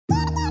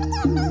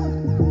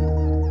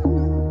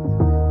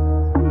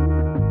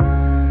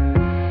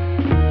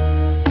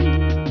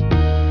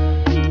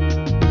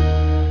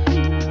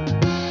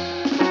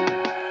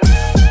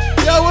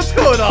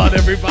on,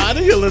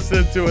 everybody? You're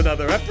listening to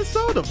another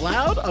episode of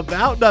Loud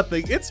About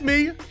Nothing. It's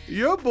me,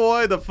 your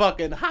boy, the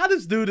fucking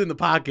hottest dude in the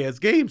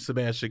podcast game,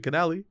 Sebastian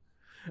Canelli.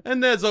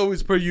 And as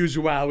always, per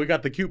usual, we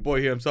got the cute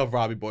boy here himself,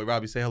 Robbie Boy.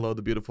 Robbie, say hello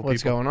to beautiful people.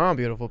 What's going on,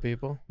 beautiful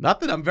people?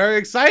 Nothing. I'm very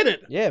excited.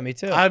 Yeah, me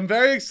too. I'm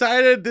very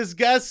excited. This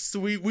guest,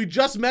 we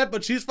just met,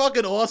 but she's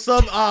fucking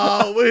awesome.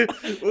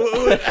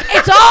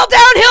 It's all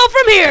downhill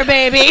from here,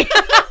 baby.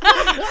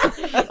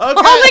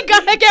 Only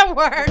gonna get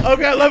worse.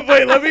 Okay,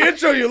 let me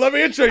intro you.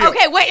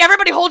 Okay, wait,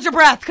 everybody hold your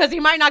breath, because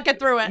you might not get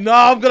through it. No,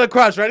 I'm gonna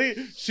crush. Ready?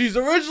 She's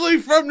originally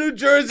from New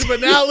Jersey, but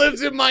now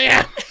lives in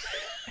Miami.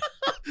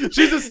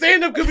 She's a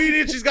stand-up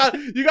comedian. You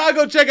gotta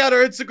go check out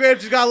her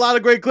Instagram. She's got a lot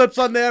of great clips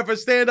on there for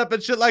stand-up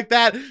and shit like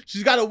that.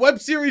 She's got a web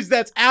series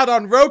that's out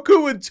on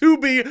Roku and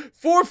Tubi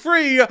for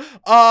free. Give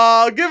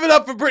it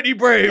up for Brittany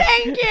Brave.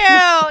 Thank you.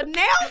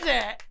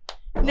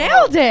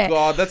 Nailed it.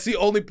 God, that's the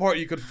only part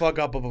you could fuck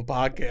up of a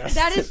podcast.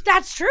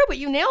 That's true, but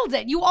you nailed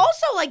it. You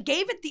also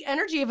gave it the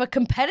energy of a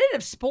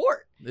competitive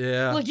sport.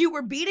 Yeah. Like you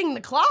were beating the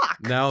clock.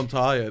 Now I'm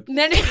tired. And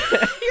then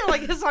you're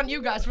like, this is on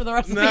you guys for the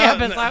rest of the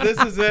episode. This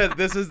is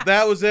it.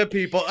 That was it,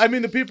 people. I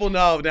mean, the people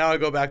know. Now I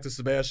go back to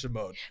Sebastian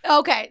mode.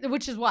 Okay,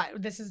 which is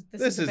what? This is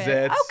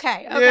it.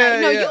 Okay. Yeah,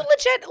 no, yeah. you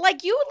legit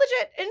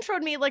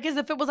introed me as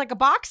if it was like a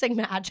boxing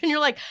match, and you're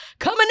like,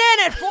 coming in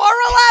at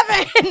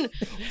 4'11".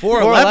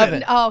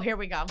 4'11". Oh, here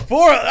we go.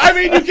 I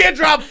mean, you can't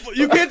drop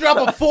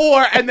a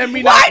 4 and then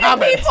me not Why do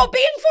comment. people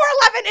being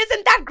 4'11"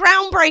 isn't that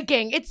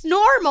groundbreaking? It's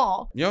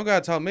normal. You don't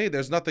gotta tell me.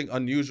 There's nothing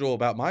unusual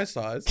about my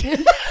size.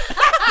 Robbie,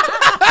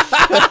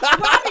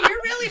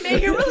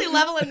 you're really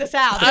leveling this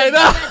out. I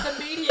know. The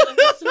median in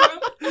this room.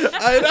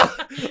 I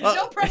know.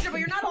 No pressure,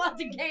 but you're not allowed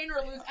to gain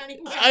or lose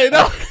anyway. I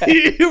know.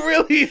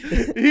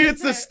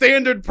 It's the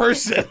standard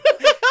person.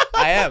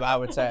 I am, I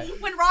would say.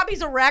 When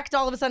Robbie's erect,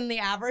 all of a sudden the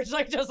average,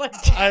 I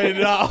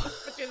know.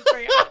 between the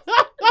three of us.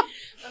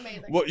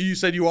 Amazing. What you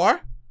said you are?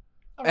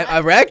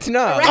 Erect?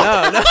 No.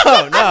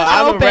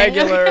 I'm a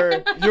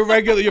regular. You're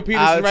regular. Your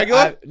penis is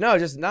regular? No,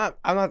 just not.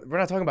 We're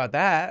not talking about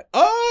that.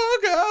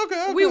 Oh,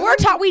 okay.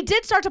 We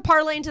did start to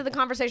parlay into the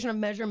conversation of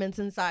measurements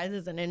and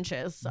sizes and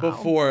inches. So.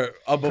 Before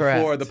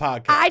the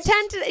podcast. I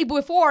tend to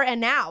before and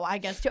now, I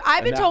guess too.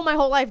 I've been told my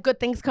whole life good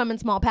things come in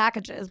small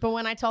packages, but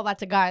when I tell that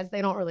to guys,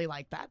 they don't really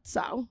like that.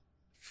 So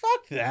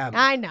fuck them.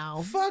 I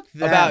know. Fuck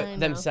them.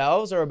 About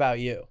themselves or about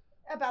you?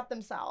 About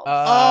themselves.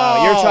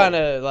 You're trying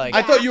to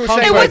I thought you were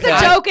saying it was like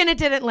a joke and it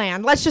didn't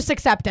land. Let's just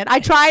accept it. I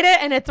tried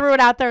it and it threw it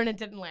out there and it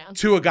didn't land.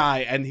 to a guy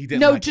and he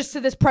didn't. No, like just to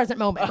this present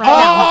moment right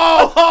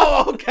now.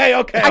 Oh, okay.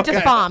 I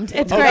just bombed.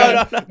 It's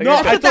great.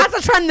 No, That's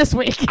a trend this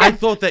week. I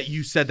thought that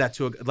you said that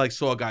to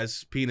saw a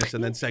guy's penis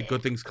and then said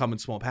good things come in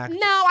small packages.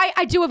 No,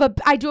 I do have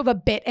a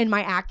bit in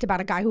my act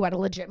about a guy who had a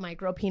legit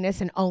micro penis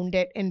and owned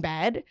it in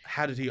bed.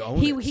 How did he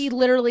own it? He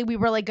literally, we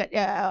were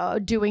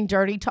doing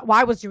dirty talk. Well,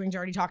 I was doing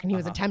dirty talk and he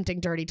was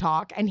attempting dirty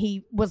talk, and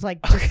he was like,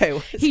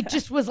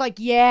 just was like,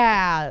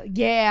 yeah,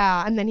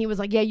 and then he was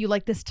like, yeah, you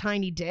like this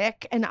tiny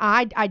dick, and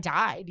I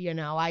died, you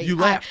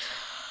left.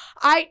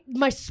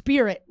 My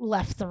spirit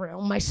left the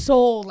room, my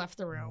soul left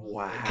the room.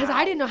 Wow. Because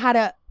I didn't know how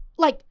to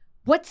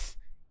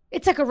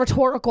it's like a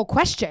rhetorical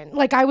question.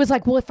 I was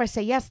like, well, if I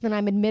say yes, then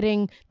I'm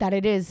admitting that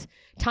it is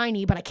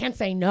tiny, but I can't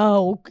say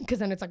no, because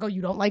then it's like, oh,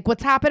 you don't like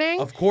what's happening?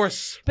 Of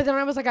course. But then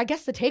I was like, I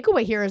guess the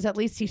takeaway here is at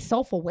least he's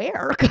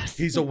self-aware.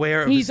 He's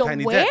aware of his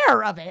tiny dick. He's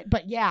aware of it,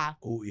 but yeah.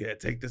 Oh, yeah,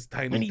 take this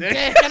tiny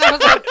dick. And I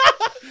was like...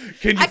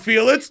 Can you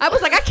feel it? I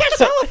was like, I can't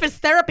tell if his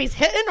therapy's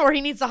hitting or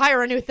he needs to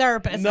hire a new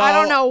therapist. No. I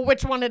don't know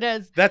which one it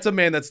is. That's a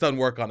man that's done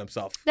work on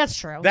himself. That's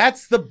true.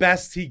 That's the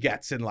best he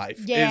gets in life,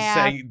 Yeah. is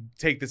saying,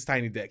 take this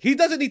tiny dick. He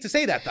doesn't need to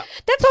say that, though.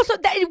 That's also,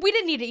 we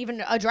didn't need to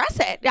even address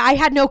it. I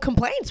had no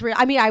complaints.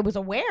 I mean, I was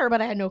aware,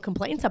 but I had no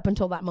complaints up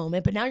until that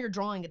moment. But now you're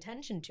drawing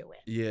attention to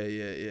it.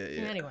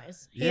 Yeah.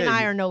 Anyways, he and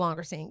I are no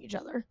longer seeing each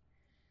other.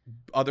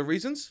 Other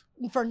reasons?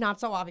 For not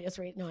so obvious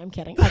reasons. No, I'm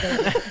kidding.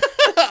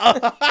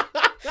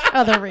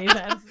 Other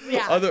reasons.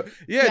 Yeah.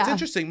 It's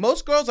interesting.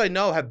 Most girls I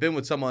know have been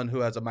with someone who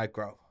has a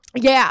micro.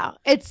 Yeah,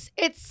 it's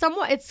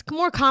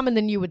more common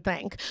than you would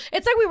think.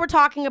 It's like we were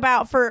talking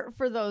about for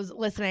those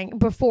listening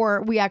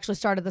before we actually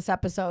started this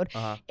episode.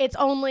 It's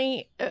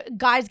only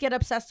guys get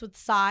obsessed with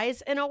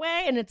size in a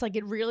way, and it's like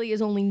it really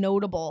is only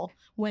notable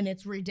when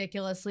it's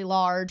ridiculously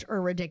large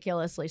or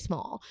ridiculously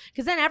small,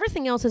 because then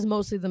everything else is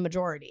mostly the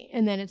majority,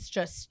 and then it's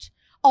just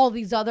all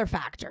these other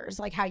factors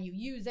like how you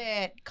use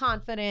it,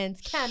 confidence,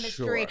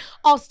 chemistry,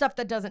 all stuff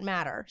that doesn't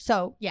matter.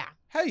 So yeah,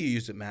 how you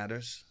use it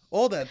matters.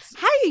 All that's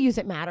how you use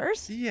it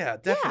matters. Yeah,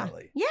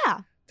 definitely. Yeah.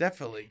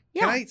 Definitely.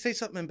 Yeah. Can I say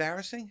something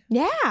embarrassing?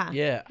 Yeah.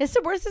 Yeah.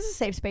 Where's this a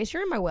safe space?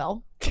 You're in my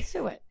will. Let's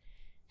do it.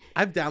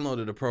 I've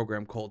downloaded a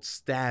program called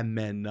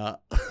Stamina.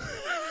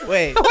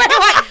 Wait.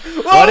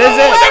 What is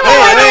it?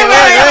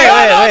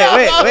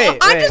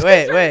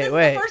 Wait.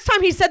 The first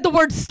time he said the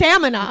word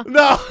stamina.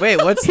 No. Wait,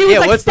 what's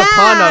the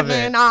pun of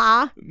it?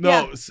 No,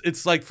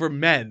 it's like for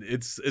men.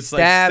 It's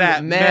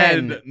like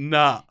men.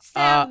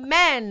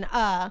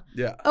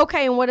 Yeah.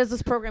 Okay, and what does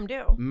this program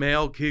do?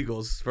 Male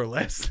Kegels for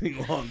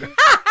lasting longer.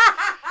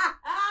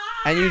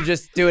 And you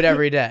just do it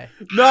every day.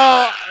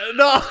 No.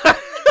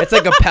 It's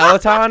like a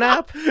Peloton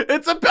app?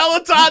 It's a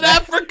Peloton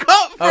app for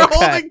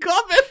holding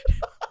cupping.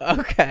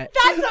 Okay.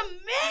 That's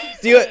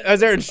amazing. Is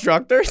there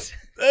instructors?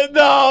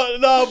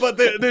 No, but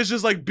there's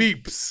just like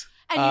beeps.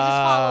 And you just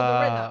follow the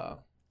rhythm.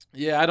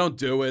 Yeah, I don't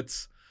do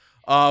it.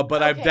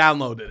 But I've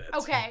downloaded it.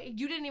 Okay.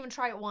 You didn't even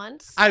try it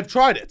once? I've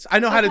tried it. I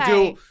know how to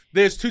do.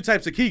 There's 2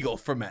 types of Kegel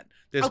for men.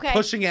 There's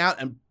pushing out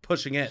and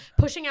pushing in.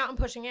 Pushing out and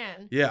pushing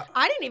in. Yeah.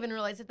 I didn't even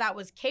realize that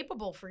was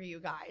capable for you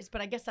guys,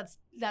 but I guess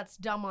that's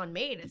dumb on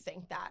me to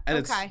think that. And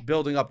it's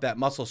building up that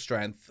muscle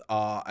strength,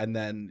 and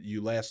then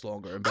you last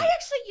longer. I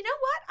actually, you know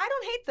what? I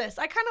don't hate this.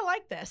 I kind of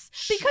like this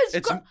because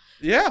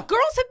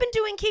girls have been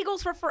doing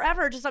Kegels for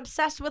forever, just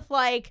obsessed with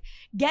like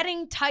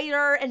getting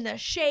tighter and the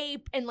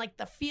shape and like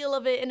the feel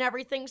of it and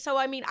everything. So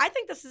I mean, I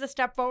think this is a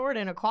step forward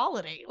in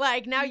equality.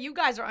 Like now you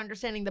guys are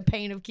understanding the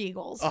pain of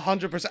Kegels.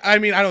 100%. I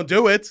mean, I don't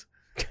do it.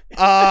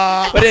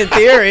 But in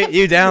theory,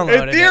 you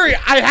downloaded it. In theory,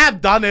 I have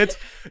done it.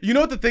 You know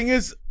what the thing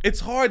is? It's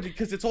hard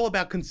because it's all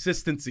about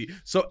consistency.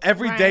 So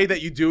every day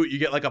that you do it, you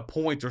get like a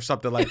point or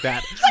something like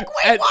that. It's like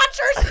Weight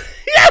Watchers.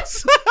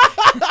 Yes.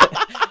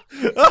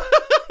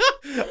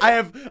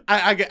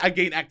 I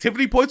gain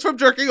activity points from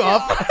jerking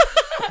off.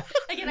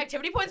 I get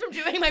activity points from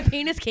doing my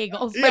penis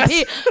Kegels.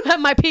 Yes.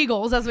 My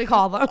Pegels, as we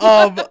call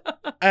them.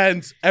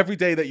 And every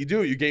day that you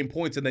do it, you gain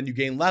points and then you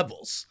gain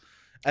levels.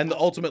 And the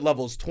ultimate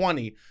level is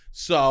 20.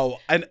 So,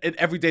 and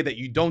every day that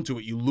you don't do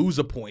it, you lose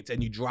a point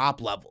and you drop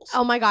levels.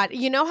 Oh my God.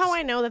 You know how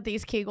I know that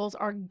these Kegels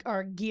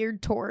are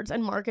geared towards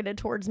and marketed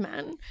towards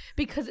men?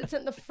 Because it's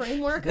in the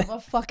framework of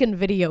a fucking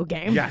video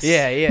game. Yes.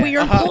 Yeah. We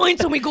earn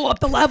points and we go up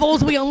the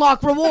levels. We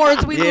unlock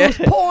rewards. We lose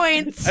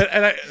points. Does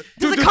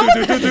it come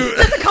with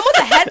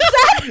a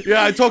headset?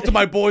 Yeah, I talk to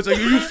my boys like,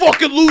 you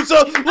fucking loser.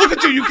 Look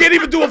at you. You can't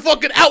even do a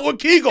fucking outward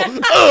Kegel.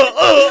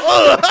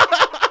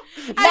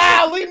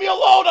 Ma, leave me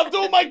alone. I'm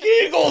doing my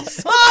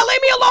Kegels. Oh,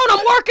 leave me alone.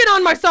 I'm working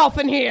on myself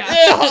in here.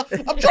 Yeah,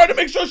 I'm trying to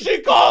make sure she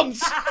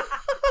comes.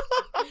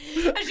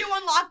 As you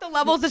unlock the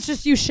levels, it's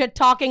just you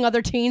shit-talking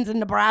other teens in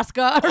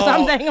Nebraska or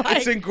something.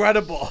 It's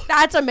incredible.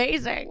 That's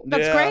amazing.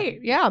 That's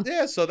great. Yeah.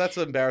 Yeah, so that's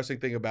an embarrassing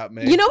thing about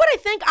me. You know what I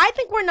think? I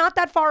think we're not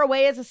that far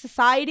away as a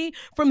society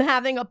from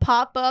having a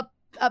pop-up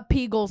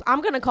Pegels. I'm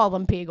going to call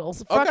them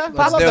Pegels. Okay.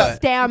 Let's do it.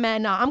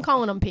 Stammen. I'm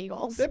calling them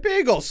Pegels. They're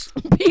Pegels.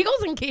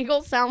 Pegels and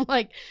Kegels sound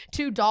like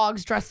 2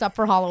 dogs dressed up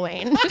for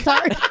Halloween.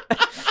 Sorry.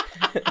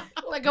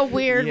 Like a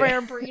weird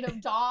rare breed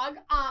of dog.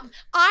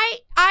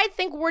 I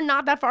think we're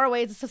not that far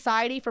away as a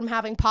society from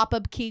having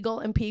pop-up Kegel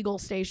and Pegel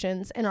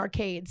stations in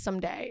arcades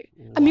someday.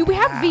 Wow. I mean, we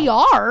have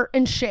VR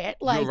and shit.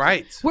 Like, you're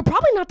right. We're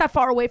probably not that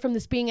far away from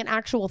this being an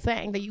actual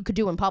thing that you could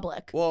do in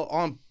public. Well,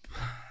 on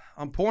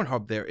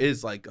Pornhub there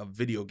is like a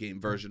video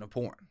game version of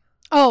porn.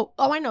 Oh,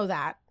 I know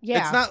that.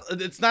 Yeah.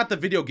 It's not the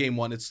video game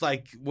one. It's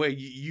like where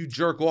you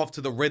jerk off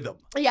to the rhythm.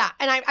 Yeah,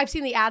 and I've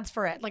seen the ads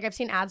for it. Like I've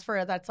seen ads for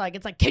it that's like,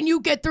 it's like, can you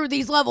get through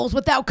these levels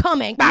without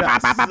coming?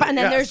 Yes. And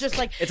then there's just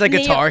like, it's like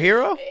Guitar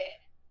Hero?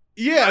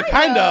 Yeah,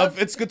 kind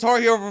of. It's Guitar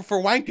Hero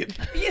for wanking.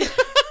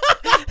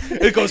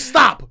 It goes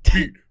stop.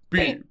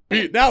 Beat.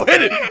 Now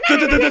hit it.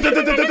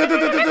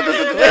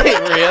 Wait,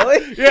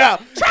 really? Yeah.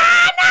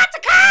 Try not to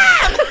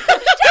come.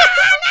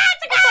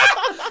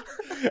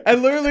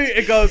 And literally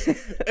it goes,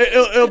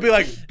 it'll be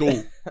like,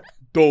 do.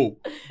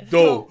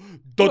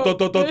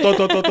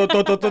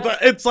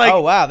 It's like,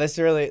 oh wow, this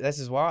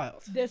is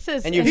wild.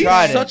 And you've he's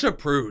tried such a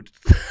prude.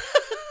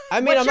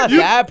 I mean, I'm not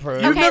that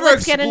prude. You've never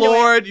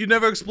explored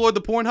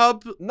the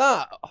Pornhub?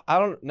 No, I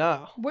don't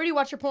know. Where do you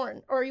watch your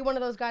porn? Or are you one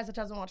of those guys that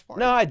doesn't watch porn?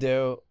 No, I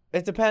do.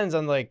 It depends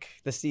on like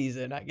the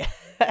season, I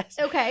guess.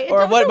 Okay.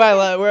 Or what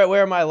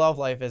where my love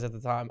life is at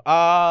the time.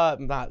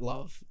 Not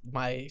love,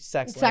 my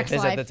sex life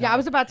is at the time. Yeah, I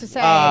was about to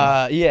say.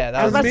 Yeah,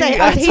 I was about to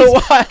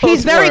say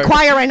he's very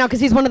quiet right now because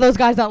he's one of those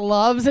guys that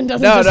loves and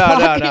doesn't just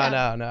fuck.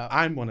 No.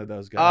 I'm one of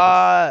those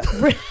guys.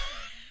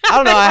 I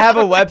don't know. I have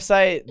a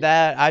website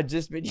that I've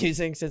just been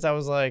using since I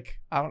was like,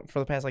 for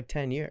the past like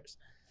 10 years.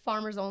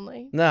 Farmers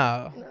Only?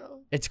 No.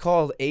 It's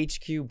called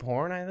HQ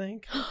Porn, I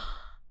think.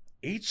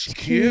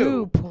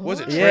 HQ?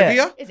 Was it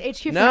trivia? Is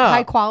HQ for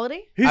high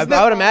quality? I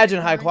would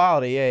imagine high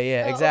quality.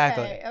 Yeah,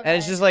 exactly. Okay. And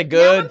it's just like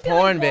good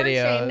porn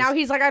videos. Now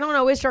he's like, I don't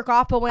always jerk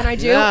off, but when I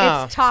do,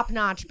 it's top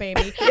notch,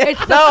 baby. It's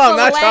the I'm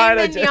not trying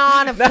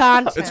mignon of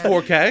content. It's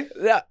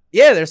 4K?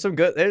 Yeah, there's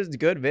good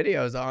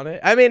videos on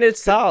it. I mean,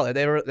 it's solid.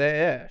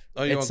 Yeah.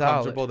 Are you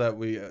uncomfortable that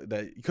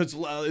because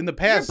in the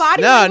past? Your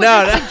body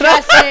language is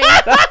suggesting.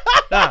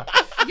 No.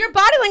 Your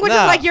body language is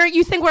like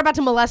you think we're about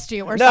to molest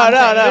you or something. No.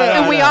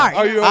 And we are.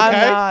 Are you okay? I'm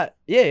not.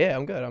 Yeah,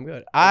 I'm good.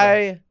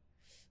 Okay.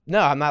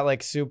 I'm not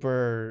like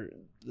super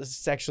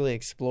sexually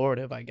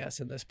explorative, I guess,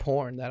 in this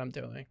porn that I'm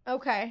doing.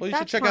 Okay. Well, you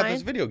should check out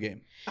this video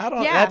game.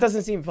 That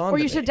doesn't seem fun. Or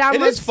you should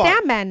download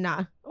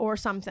Stammen or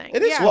something.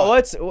 It is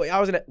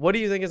fun. What do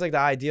you think is like the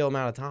ideal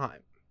amount of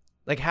time?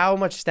 Like how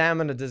much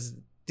stamina do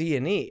you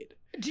need?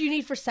 Do you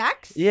need for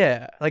sex?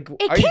 Yeah. Like,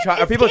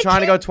 are people trying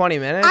to go 20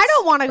 minutes? I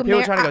don't want to. Are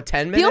people trying to go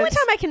 10 minutes? The only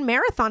time I can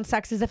marathon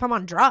sex is if I'm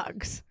on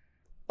drugs.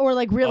 or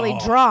like really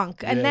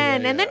drunk, and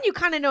then you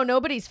kind of know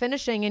nobody's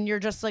finishing, and you're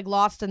just like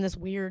lost in this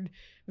weird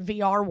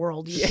VR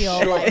world. You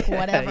feel like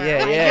whatever.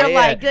 You're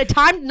like the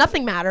time.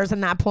 Nothing matters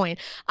in that point.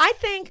 I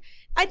think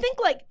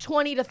like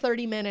 20 to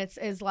 30 minutes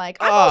is like.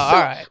 All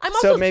right.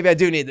 So maybe I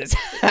do need this.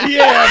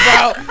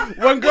 Yeah, bro.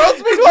 When girls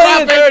be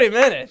 20 to 30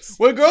 minutes.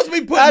 When girls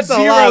be putting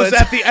zeros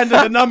at the end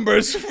of the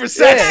numbers for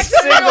sex,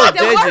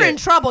 we're in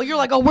trouble. You're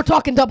like, oh, we're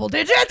talking double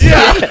digits.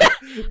 Yeah.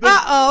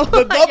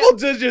 The double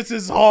digits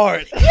is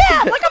hard.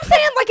 Yeah, like I'm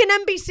saying, like an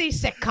NBC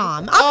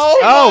sitcom.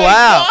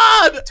 Wow.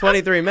 God.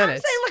 23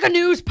 minutes. I'm saying like a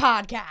news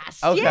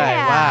podcast. Okay.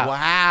 Yeah.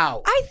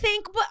 Wow. I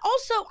think, but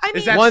also, I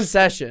mean, that one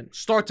session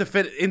start to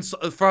fit in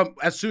from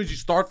as soon as you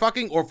start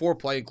fucking, or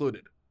foreplay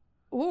included?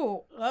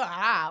 Ooh,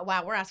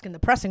 wow, we're asking the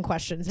pressing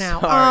questions now.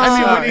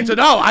 We need to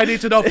know. I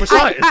need to know for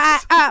science.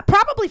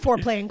 Probably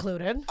foreplay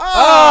included. Then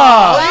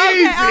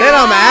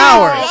I'm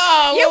hours.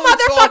 You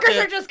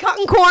motherfuckers are just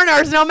cutting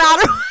corners no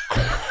matter.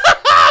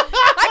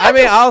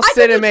 I'll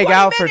sit and make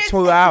out for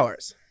 2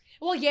 hours.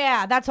 Well,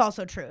 yeah, that's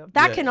also true.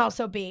 That can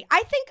also be.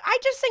 I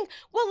just think,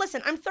 well,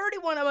 listen, I'm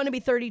 31. I'm going to be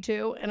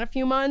 32 in a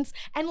few months.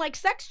 And like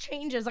sex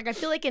changes. Like I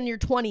feel like in your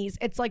 20s,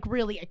 it's like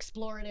really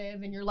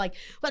explorative. And you're like,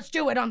 let's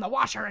do it on the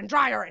washer and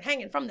dryer and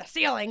hanging from the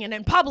ceiling and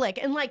in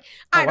public. And like,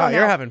 I don't know.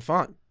 You're having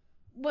fun.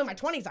 Well, in my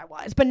 20s I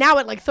was. But now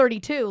at like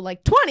 32,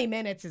 like 20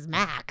 minutes is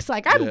max.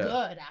 Like I'm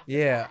good after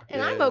that.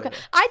 And I'm okay.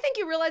 I think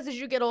you realize as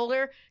you get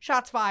older,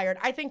 shots fired.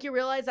 I think you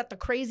realize that the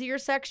crazier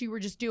sex you were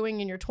just doing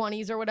in your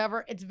 20s or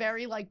whatever, it's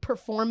very like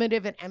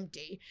performative and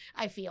empty,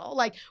 I feel.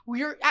 Like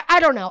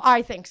I don't know.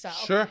 I think so.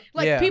 Sure.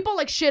 Like people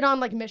like shit on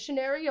like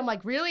missionary. I'm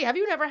like, really? Have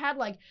you never had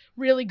like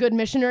really good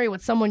missionary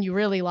with someone you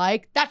really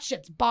like? That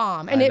shit's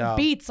bomb. And it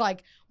beats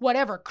like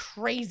whatever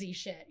crazy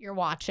shit you're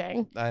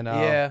watching. I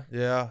know.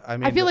 Yeah.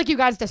 I feel like you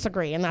guys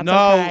disagree, and that's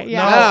okay.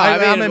 Yeah.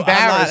 I'm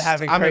embarrassed. I'm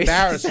crazy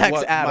embarrassed. sex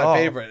what at my all.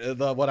 favorite,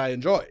 what I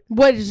enjoy.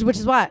 Which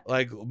is what?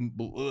 Like, he's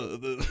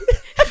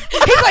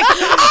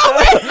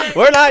like,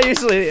 we're not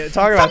usually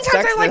talking about sex.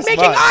 Sometimes I like this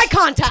making much. eye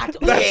contact.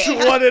 That's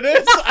what it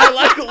is. I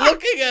like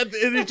looking at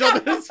in each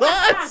other's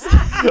eyes.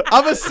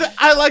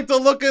 I like to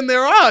look in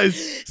their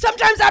eyes.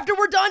 Sometimes after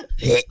we're done,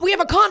 we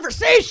have a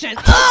conversation.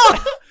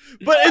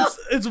 But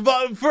it's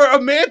for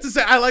a man to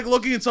say I like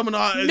looking at someone.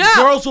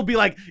 Girls will be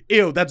like,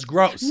 "Ew, that's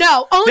gross."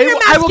 No, own your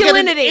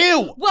masculinity.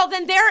 Ew. Well,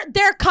 then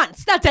they're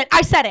cunts. That's it.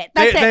 I said it.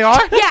 That's it. They are.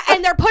 Yeah,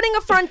 and they're putting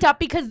a front up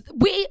because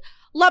we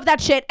love that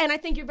shit. And I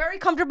think you're very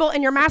comfortable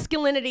in your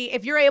masculinity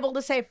if you're able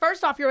to say.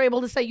 First off, you're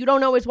able to say you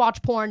don't always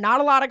watch porn. Not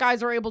a lot of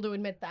guys are able to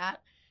admit that.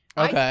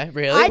 Okay,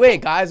 really?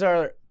 Wait, guys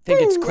think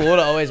it's cool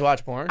to always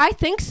watch porn? I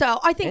think so.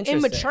 I think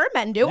immature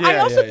men do. I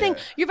also think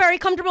you're very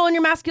comfortable in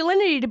your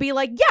masculinity to be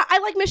like, yeah, I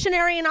like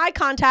missionary and eye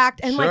contact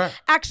and like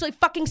actually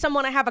fucking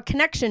someone I have a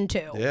connection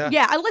to.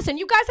 Yeah. Listen,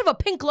 you guys have a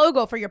pink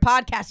logo for your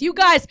podcast. You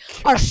guys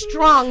are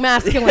strong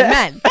masculine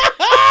men.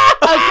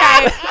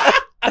 Okay.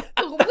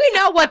 We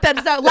know what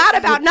that's loud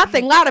about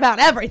nothing, loud about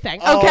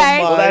everything. Okay.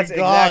 Well, that's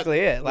exactly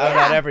it. Loud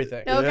about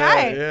everything.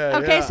 Okay.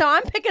 Okay. So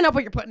I'm picking up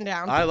what you're putting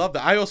down. I love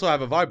that. I also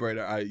have a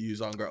vibrator I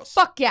use on girls.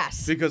 Fuck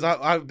yes. Because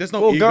there's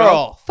no ego.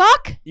 Girl.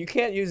 Fuck. You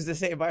can't use the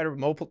same vibrator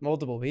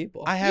multiple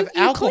people. I have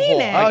you alcohol.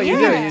 Clean it. Oh, you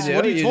do.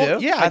 What do you do?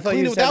 Yeah, I thought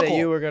you said alcohol. that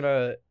you were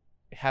gonna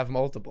have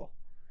multiple.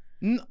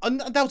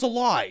 That was a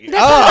lie.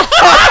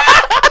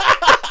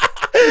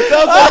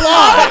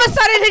 All of a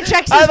sudden he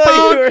checks his phone. I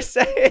thought you were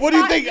saying. What do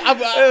you think?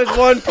 It was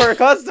one per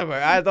customer.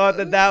 I thought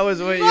that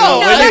was what you. No,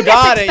 when you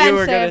got it, you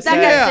were gonna say.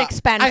 That gets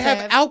expensive. I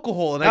have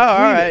alcohol and I all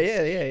clean right.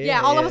 it.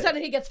 Yeah. All of a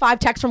sudden he gets 5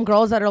 texts from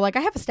girls that are like,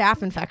 I have a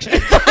staph infection.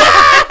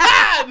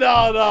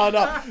 No,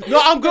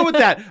 I'm good with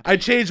that. I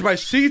change my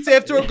sheets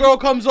after a girl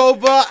comes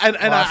over, and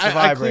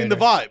I clean the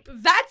vibe.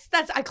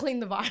 That's I clean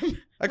the vibe.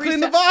 I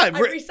clean the vibe. I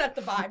reset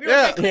the vibe. You're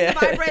like, I clean the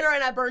vibrator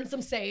and I burn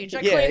some sage.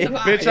 I clean the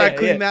vibe. Bitch, I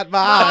clean that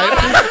vibe.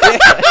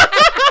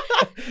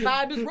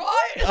 Vibe is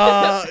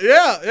right.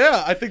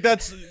 Yeah. I think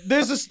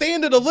there's a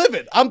standard of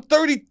living. I'm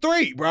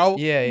 33, bro.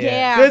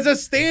 Yeah. There's a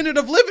standard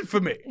of living for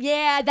me.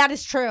 Yeah, that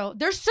is true.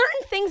 There's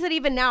certain things that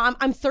even now,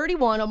 I'm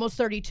 31, almost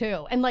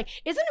 32. And like,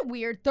 isn't it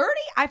weird? 30,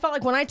 I felt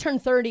like when I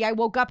turned 30, I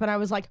woke up and I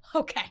was like,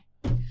 okay.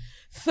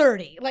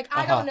 30. Like,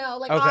 I don't know.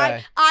 Like,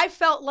 I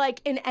felt like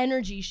an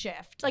energy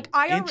shift. Like,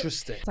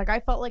 Interesting. It's like, I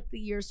felt like the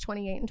years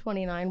 28 and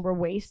 29 were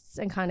wastes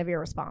and kind of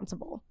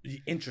irresponsible.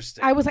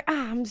 Interesting. I was like,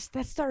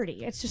 that's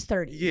 30. It's just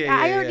 30. Yeah,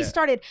 I already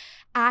started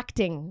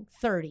acting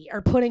 30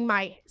 or putting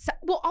my,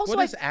 well, also.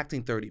 What does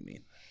acting 30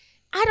 mean?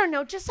 I don't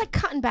know. Just like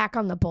cutting back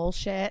on the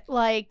bullshit.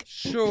 Like.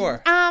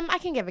 Sure. I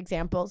can give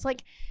examples.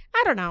 Like,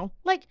 I don't know.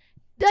 Like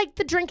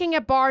the drinking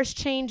at bars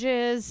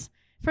changes.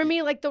 For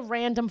me, like the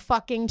random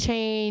fucking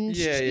change.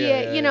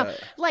 Yeah, you know,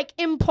 like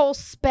impulse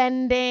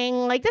spending.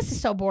 Like, this is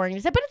so boring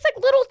to say, but it's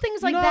like little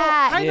things like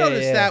that. I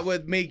noticed Yeah. that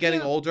with me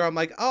getting older. I'm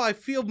like, oh, I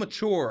feel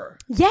mature.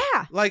 Yeah.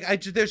 Like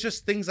there's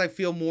just things I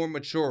feel more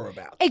mature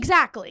about.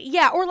 Exactly.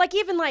 Yeah. Or like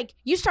even like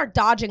you start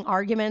dodging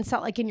arguments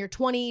that like in your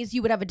 20s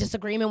you would have a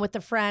disagreement with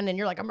a friend and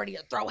you're like, I'm ready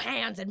to throw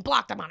hands and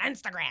block them on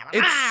Instagram.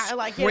 It's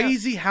like, you know.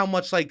 crazy how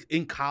much like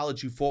in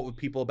college you fought with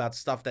people about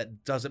stuff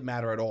that doesn't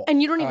matter at all.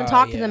 And you don't even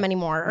talk to yeah. them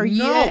anymore. Or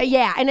No.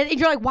 yeah. And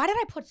you're like, why did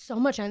I put so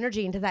much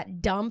energy into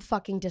that dumb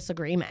fucking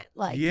disagreement?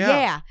 Like,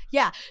 Yeah.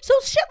 yeah. So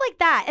shit like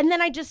that. And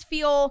then I just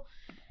feel,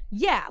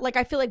 like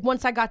I feel like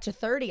once I got to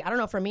 30, I don't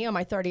know, for me on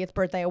my 30th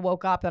birthday, I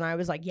woke up and I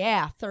was like,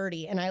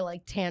 30. And I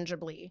like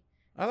tangibly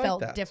I like felt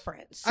that.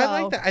 different. So,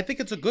 I like that. I think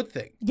it's a good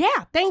thing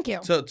Yeah. Thank you.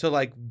 to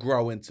like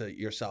grow into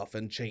yourself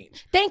and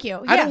change. Thank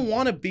you. I Yeah. don't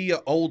want to be an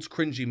old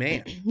cringy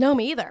man. No,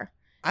 me either.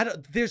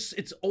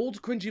 It's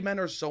old cringy men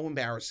are so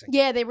embarrassing.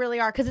 Yeah, they really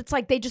are, because it's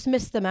like they just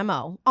missed the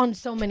memo on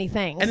so many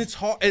things. And it's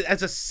hard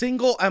as a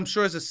single. I'm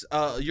sure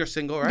you're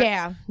single, right?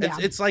 Yeah, yeah.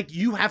 It's like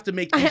you have to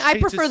make. These I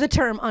prefer changes. the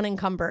term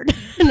unencumbered.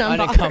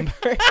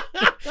 Unencumbered.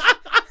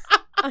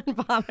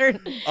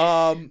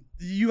 Unbothered.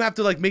 You have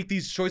to like make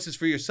these choices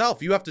for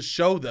yourself. You have to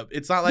show them.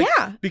 It's not like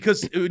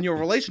because in your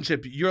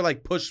relationship you're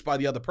like pushed by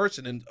the other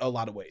person in a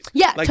lot of ways.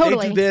 Yeah, like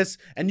totally. they do this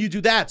and you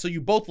do that, so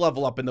you both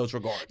level up in those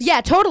regards.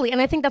 Yeah, totally.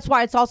 And I think that's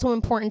why it's also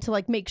important to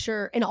like make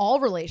sure in all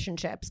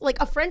relationships. Like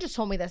a friend just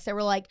told me this. They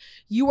were like,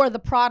 you are the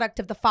product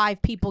of the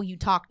 5 people you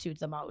talk to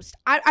the most.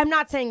 I'm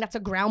not saying that's a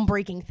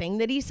groundbreaking thing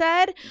that he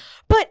said,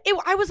 but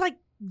I was like,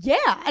 yeah.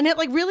 And it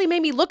like really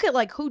made me look at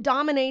like who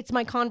dominates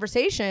my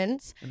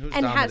conversations. And who's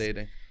and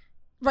dominating?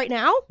 Right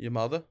now? Your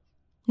mother?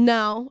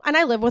 No, and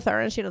I live with her,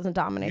 and she doesn't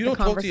dominate You the don't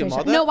talk to your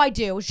conversation. mother? No, I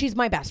do. She's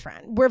my best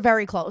friend. We're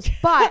very close,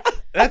 but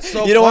That's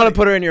so. You don't want funny. to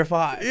put her in your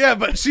 5. Yeah,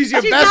 but she's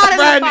your She's best not in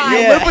the friend. 5. You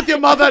Yeah. live with your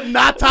mother,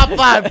 not top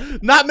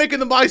 5, not making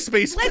the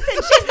MySpace. listen,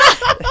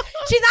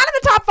 she's not in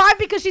the top 5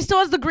 because she still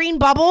has the green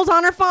bubbles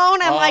on her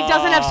phone and like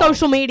doesn't have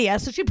social media.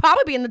 So she'd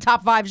probably be in the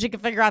top 5 if she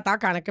could figure out that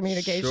kind of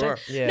communication. Sure.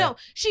 Yeah. No,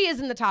 she is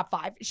in the top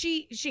 5.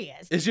 She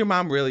is. Is your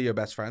mom really your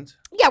best friend?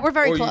 Yeah, we're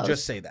very or close. you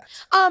just say that?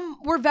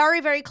 We're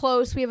very, very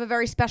close. We have a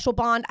very special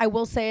bond. I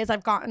will say, as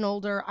I've gotten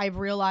older, I've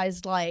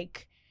realized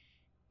like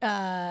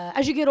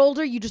as you get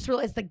older, you just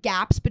realize the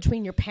gaps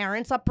between your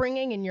parents'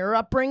 upbringing and your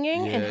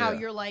upbringing, and how Yeah.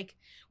 you're like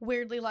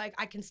weirdly like,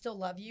 I can still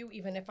love you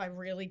even if I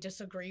really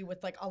disagree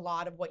with like a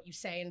lot of what you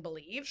say and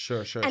believe.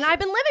 Sure. And I've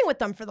been living with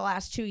them for the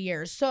last 2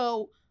 years,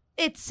 so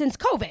it's since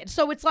COVID.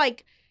 So it's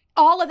like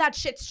all of that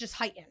shit's just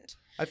heightened.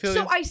 I feel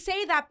So you. I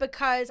say that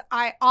because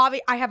I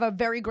have a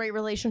very great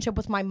relationship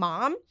with my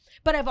mom,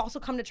 but I've also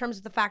come to terms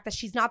with the fact that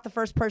she's not the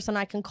first person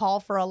I can call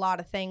for a lot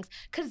of things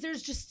because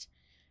there's just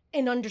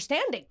an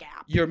understanding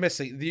gap. You're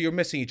missing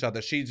each other.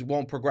 She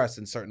won't progress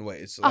in certain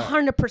ways.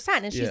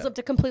 100%. And she's Yeah. lived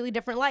a completely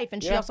different life.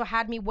 And she Yeah. also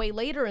had me way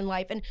later in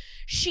life. And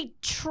she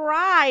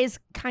tries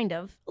kind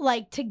of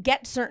like to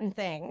get certain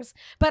things.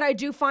 But I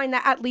do find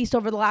that at least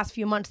over the last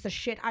few months, the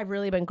shit I've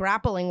really been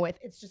grappling with,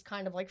 it's just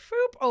kind of like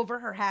foop over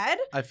her head.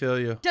 I feel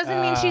you.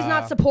 Doesn't mean she's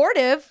not Ah.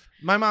 supportive.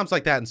 My mom's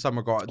like that in some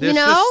regard. There's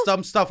know? just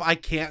some stuff I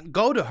can't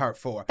go to her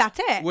for.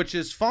 That's it. Which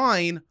is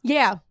fine.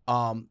 Yeah.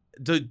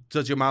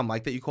 Does your mom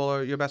like that you call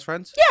her your best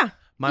friends? Yeah.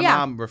 My Yeah.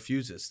 mom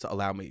refuses to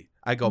allow me.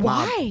 I go,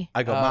 Mom. Why?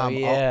 I go, Oh, Mom.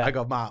 yeah. I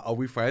go, Mom, are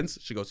we friends?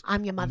 She goes,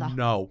 I'm your mother.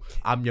 No,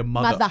 I'm your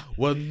mother. Mother.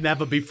 We'll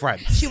never be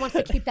friends. She wants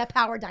to keep that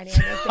power dynamic.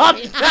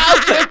 baby.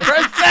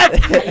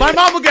 1,000%. My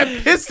mom will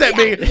get pissed at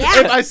me Yeah.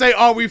 if I say,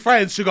 are we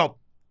friends? She'll go,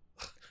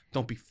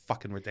 don't be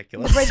fucking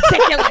ridiculous.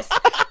 Ridiculous.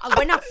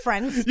 We're not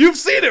friends. You've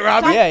seen it,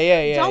 Robbie.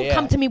 Don't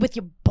come to me with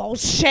your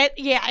bullshit.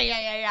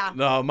 Yeah.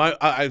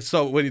 No,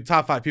 so when you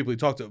top 5 people you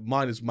talk to,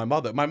 mine is my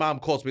mother. My mom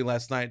calls me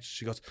last night.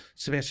 She goes,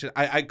 Sebastian,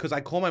 because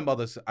I call my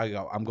mother. I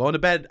go, I'm going to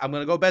bed. I'm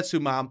going to go to bed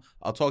soon, Mom.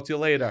 I'll talk to you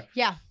later.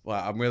 Yeah.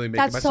 Well, I'm really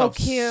making That's so myself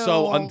cute.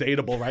 so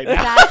undateable right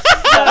now. That's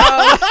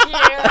so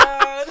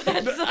cute.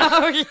 That's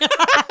so cute.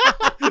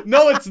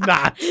 No, it's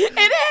not. It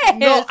is.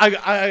 No,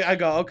 I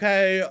go,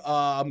 okay,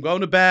 I'm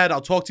going to bed.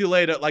 I'll talk to you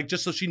later. Like,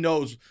 just so she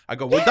knows. I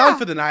go, we're done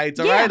for the night.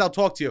 All right, I'll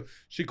talk to you.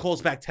 She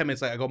calls back 10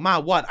 minutes later. I go, Ma,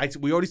 what?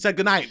 We already said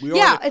goodnight. It's We're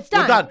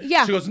done. done.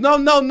 Yeah. She goes, no.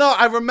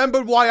 I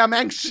remembered why I'm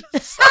anxious.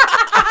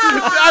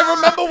 I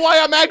remember why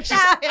I'm anxious.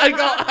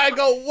 I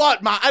go,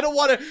 what, Ma? I don't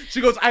want to.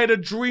 She goes, I had a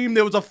dream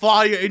there was a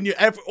fire in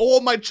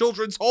all my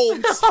children's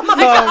homes. Oh my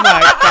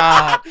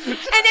god. And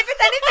if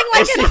it's anything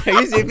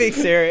like Are you being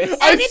serious?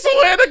 I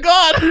swear to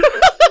God.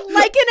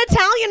 like an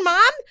Italian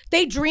mom,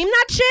 they dream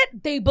that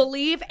shit, they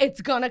believe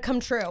it's gonna come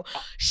true.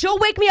 She'll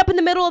wake me up in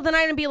the middle of the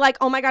night and be like,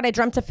 oh my God, I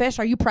dreamt a fish.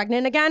 Are you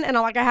pregnant again? And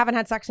I'm like, I haven't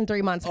had sex in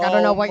 3 months. Like, I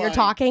don't know what you're my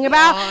talking God.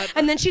 about.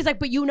 And then she's like,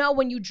 but you know,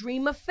 when you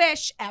dream a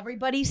fish,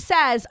 everybody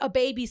says a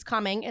baby's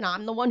coming, and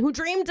I'm the one who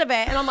dreamed of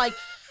it. And I'm like,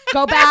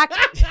 Go back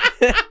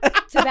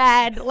to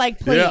bed, like,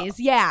 please.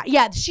 Yeah.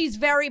 She's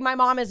my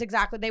mom is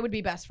exactly. They would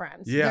be best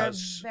friends. Yeah, they're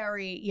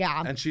very.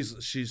 Yeah. And she's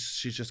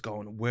just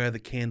going, where are the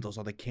candles?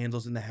 Are the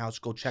candles in the house?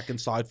 Go check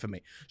inside for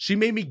me. She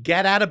made me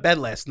get out of bed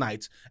last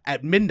night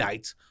at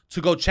midnight to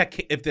go check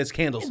if there's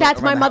candles.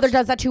 That's my mother house.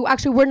 does that too.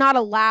 Actually, we're not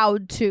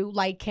allowed to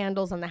light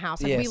candles in the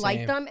house. Like, Yeah, we light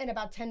same. them in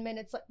about 10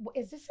 minutes. Like,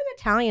 is this an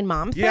Italian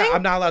mom thing? Yeah,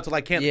 I'm not allowed to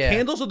light candles. Yeah.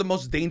 Candles are the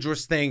most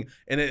dangerous thing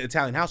in an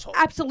Italian household.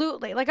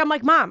 Absolutely. Like, I'm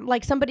like, Mom,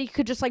 like somebody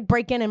could just like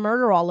break in and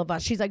murder all of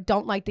us. She's like,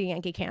 don't light the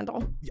Yankee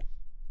candle.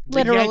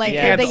 Literally,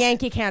 Yankee the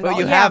Yankee candle. But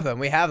you yeah. have them.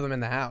 We have them in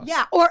the house.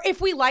 Yeah, or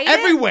if we light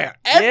Everywhere.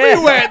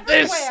 There's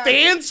There's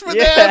stands for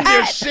Yeah. them. it,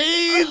 There's a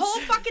shades.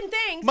 whole fucking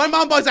thing. My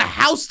mom buys a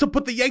house to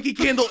put the Yankee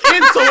candle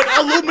in so it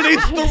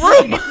illuminates the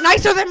room.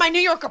 Nicer than my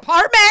New York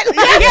apartment.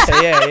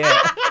 Yeah.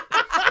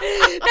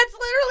 That's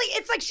literally,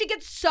 it's like she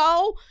gets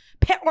so,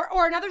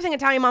 or another thing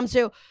Italian moms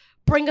do,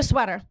 bring a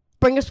sweater.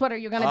 Bring a sweater.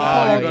 You're going to be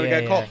cold. You're going to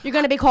get cold. You're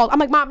going to be cold. I'm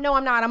like, Mom, no,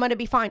 I'm not. I'm going to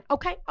be fine.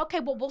 Okay,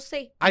 well, we'll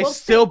see. I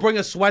still bring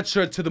a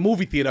sweatshirt to the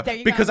movie theater There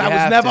you because go. I You was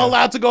have never to.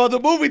 allowed to go to the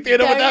movie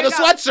theater There without you a go.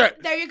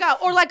 sweatshirt. There you go.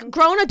 Or like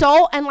grown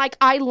adult and like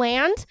I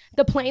land,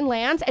 the plane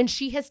lands and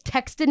she has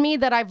texted me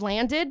that I've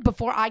landed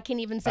before I can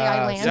even say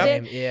I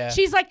landed. Same, yeah.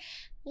 She's like,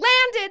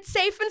 landed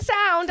safe and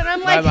sound. And I'm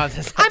My like, mom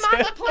does that I'm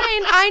on too. the plane.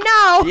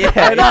 I know. Yeah,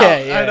 I know,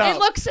 yeah. I know. It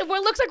looks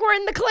like we're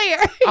in the clear.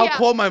 I'll Yeah.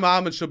 call my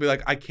mom and she'll be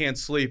like, I can't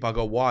sleep. I'll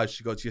go, why?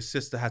 She goes, your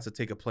sister has to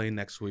take a plane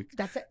next week.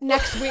 That's it.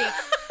 Next week.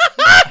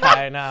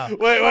 I know.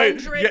 Wait.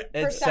 100%.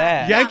 It's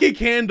sad. Yankee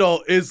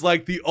Candle is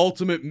like the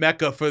ultimate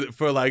mecca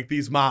for like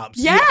these moms.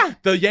 Yeah.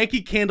 The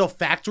Yankee Candle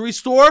factory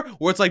store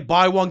where it's like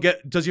buy one,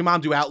 get. Does your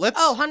mom do outlets?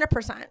 Oh,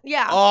 100%.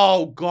 Yeah.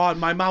 Oh, God.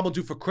 My mom will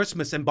do for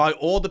Christmas and buy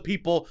all the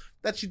people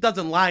that she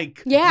doesn't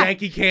like Yeah.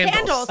 Yankee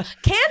candles.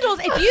 Candles.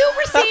 If you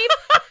receive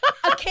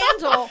a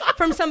candle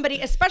from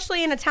somebody,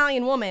 especially an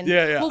Italian woman.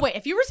 Yeah. Well, wait.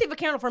 If you receive a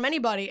candle from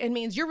anybody, it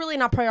means you're really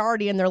not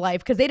priority in their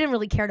life because they didn't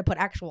really care to put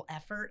actual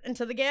effort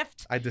into the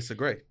gift. I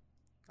disagree.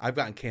 I've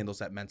gotten candles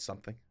that meant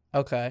something.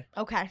 Okay.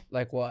 Okay.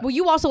 Like what? Well,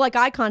 you also like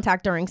eye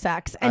contact during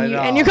sex, I and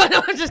know. you're going.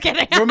 No, I'm just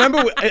kidding.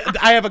 Remember,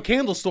 I have a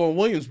candle store in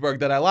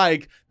Williamsburg that I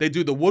like. They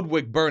do the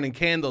woodwick burning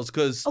candles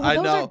because Oh, I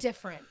those know. are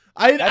different.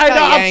 I That's know.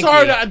 not I'm Yankee.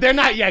 sorry. They're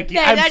not Yankee.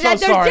 I'm so they're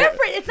sorry.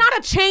 different. It's not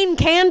a chain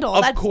candle.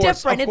 Of That's course,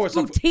 different. of course,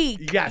 It's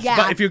boutique. Yes, Yeah.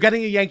 but if you're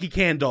getting a Yankee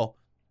candle,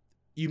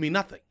 you mean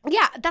nothing.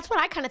 Yeah, that's what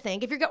I kind of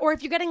think. If you're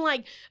getting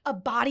like a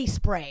body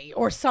spray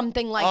or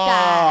something like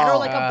that, or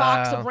like a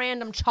box of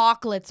random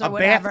chocolates or A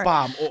whatever.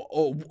 bath bomb,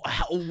 or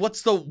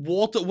what's the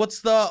Walter? What's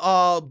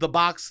the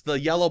box? The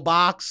yellow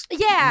box?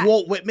 Yeah.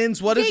 Walt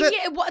Whitman's. What is it?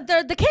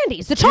 Yeah, the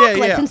candies, the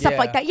chocolates yeah. and stuff Yeah.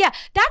 like that. Yeah,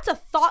 that's a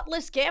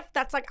thoughtless gift.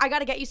 That's like, I got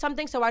to get you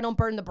something so I don't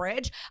burn the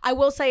bridge. I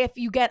will say if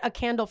you get a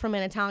candle from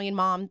an Italian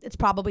mom, it's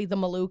probably the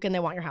Malouk and they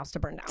want your house to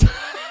burn down.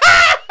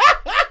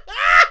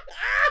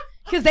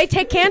 Because they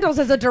take candles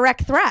as a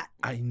direct threat.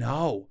 I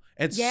know.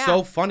 It's Yeah.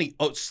 so funny.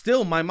 Oh,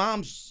 still, my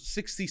mom's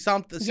 60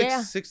 something,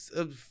 Yeah.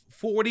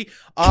 40.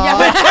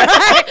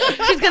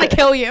 She's going to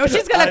kill you.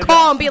 She's going to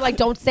call and be like,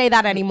 don't say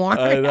that anymore.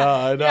 I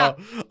know.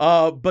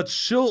 Yeah. But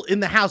she'll in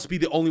the house be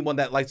the only one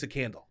that lights a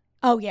candle.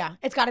 Oh, yeah.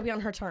 It's got to be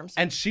on her terms.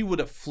 And she would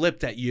have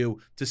flipped at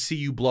you to see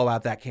you blow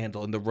out that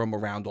candle in the room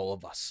around all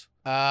of us.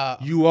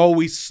 You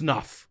always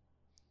snuff.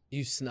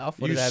 You snuff?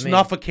 What You does that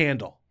snuff a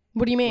candle.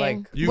 What do you mean? Like,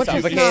 You What's a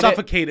suffocate you snuff? it?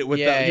 suffocate it with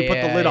you put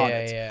the lid on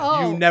it. Yeah.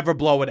 Oh. You never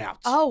blow it out.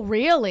 Oh,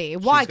 really?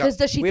 Why? She's got- Because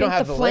does she We don't think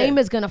have the the flame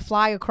lid. is going to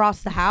fly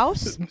across the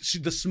house?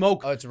 The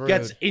smoke Oh, it's rude.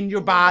 gets in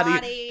your body,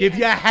 body give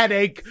you a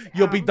headache.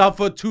 You'll be done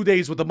for 2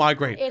 days with a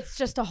migraine. It's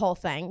just a whole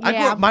thing. I grew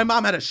Yeah. up, my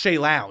mom had a Shea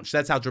lounge.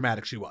 That's how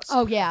dramatic she was.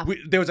 Oh, yeah.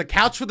 There was a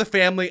couch for the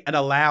family and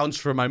a lounge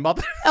for my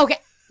mother. Okay.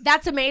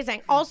 That's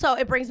amazing. Also,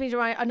 it brings me to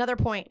another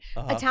point.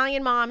 Uh-huh.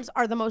 Italian moms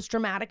are the most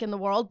dramatic in the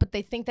world, but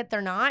they think that they're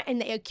not, and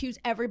they accuse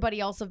everybody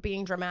else of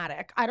being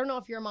dramatic. I don't know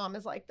if your mom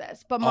is like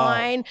this, but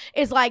mine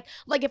is like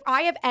if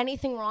I have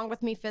anything wrong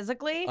with me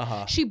physically,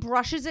 she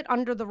brushes it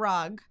under the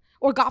rug.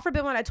 Or God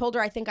forbid when I told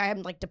her I think I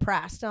am like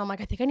depressed, and I'm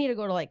like, I think I need to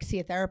go to like see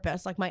a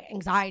therapist. Like my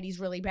anxiety's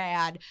really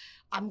bad.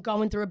 I'm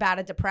going through a bout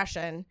of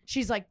depression.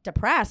 She's like,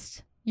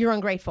 depressed? You're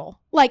ungrateful.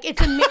 Like it's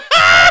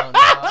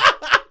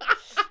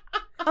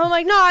I'm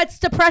like, no, it's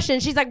depression.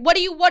 She's like, what?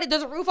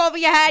 There's a roof over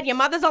your head. Your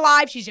mother's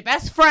alive. She's your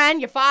best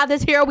friend. Your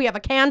father's here. We have a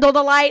candle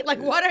to light.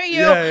 Like, what are you?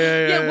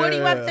 Yeah, what do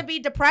you have yeah. to be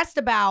depressed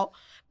about?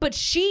 But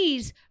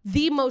she's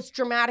the most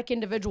dramatic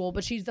individual,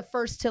 but she's the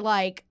first to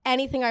like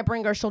anything I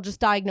bring her, she'll just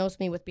diagnose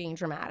me with being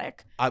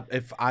dramatic.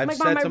 If I'm I've like,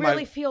 said Mom, I to really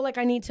my feel like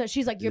I need to.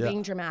 She's like, you're Yeah.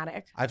 being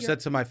dramatic. I've said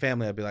to my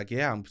family, I'd be like,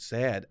 yeah, I'm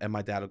sad. And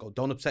my dad will go,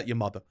 don't upset your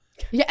mother.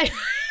 Yeah.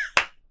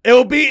 It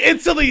will be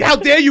instantly, how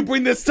dare you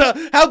bring this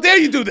to, how dare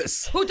you do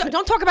this?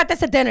 Don't talk about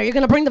this at dinner. You're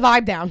going to bring the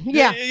vibe down.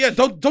 Yeah. Yeah,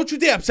 don't you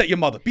dare upset your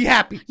mother. Be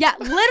happy. Yeah,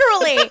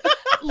 literally.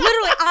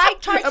 I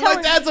tried And my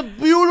telling dad's a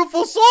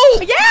beautiful soul.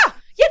 Yeah,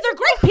 they're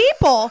great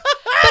people,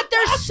 but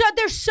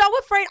they're so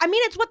afraid. I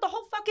mean, it's what the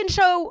whole fucking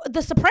show,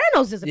 The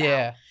Sopranos, is about.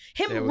 Yeah.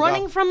 There Him we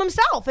running go. from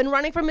himself and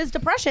running from his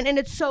depression, and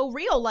it's so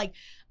real. Like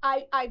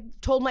I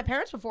told my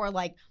parents before,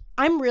 like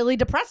I'm really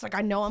depressed. Like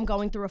I know I'm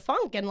going through a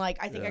funk and like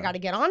I think I got to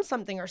get on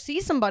something or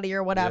see somebody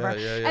or whatever.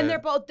 And they're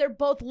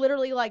both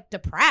literally like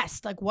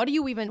depressed. Like what do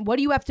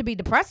you have to be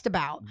depressed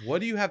about?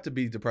 What do you have to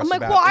be depressed I'm like,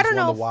 about? well, I don't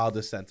know. One of the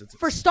wildest sentences.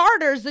 For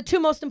starters, the two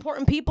most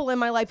important people in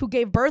my life who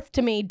gave birth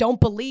to me don't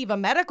believe a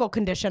medical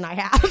condition I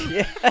have.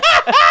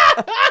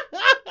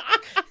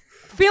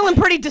 Feeling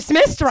pretty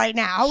dismissed right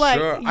now. Like,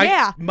 sure.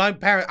 yeah.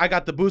 I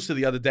got the booster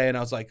the other day, and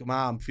I was like,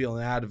 "Mom, I'm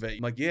feeling out of it."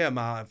 I'm like, "Yeah,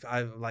 Mom,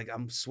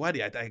 I'm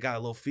sweaty. I got a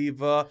little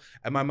fever."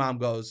 And my mom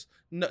goes,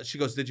 "No." She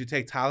goes, "Did you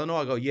take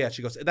Tylenol?" I go, "Yeah."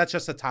 She goes, "That's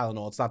just a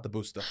Tylenol. It's not the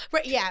booster."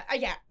 Right? Yeah.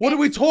 Yeah. What are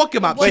we talking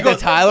about? Wait, the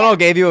Tylenol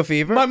gave you a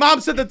fever? My mom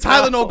said the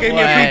Tylenol gave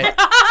me a fever.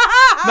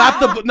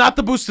 Not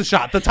the booster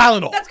shot, the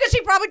Tylenol. That's because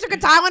she probably took a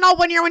Tylenol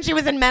one year when she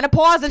was in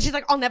menopause, and she's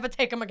like, "I'll never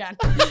take them again."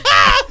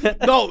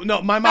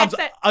 No, my mom's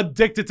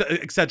addicted to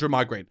Excedrin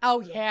migraine.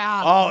 Oh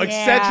yeah. Oh,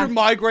 Excedrin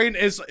migraine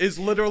is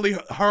literally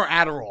her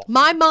Adderall.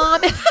 My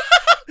mom.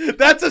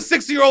 That's a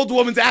 60-year-old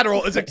woman's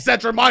Adderall is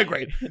Excedrin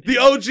migraine. The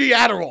OG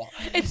Adderall.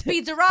 It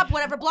speeds her up.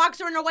 Whatever blocks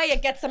are in her way,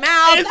 it gets them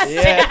out.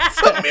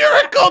 It's a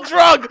miracle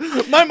drug.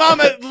 My mom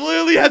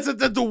literally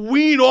hesitated to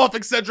wean off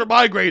Excedrin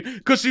migraine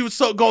because she was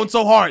going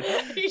so hard.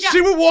 Yeah.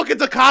 She would walk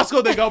into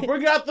Costco. They go,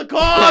 "Bring out the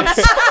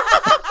cards."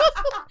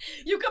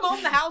 You come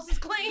home, the house is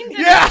cleaned.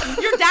 Yeah.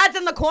 Your dad's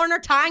in the corner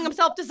tying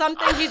himself to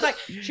something. He's like,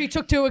 "She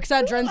took 2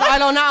 Excedrins. I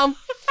don't know.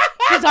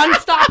 She's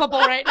unstoppable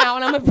right now,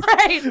 and I'm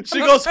afraid." She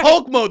goes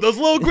Hulk mode. Those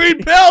little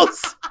green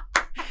pills.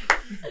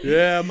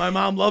 Yeah, my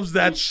mom loves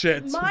that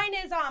shit. Mine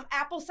is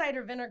apple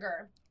cider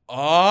vinegar.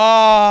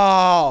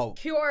 Oh.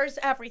 Cures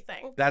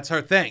everything. That's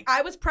her thing.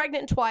 I was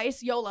pregnant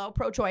twice, YOLO,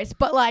 pro-choice,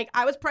 but like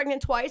I was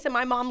pregnant twice, and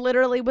my mom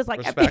literally was like,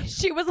 respect.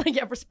 She was like,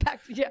 "Yeah,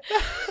 respect, yeah."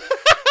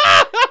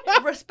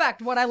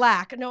 Respect what I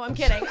lack. No, I'm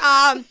kidding.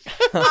 I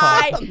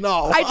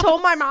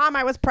told my mom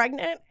I was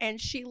pregnant, and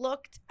she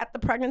looked at the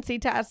pregnancy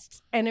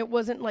tests, and it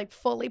wasn't like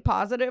fully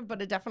positive,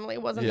 but it definitely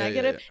wasn't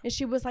negative. Yeah. And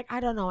she was like,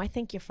 "I don't know. I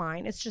think you're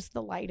fine. It's just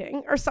the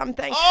lighting or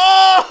something."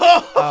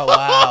 Oh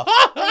wow.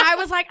 And I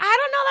was like, "I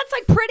don't know.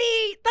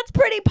 That's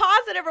pretty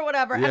positive or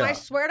whatever." Yeah. And I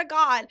swear to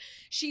God,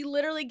 she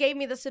literally gave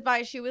me this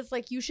advice. She was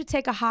like, "You should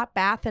take a hot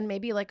bath and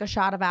maybe like a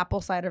shot of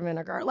apple cider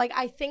vinegar." Like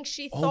I think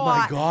she thought, "Oh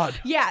my God,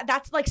 yeah,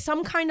 that's like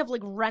some kind of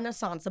like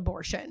Renaissance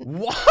abortion."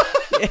 What?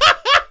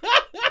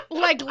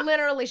 Like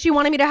literally, she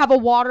wanted me to have a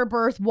water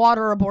birth,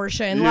 water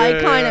abortion. Yeah,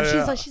 like kind of.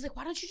 She's like,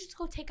 "Why don't you just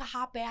go take a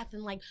hot bath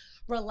and like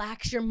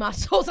relax your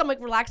muscles?" I'm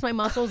like, "Relax my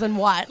muscles and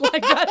what?"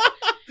 Like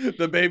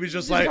the baby's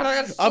just like,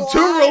 "I'm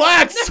too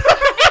relaxed."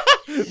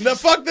 No,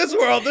 fuck this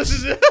world. This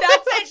is it.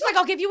 That's it. She's like,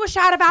 "I'll give you a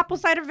shot of apple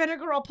cider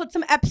vinegar. I'll put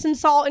some Epsom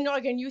salt." And you're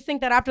like, "And you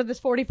think that after this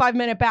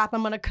 45-minute bath,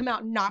 I'm going to come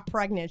out not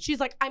pregnant?" She's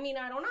like, "I mean,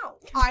 I don't know.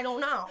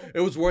 It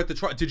was worth the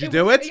try. Did you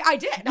do it? I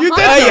did. You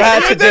did. You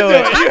had to do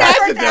it.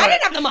 I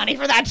didn't have the money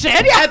for that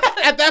shit. Yeah.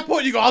 At that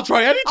point, you go, "I'll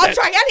try anything." I'll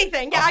try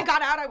anything. Yeah, I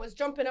got out. I was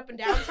jumping up and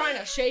down, trying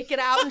to shake it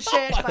out and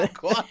shit. Oh my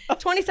God.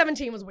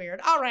 2017 was weird.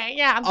 All right,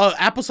 yeah.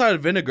 Apple cider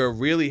vinegar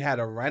really had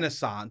a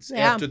renaissance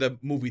after the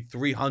movie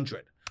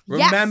 300.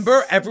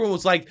 Remember, everyone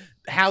was like,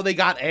 how they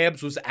got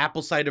abs was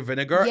apple cider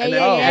vinegar. Yeah, and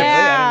then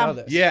I didn't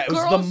know this. Yeah, it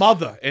was the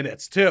mother in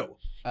it too.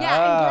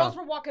 Yeah, and girls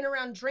were walking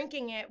around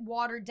drinking it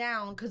watered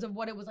down because of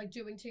what it was like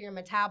doing to your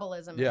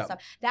metabolism and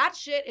stuff. That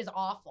shit is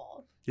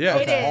awful. Yeah,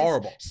 it is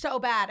horrible. So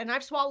bad. And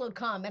I've swallowed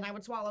cum, and I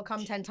would swallow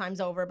cum 10 times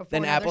over before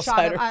then another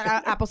shot of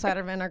apple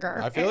cider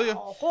vinegar. I feel you.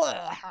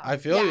 I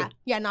feel you.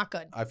 Yeah, not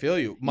good. I feel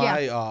you.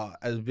 My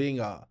as being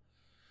a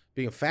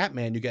fat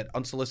man, you get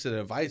unsolicited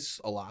advice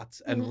a lot,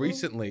 and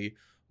recently.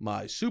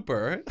 My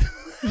super,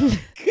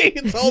 he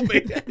told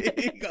me,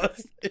 he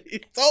goes,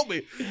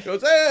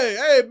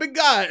 hey, big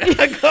guy.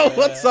 I go,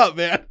 "What's up,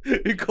 man?"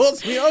 He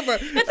calls me over.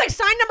 It's like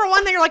sign number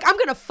 1 that you're like, "I'm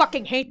going to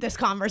fucking hate this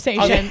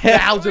conversation."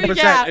 1,000%.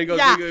 Yeah, he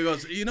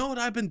goes, "You know what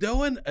I've been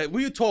doing?"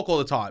 We talk all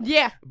the time.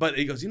 Yeah. But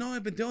he goes, "You know what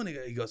I've been doing?"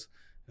 He goes,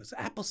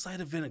 "Apple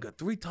cider vinegar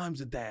 3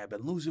 times a day. I've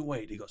been losing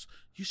weight." He goes,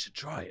 "You should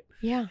try it."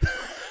 Yeah.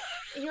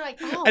 And you're like,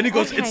 "Oh." And he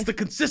goes, "It's the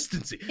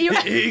consistency."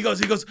 He goes,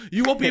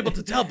 "You won't be able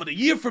to tell, but a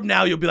year from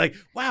now, you'll be like,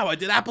 wow, I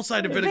did apple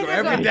cider vinegar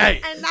every day."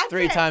 And that's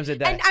 3 times a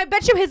day. And I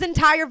bet you his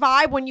entire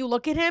vibe when you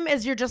look at him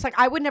is you're just like,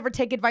 "I would never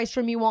take advice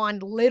from you on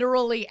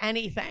literally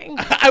anything."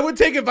 I would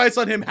take advice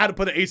on him how to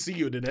put an AC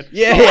unit in.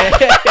 Yeah.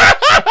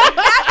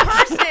 That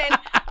person.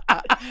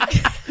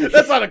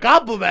 That's not a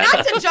compliment.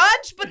 Not to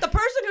judge, but the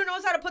person who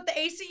knows how to put the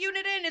AC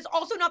unit in is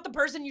also not the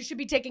person you should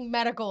be taking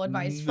medical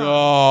advice from.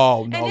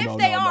 No. And if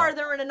they are,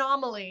 they're an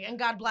anomaly, and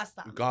God bless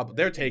them. God,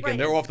 they're taken.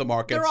 They're off the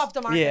market. They're off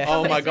the market. Yeah.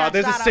 Oh my God,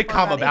 there's a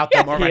sitcom about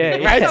them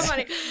already. Yeah. It's so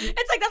funny.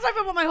 It's like that's why I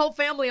feel about my whole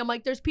family. I'm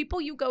like, there's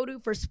people you go to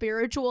for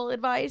spiritual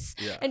advice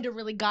and to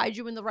really guide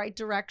you in the right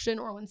direction,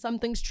 or when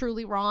something's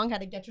truly wrong, how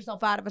to get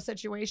yourself out of a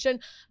situation.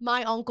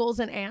 My uncles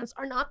and aunts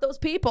are not those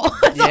people.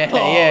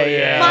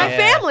 Yeah. My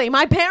family,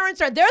 my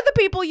parents they're the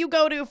people you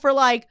go to for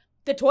like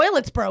the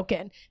toilet's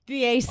broken,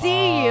 the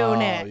AC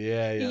unit.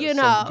 Yeah. You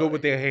So know. good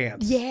with their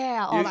hands.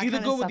 Yeah, all You're that either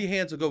kind good of with stuff. your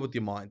hands or good with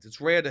your minds. It's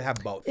rare to have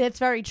both. It's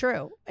very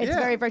true. It's Yeah.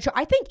 very, very true.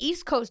 I think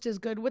East Coast is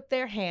good with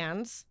their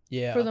hands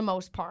Yeah. for the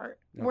most part.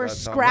 You We're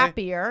gotta tell me.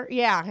 scrappier.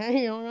 Yeah.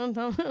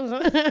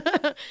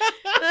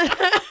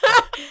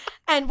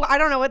 And I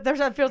don't know what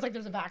it feels like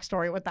there's a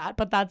backstory with that,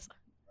 but that's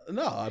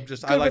No, I'm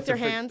just. I Good like with to your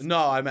hands? No,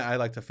 I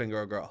like to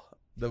finger a girl.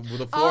 The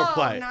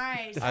foreplay. Oh,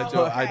 nice. I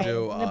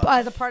do,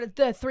 as a part of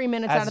the 3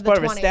 minutes out As of part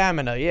the of 20. his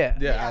stamina, yeah.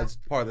 Yeah, as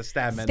part of the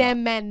stamina.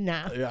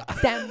 Stamina. Yeah.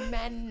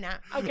 Stamina.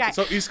 Okay.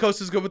 So East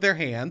Coast is good with their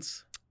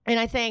hands. And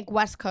I think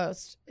West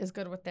Coast is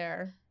good with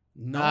their.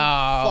 No,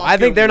 I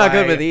think they're not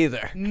good fucking with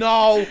either.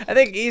 No. I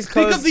think East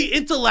Think Coast. of the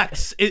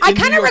intellects. I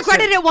kind of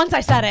regretted it once I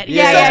said it.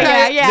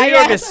 Yeah. New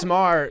York is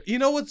smart. You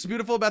know what's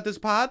beautiful about this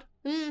pod?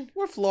 Mm.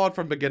 We're flawed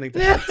from beginning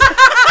to end.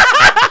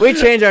 We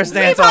change our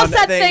stance We've all on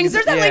said things. things.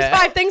 There's at least Yeah.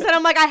 5 things that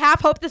I'm like, I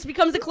half hope this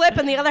becomes a clip,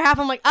 and the other half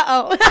I'm like,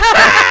 uh-oh.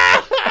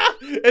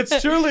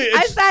 It's truly.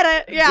 I It's, said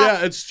it.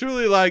 Yeah. it's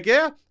truly like,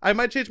 I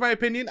might change my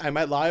opinion. I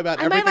might lie about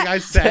I might everything lie- I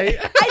say.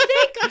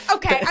 I think,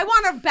 okay, I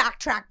want to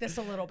backtrack this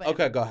a little bit.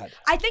 Okay, go ahead.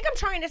 I think I'm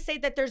trying to say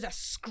that there's a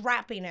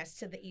scrappiness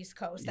to the East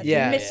Coast that's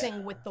Yeah.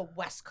 missing with the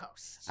West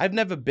Coast. I've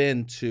never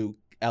been to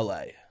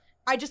L.A.,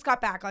 I just got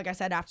back, like I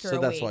said, after so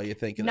a that's week. why you're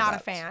thinking Not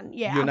about a fan.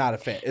 Yeah. You're not a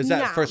fan. Is that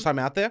No. first time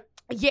out there?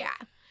 Yeah.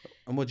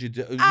 And what'd you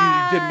do? You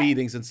Uh, did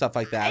meetings and stuff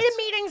like that. I did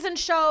meetings and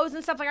shows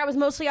and stuff. Like I was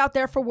mostly out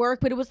there for work,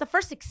 but it was the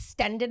first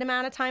extended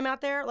amount of time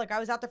out there. Like I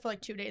was out there for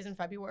like 2 days in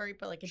February,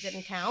 but like it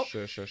didn't count.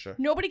 Sure.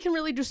 Nobody can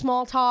really do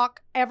small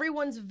talk.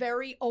 Everyone's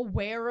very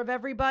aware of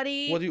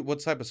everybody. What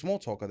type of small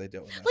talk are they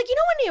doing? then? Like, you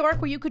know, in New York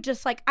where you could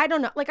just like, I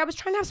don't know, like I was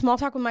trying to have small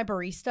talk with my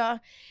barista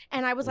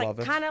and I was Love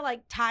like it. kind of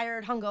like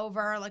tired,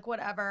 hungover, like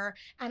whatever.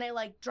 And I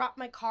like dropped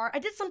my car. I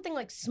did something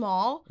like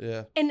small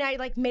Yeah. and I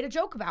like made a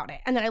joke about it.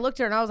 And then I looked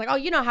at her and I was like, oh,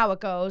 you know how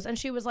it goes. And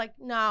she was like,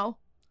 no.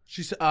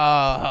 She said,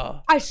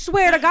 Oh. I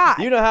swear to God.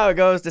 You know how it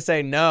goes to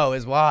say no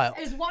is wild.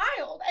 It's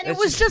wild. And It's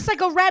it was just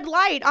like a red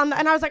light on the,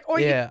 and I was like,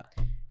 Yeah.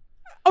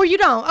 or you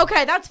don't.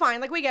 Okay, that's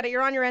fine. Like we get it.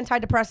 You're on your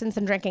antidepressants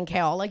and drinking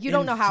kale. Like you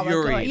don't know how it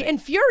goes. Infuriating.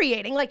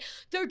 Infuriating. Like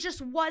there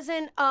just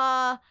wasn't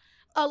a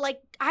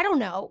like, I don't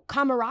know,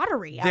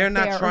 camaraderie out they're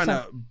there not or trying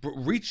to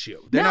something. reach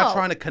you. They're not No.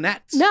 trying to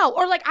connect. No,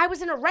 or like I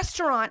was in a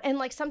restaurant and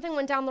like something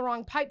went down the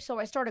wrong pipe, so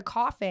I started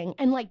coughing,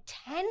 and like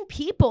 10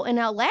 people in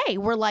LA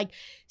were like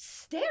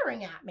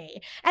staring at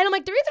me. And I'm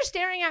like, they're either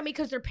staring at me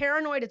because they're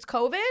paranoid it's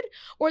COVID,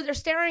 or they're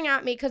staring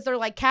at me because they're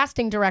like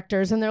casting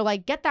directors and they're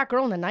like, get that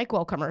girl in the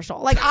NyQuil commercial.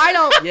 Like I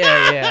don't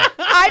Yeah.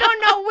 I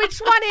don't know which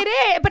one it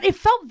is, but it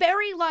felt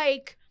very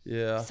like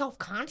Yeah.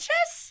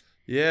 self-conscious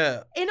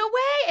Yeah. in a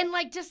way, and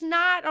like just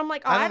not. I'm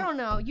like, oh, I I don't- don't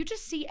know. You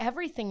just see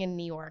everything in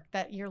New York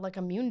that you're like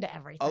immune to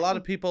everything. A lot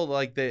of people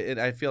like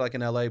I feel like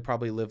in LA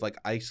probably live like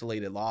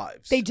isolated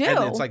lives. They do.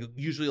 And it's like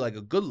usually like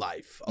a good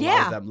life. A lot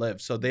Yeah. of them live.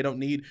 So they don't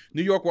need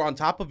New York. We're on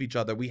top of each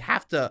other. We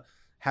have to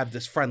have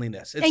this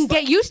friendliness. It's and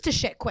like- get used to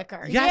shit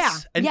quicker. Yes.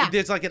 Yeah. And yeah.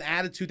 there's like an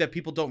attitude that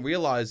people don't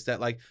realize that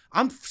like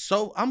I'm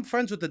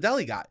friends with the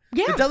deli guy.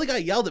 Yeah. The deli guy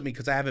yelled at me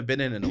because I haven't been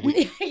in a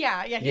week.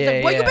 yeah. He's Yeah,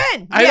 like, where you yeah.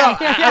 been? I yeah.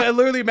 know. I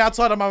literally am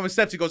outside on my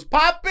steps. He goes,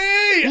 Poppy!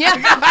 Yeah.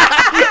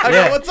 I go,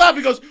 Yeah. what's up?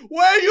 He goes,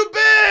 where you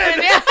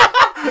been? Yeah.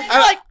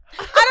 I'm like,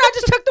 I don't know, I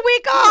just took the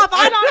week off.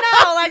 I don't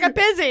know. Like, I'm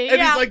busy. And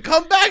yeah. he's like,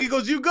 come back. He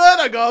goes, you good?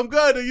 I go, I'm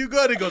good. Are you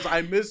good? He goes,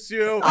 I miss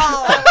you.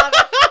 Oh, I love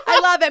it. I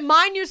love it.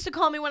 Mine used to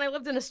call me when I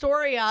lived in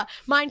Astoria.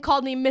 Mine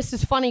called me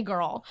Mrs. Funny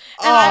Girl.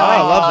 And Oh, I would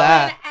I love call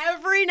that. in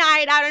every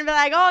night. I would be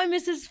like, oh,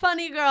 Mrs.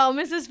 Funny Girl,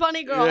 Mrs.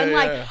 Funny Girl. Yeah, and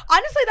like, yeah.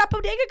 honestly, that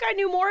bodega guy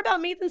knew more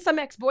about me than some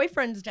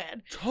ex-boyfriends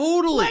did.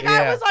 Totally. Like,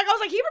 I Yeah. was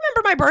like, he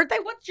remember my birthday?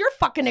 What's your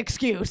fucking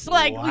excuse?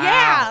 Like, Wow.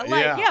 yeah.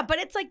 Like, Yeah. yeah. But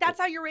it's like, that's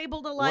how you're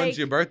able to like. When's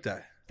your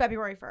birthday?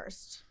 February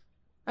 1st.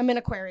 I'm in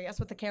Aquarius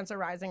with the Cancer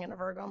rising and a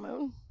Virgo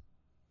moon.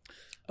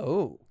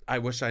 Oh. I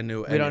wish I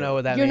knew. We don't know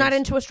what that You're means. not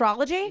into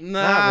astrology?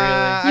 Nah,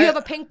 Not You have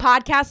a pink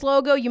podcast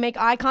logo. You make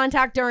eye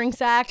contact during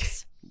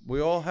sex. We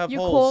all have You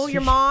holes. cool.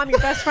 Your mom, your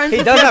best friend.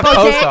 He does have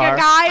bodega co-star.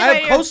 guy. I but have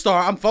you're-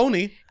 co-star. I'm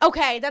phony.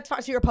 Okay, that's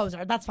fine. So you're a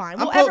poser. That's fine.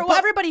 I'm Well, but-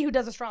 everybody who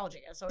does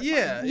astrology is. So it's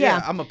Yeah, fine.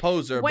 yeah. I'm a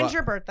poser. When's but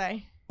your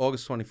birthday?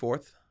 August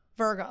 24th.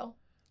 Virgo.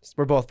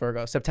 We're both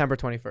Virgo. September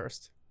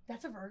 21st.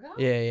 That's a Virgo?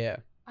 Yeah.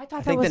 I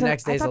thought I think that was the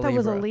next I day's thought a that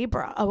was a Libra.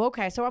 Libra. Oh,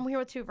 okay. So I'm here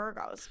with 2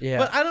 Virgos. Yeah.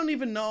 But I don't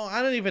even know.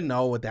 I don't even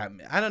know what that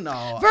means. I don't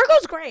know.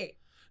 Virgo's great.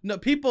 No,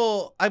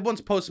 people. I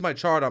once posted my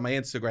chart on my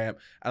Instagram,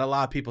 and a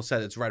lot of people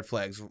said it's red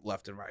flags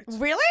left and right.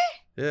 Really?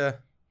 Yeah.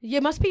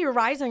 It must be your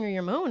rising or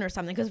your moon or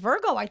something. Because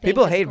Virgo, I think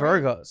People is hate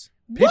great. Virgos.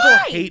 People Why?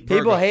 hate Virgos.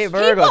 People hate People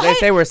Virgos. They hate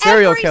say we're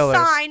serial every killers.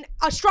 Sign,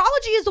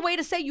 astrology is the way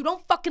to say you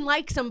don't fucking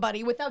like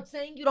somebody without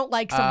saying you don't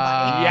like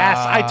somebody. Yes,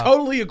 I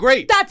totally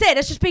agree. That's it.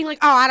 It's just being like,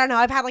 oh, I don't know.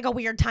 I've had like a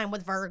weird time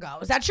with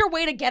Virgos. That's your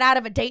way to get out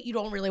of a date you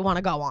don't really want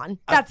to go on.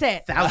 That's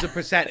it.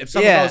 1000%. If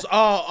someone goes,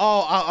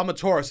 I'm a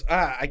Taurus,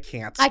 I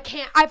can't. I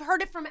can't. I've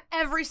heard it from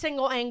every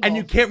single angle. And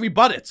you can't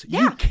rebut it.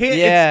 Yeah. You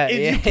can't.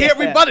 You can't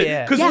rebut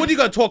it. Because what are you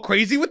going to talk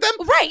crazy with them?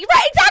 Right,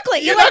 exactly.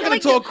 You're not going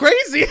to talk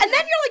crazy. And then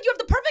you're like, you have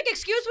the perfect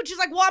excuse, which is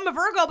like, well, I'm a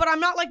Virgo, but I'm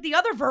not like the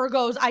other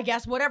Virgos, I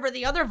guess, whatever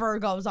the other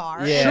Virgos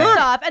are. Yeah. And Sure.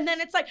 stuff. And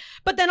then it's like,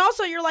 but then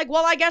also you're like,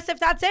 well, I guess if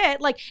that's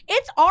it, like,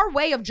 it's our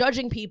way of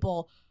judging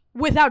people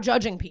without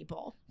judging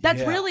people.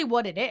 That's really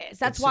what it is.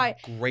 That's It's why.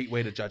 a great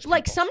way to judge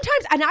Like people.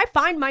 sometimes, and I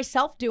find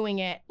myself doing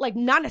it, like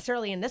not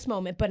necessarily in this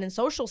moment, but in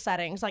social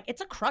settings, like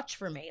it's a crutch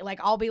for me. Like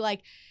I'll be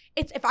like,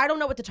 if I don't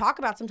know what to talk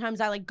about,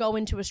 sometimes I like go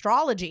into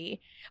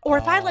astrology, or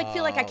if I like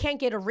feel like I can't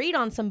get a read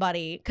on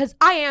somebody, because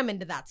I am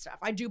into that stuff.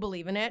 I do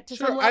believe in it to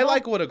some Sure, level. I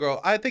like when a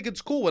girl. I think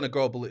it's cool when a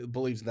girl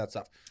believes in that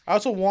stuff. I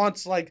also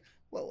want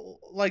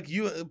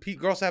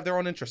girls have their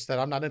own interests that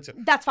I'm not into.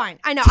 That's fine.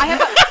 I know. I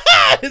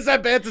have. Is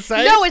that bad to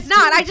say? No, it's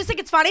not. I just think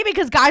it's funny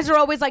because guys are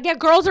always like, yeah,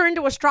 girls are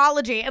into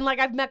astrology. And like,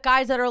 I've met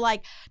guys that are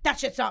like, that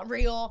shit's not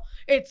real.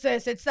 It's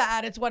this, it's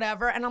that, it's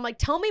whatever. And I'm like,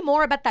 tell me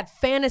more about that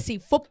fantasy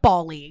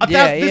football league.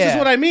 This is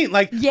what I mean.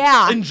 Like,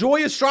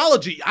 enjoy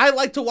astrology. I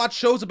like to watch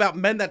shows about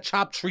men that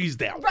chop trees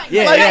down. Right.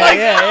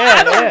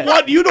 I don't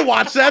want you to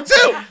watch that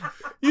too.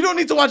 You don't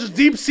need to watch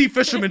deep sea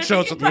fisherman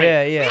shows with me.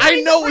 Yeah.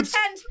 I know it's.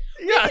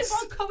 We Yes.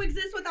 can both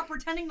coexist without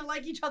pretending to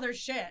like each other's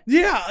shit.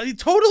 Yeah,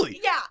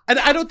 totally. Yeah. And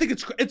I don't think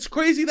it's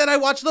crazy that I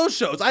watch those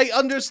shows. I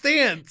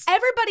understand.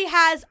 Everybody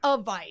has a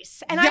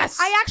vice. And Yes.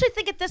 I actually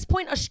think at this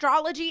point,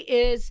 astrology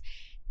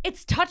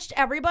it's touched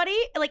everybody.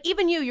 Like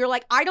even you're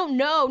like, I don't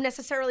know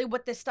necessarily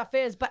what this stuff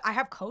is, but I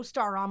have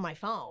CoStar on my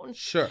phone.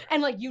 Sure.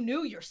 And like you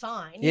knew your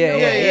sign. Yeah, you know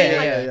what I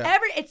mean? yeah.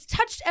 It's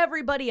touched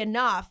everybody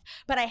enough.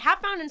 But I have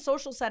found in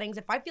social settings,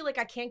 if I feel like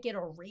I can't get a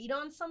read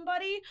on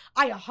somebody,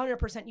 I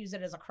 100% use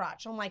it as a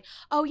crutch. I'm like,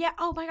 oh yeah,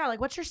 oh my God, like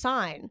what's your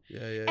sign?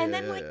 Yeah. And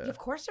then of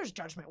course there's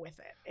judgment with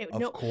it.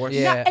 Of course.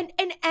 Yeah. And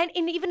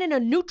even in a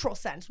neutral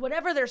sense,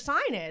 whatever their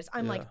sign is,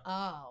 I'm like,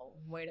 oh,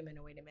 wait a minute.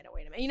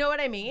 You know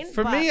what I mean?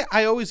 For me,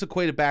 I always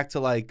equate it back to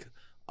like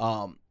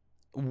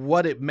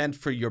what it meant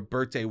for your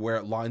birthday where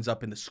it lines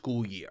up in the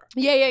school year.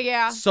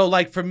 Yeah. So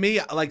like for me,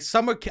 like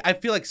I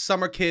feel like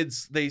summer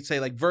kids, they say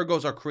like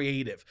Virgos are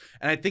creative.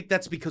 And I think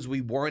that's because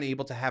we weren't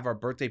able to have our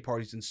birthday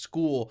parties in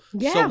school.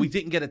 Yeah. So we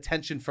didn't get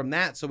attention from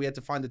that. So we had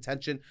to find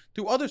attention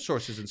through other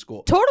sources in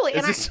school. Totally.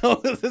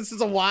 This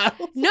is a wild.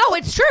 No,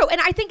 it's true. And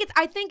I think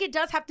it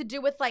does have to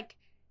do with like,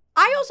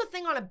 I also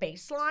think on a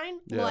baseline,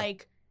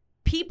 like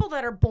people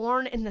that are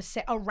born in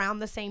around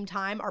the same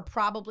time are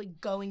probably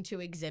going to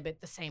exhibit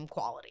the same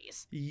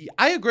qualities.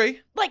 I agree.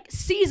 Like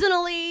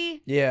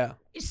seasonally. Yeah.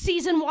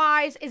 Season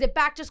wise, is it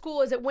back to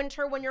school? Is it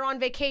winter when you're on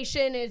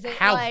vacation? Is it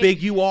how like,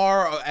 big you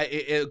are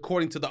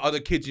according to the other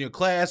kids in your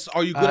class?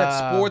 Are you good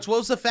at sports? What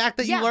was the fact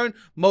that you learned?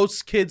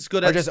 Most kids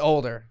good at just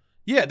older.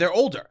 Yeah, they're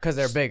older because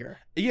they're bigger.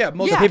 Yeah,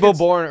 most people kids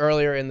born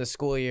earlier in the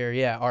school year,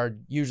 are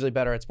usually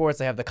better at sports.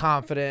 They have the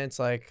confidence,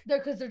 like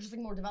because they're just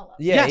like more developed.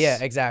 Yes.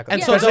 Exactly. And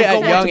Yeah, so especially they'll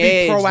at go young on to be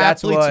age, pro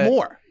that's athletes what.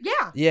 more.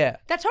 Yeah,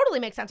 that totally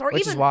makes sense. Or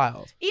which even is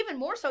wild. Even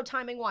more so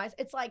timing wise,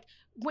 it's like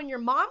when your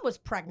mom was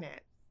pregnant,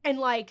 and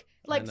like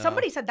know.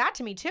 somebody said that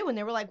to me too, and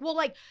they were like, well,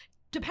 like,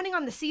 depending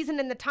on the season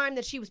and the time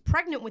that she was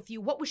pregnant with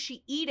you, what was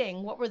she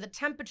eating? What were the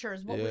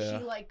temperatures? What was she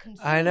like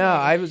consuming? I know.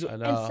 I and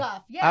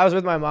stuff. Yeah. I was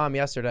with my mom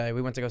yesterday.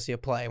 We went to go see a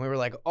play, and we were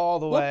like all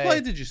the way. What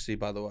play did you see,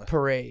 by the way?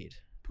 Parade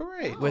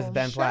with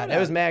Ben shout Platt. out. It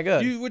was mad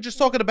good. You were just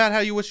talking about how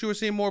you wish you were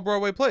seeing more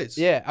Broadway plays.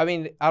 Yeah, I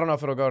mean, I don't know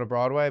if it'll go to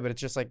Broadway, but it's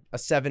just like a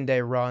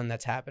 7-day run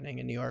that's happening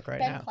in New York right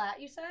now. Ben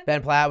Platt, you said?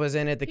 Ben Platt was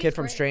in it. The He's kid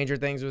from great. Stranger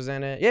Things was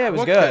in it. Yeah, it was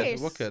What good.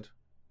 kid? What kid?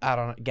 I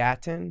don't know.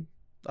 Gatton?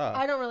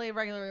 I don't really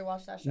regularly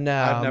watch that show. No,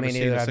 I've never me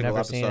seen neither. a I've single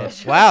never seen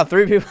episode. it. Wow,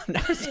 3 people have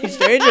never seen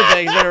Stranger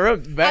Things in a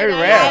room. Very I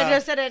know, rare. I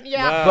just didn't.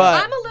 Yeah, Wow.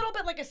 But- I'm a little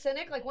bit like a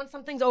cynic. Like when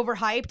something's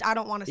overhyped, I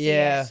don't want to see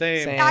Yeah, it.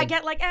 Same. I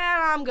get like,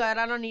 I'm good.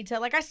 I don't need to.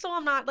 Like, I still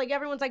am not. Like,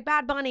 everyone's like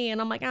Bad Bunny, and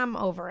I'm like, I'm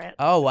over it.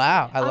 Oh,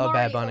 wow. I I'm love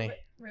Bad already Bunny. over it.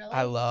 Really?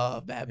 I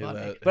love Bad Yeah, Bunny.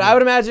 that- But I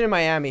would imagine in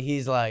Miami,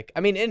 he's like, I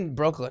mean, in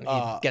Brooklyn,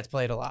 he gets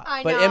played a lot.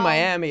 I But in know.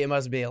 Miami, it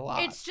must be a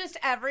lot. It's just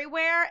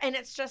everywhere, and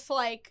it's just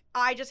like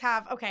I just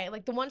have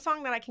like the one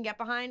song that I can get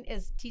behind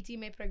is Titi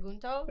Me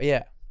Pregunto.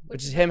 Yeah.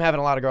 Which is him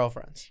having a lot of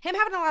girlfriends. Him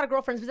having a lot of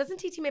girlfriends, but doesn't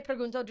Titi Me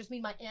Pregunto just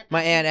mean my aunt?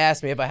 My aunt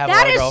asked me if I have a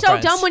That lot of is so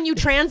girlfriends. dumb when you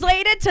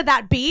translate it to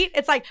that beat.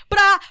 It's like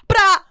bra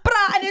bra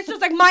bra, and it's just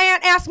like my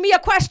aunt asked me a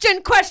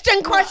question. If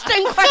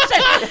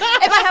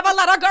I have a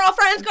lot of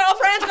girlfriends, I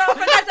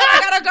said I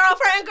got a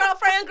girlfriend.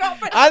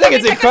 I think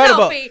it's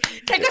incredible.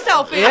 Take a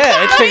selfie.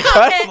 Yeah, it's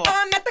incredible.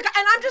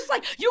 And I'm just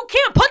like, you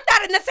can't put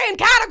that in the same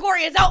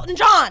category as Elton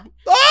John.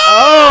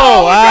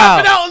 Oh, wow.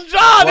 Rapping Elton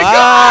John.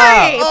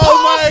 Wow. Oh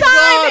Paul my Simon.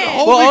 God.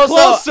 Hold Well, me also,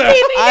 closer.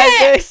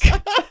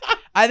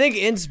 I think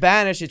in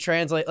Spanish it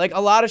translates like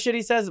a lot of shit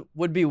he says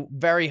would be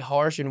very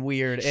harsh and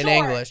weird in Sure,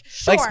 English.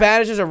 sure. Like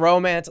Spanish is a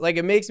romance. Like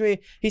it makes me.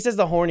 He says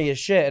the horniest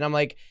shit, and I'm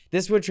like,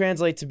 this would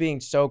translate to being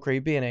so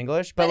creepy in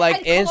English, but And like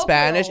in colloquial,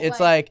 Spanish, it's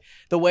like- like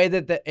the way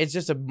that it's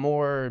just a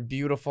more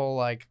beautiful,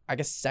 like I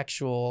guess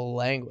sexual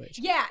language.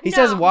 Yeah, He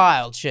says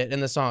wild shit in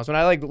the songs. When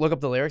I like look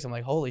up the lyrics, I'm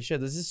like, holy shit,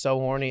 this is so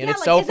horny and Yeah, it's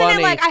like, so isn't funny.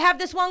 It like I have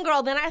this one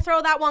girl, then I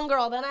throw that one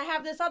girl, then I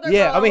have this other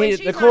Yeah, girl. I mean, when the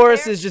she's not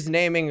chorus there, is just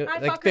naming I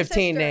like fuck her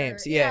 15 sister.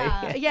 names.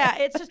 Yeah. Yeah,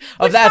 it's just Of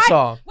which that I-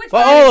 song. which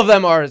Well, I- all of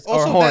them are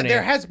Also, horny.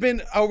 there has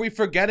been. Are we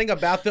forgetting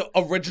about the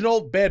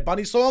original Bad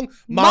Bunny song,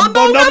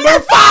 Mambo number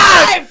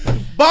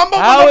 5? Mambo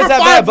How number is that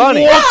 5 Bad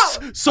Bunny? walks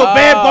so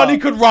Bad Bunny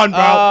could run,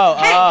 bro.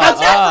 Hey,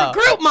 that's not for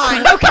group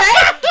mind, okay?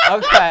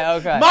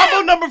 Okay.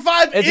 Mambo number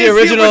 5 It's is the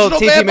original Bad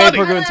TT Bunny.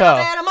 Maple Group.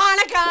 Gunto. Santa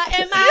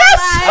Monica in my Yes!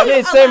 life. I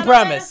mean, same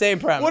premise. Same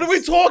premise. What are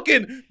we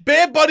talking?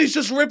 Bad Bunny's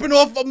just ripping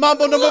off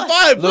Mambo number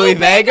 5. Louis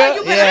Vega?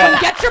 You better Yeah.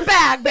 come get your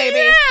bag, baby.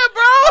 Yeah,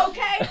 bro.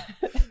 Okay.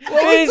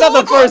 Well, he's not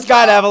the first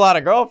guy to have a lot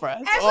of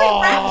girlfriends. Every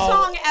rap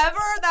song ever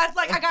that's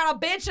like, I got a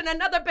bitch and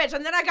another bitch,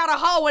 and then I got a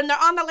hoe, and they're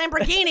on the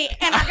Lamborghini,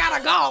 and I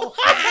gotta go.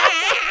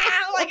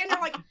 Like, and you're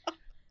like,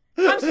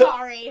 I'm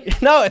sorry.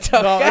 No, it's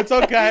okay. No, it's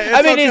okay.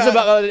 I mean, he's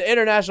okay. an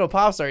international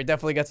pop star. He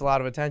definitely gets a lot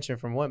of attention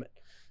from women.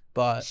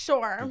 But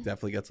Sure.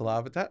 Definitely gets a lot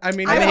of attention. I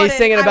mean, I mean, yeah, he's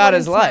singing about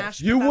his life.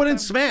 smash, you but wouldn't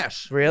that's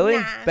smash. really?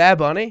 Nah. Bad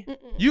Bunny?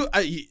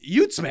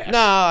 You'd smash. No,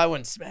 I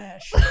wouldn't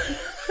smash.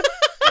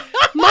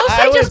 Mostly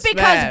I would just because,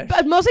 smash.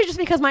 but mostly just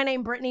because my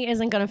name Brittany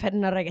isn't gonna fit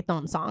in a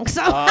reggaeton song.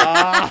 So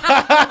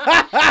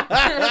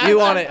You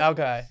want it?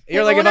 Okay.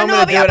 You're You like, if wanna I'm know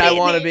going to do about it, I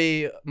want to Britney?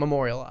 be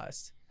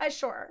memorialized.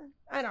 sure.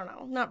 I don't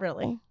know. Not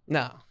really.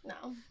 No. No.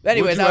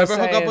 Anyways, would you I was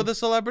ever hook saying, up with a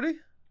celebrity?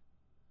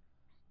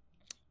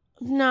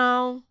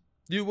 No.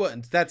 You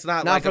wouldn't. That's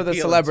not not like for the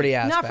appealing celebrity to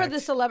aspect. Not for the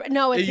celebrity.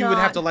 No, you. it's You not. would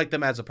have to like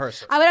them as a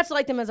person. I would have to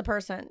like them as a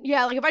person.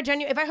 Yeah, like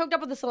if I hooked up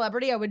with a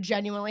celebrity, I would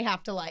genuinely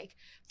have to like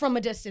from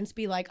a distance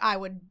be like, I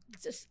would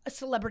a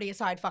celebrity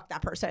aside, fuck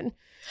that person.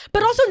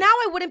 But also now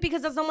I wouldn't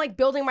because as I'm like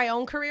building my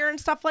own career and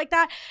stuff like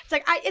that, it's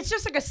like it's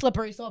just like a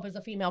slippery slope as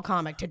a female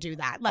comic to do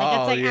that. Like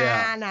Oh, it's like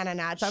yeah.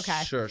 no, it's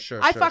okay. Sure. I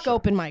sure, fuck sure.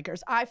 open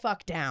micers. I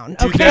fuck down.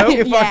 You Okay. do?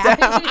 You fuck yeah.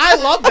 down? I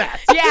love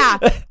that. Yeah.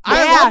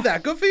 I Yeah. love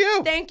that. Good for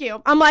you. Thank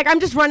you. I'm like, I'm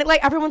just running.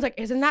 Like, everyone's like,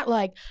 isn't that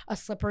like a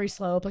slippery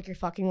slope? Like, you're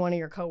fucking one of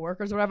your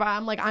coworkers or whatever.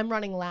 I'm like, I'm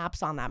running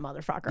laps on that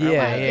motherfucker.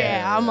 Yeah, Like,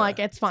 yeah. I'm like,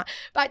 it's fine.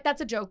 But that's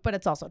a joke, but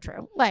it's also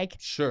true. Like,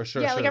 Sure.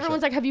 yeah, like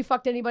everyone's like, have you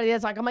fucked anybody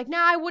that's like, I'm like, nah,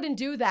 I wouldn't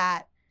do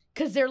that.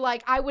 Cause they're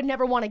like, I would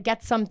never want to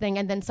get something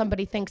and then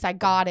somebody thinks I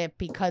got it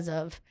because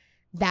of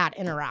that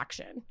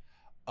interaction.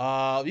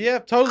 Yeah,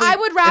 totally. I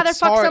would rather It's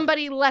fuck hard.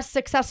 somebody less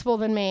successful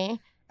than me.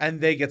 And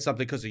they get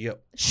something because of you.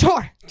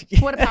 Sure.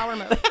 What a power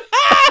move.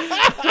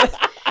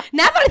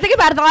 Now that I think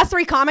about it, the last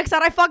 3 comics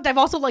that I fucked, I've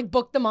also like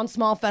booked them on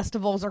small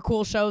festivals or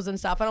cool shows and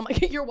stuff. And I'm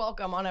like, you're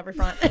welcome on every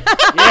front.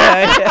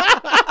 Yeah.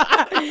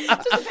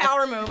 It's just a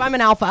power move. I'm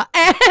an alpha.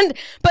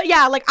 But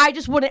yeah, like I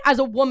just wouldn't, as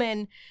a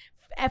woman,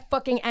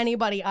 fucking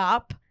anybody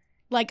up.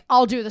 Like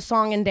I'll do the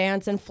song and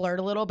dance and flirt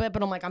a little bit,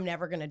 but I'm like, I'm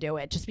never going to do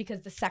it. Just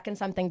because the second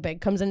something big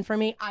comes in for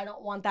me, I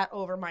don't want that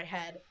over my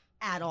head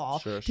at all.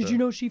 Sure, Did sure. you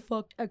know she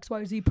fucked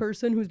XYZ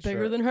person who's bigger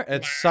Sure. than her?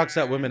 It sucks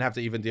that women have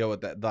to even deal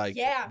with that. Like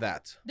Yeah.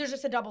 that. There's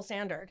just a double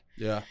standard.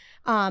 Yeah.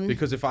 Um,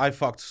 Because if I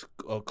fucked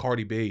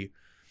Cardi B,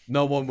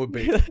 no one would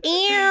be. ew.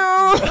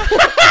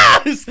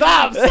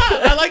 Stop.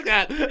 I like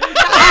that.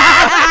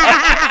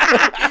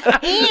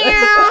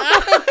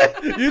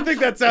 You think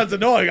that sounds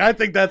annoying. I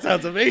think that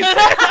sounds amazing.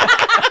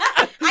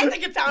 I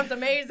think it sounds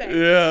amazing.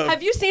 Yeah.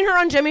 Have you seen her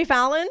on Jimmy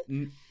Fallon?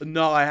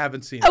 No, I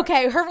haven't seen it.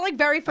 Okay, her like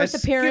very I first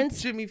skipped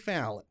appearance. Jimmy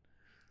Fallon.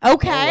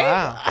 Okay. Oh,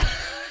 wow.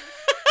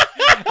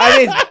 I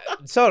mean,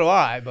 so do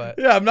I, but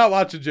Yeah, I'm not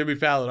watching Jimmy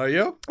Fallon. Are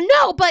you?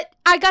 No, but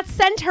I got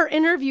sent her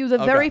interview the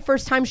Okay. very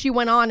first time she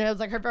went on. It was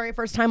like her very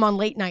first time on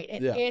late night.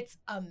 And Yeah. it's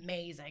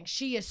amazing.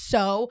 She is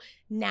so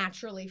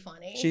naturally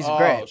funny. she's Oh,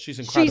 great. She's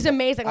incredible. She's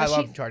amazing. I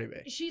Like, love Cardi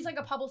B. she's like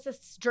a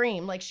publicist's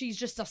dream. Like she's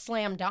just a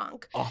slam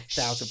dunk. Oh,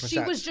 1000%. She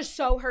was just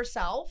so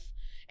herself.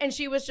 And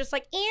she was just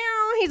like,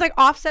 ew. He's like,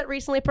 Offset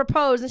recently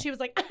proposed. And she was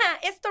like,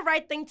 it's the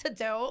right thing to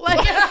do.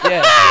 Like,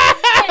 Yeah.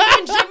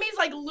 and Jimmy's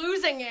like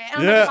losing it.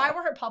 And I'm Yeah. like, if I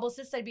were her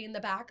publicist, I'd be in the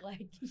back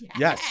like,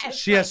 yes. Yes,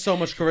 she has so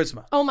much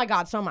charisma. Oh my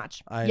God, so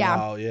much. I yeah.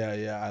 know.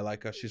 Yeah. I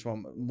like her. She's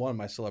one of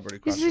my celebrity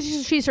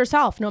crushes. She's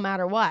herself no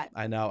matter what.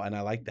 I know, and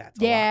I like that.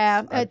 a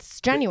Yeah, lot. it's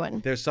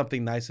genuine. There's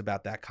something nice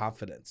about that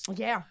confidence.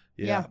 Yeah.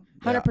 Yeah.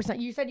 100%.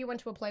 You said you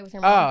went to a play with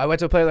your Oh, mom. I went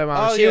to play with my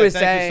mom. Oh, She yeah, was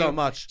thank saying you so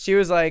much. She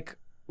was like,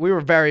 we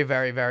were very,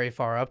 very, very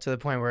far up to the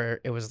point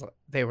where it was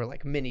they were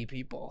like mini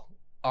people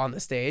on the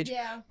stage.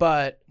 Yeah.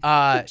 But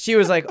she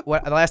was like,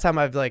 "What? The last time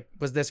I've like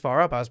was this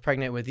far up, I was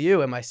pregnant with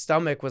you, and my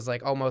stomach was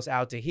like almost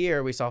out to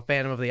here. We saw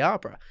Phantom of the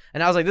Opera,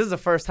 and I was like, this is the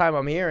first time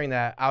I'm hearing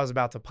that. I was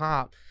about to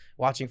pop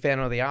watching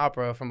Phantom of the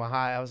Opera from a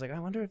high. I was like, I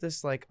wonder if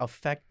this like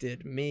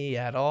affected me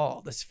at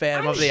all. This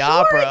Phantom I'm of the sure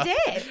Opera it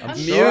did. I'm I'm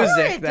sure sure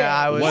music it that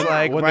I did. was when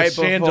like when right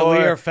the chandelier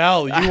before.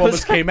 fell, you I almost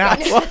was came out.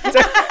 like,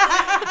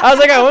 I was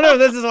like, I wonder if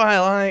this is why I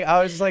like.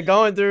 I was just like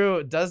going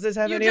through. Does this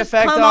have You any just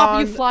effect come on?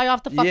 off, you fly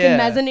off the fucking Yeah.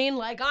 mezzanine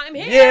like I'm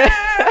here.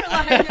 Yeah.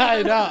 Like,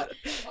 I know.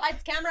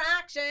 Lights, camera,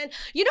 action.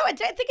 You know, I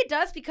think it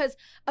does because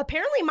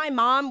apparently my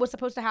mom was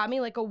supposed to have me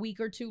like a week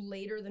or two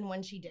later than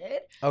when she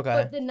did. Okay.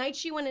 But the night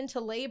she went into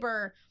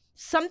labor,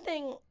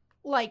 something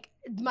like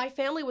my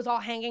family was all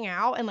hanging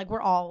out and like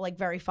we're all like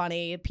very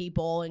funny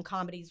people and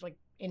comedy's like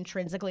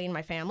intrinsically in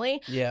my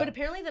family. Yeah. But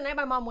apparently the night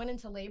my mom went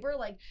into labor,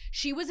 like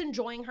she was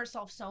enjoying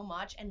herself so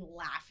much and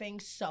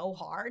laughing so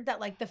hard that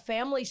like the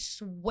family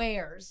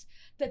swears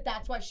that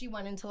that's why she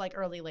went into like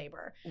early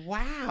labor.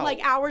 Wow. Like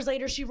hours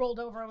later, she rolled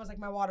over and was like,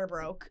 my water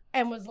broke.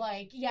 And was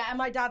like, yeah. And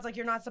my dad's like,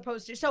 you're not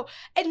supposed to. So,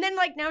 and then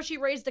like now she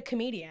raised a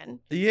comedian.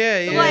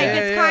 Yeah. Like,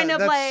 it's kind of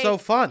That's like- so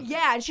fun.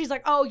 Yeah. And she's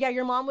like, oh yeah,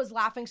 your mom was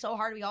laughing so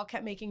hard. We all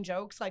kept making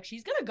jokes. Like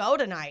she's going to go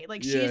tonight.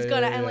 Like Yeah, she's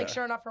going to, yeah, and like yeah.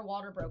 sure enough, her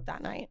water broke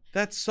that night.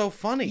 That's so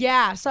funny.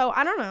 Yeah. So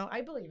I don't know.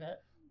 I believe it.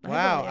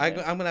 Wow. believe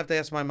it. I'm gonna have to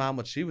ask my mom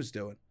what she was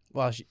doing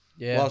Well,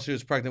 yeah. while she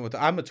was pregnant with.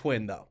 I'm a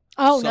twin though.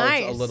 Oh, so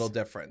nice. It's a little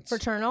different.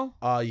 Fraternal?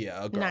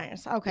 Yeah. A girl.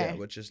 Nice. Okay. Yeah,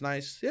 which is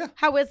nice. Yeah.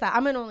 How is that?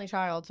 I'm an only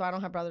child, so I don't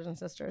have brothers and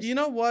sisters. You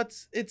know what?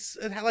 It's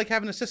like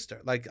having a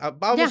sister. Like I'm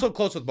Yeah. also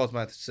close with both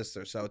my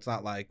sisters, so it's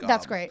not like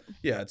That's great.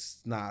 Yeah,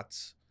 it's not.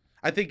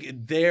 I think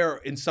there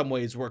in some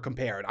ways we're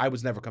compared. I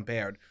was never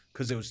compared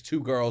because it was 2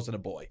 girls and a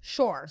boy.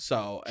 Sure.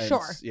 So and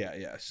Sure.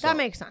 yeah. So That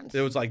makes sense.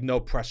 there was like no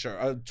pressure.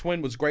 A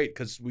twin was great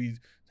because we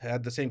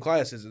had the same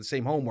classes and the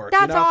same homework.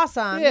 That's you know?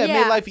 awesome. Yeah, it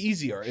made life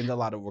easier in a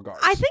lot of regards.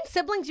 I think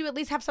siblings, you at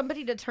least have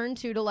somebody to turn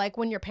to like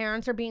when your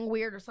parents are being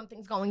weird or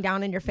something's going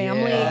down in your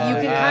family. You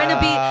can kind of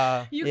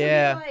be, you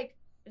can be like,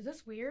 is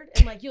this weird?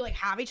 And like you like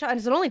have each other. And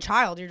as an only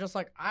child, you're just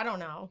like, I don't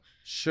know.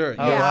 Sure.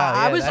 Oh, yeah, wow,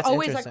 I yeah, was that's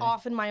always like interesting.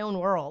 off in my own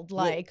world.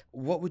 Like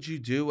what would you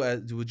do?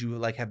 Would you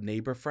like have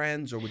neighbor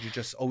friends, or would you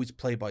just always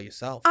play by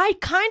yourself? I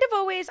kind of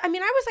always, I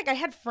mean, I was like, I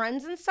had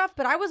friends and stuff,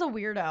 but I was a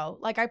weirdo.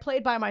 Like I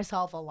played by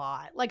myself a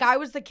lot. Like I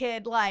was the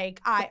kid,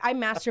 like I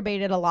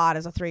masturbated a lot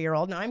as a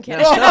 3-year-old. No, I'm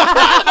kidding.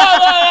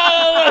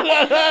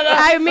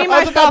 I me,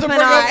 myself, and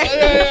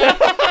I.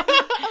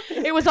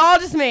 It was all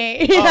just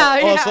me. You know,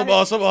 awesome, yeah.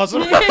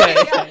 awesome.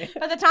 Yeah.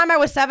 By the time I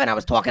was 7, I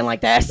was talking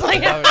like this.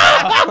 Like,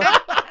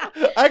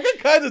 I can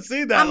kind of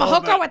see that. I'm a little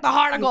hooker bit. with the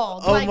heart of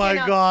gold. Oh like, my you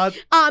know. god.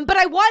 But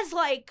I was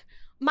like,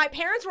 my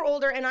parents were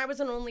older and I was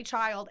an only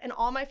child and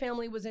all my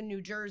family was in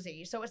New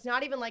Jersey. So it's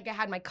not even like I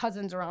had my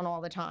cousins around all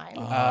the time.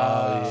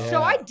 yeah.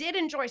 So I did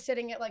enjoy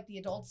sitting at like the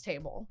adults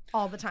table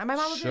all the time. My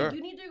mom was Sure. like,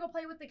 you need to go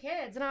play with the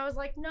kids. And I was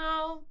like,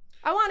 no,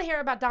 I want to hear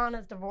about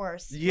Donna's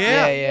divorce.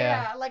 Yeah. Like,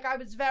 Yeah. Like I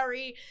was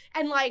very,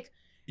 and like,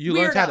 You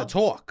learned how to weirdo.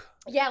 talk.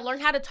 yeah,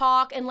 learned how to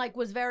talk and like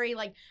was very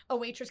like a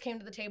waitress came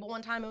to the table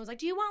one time and was like,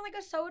 do you want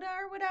like a soda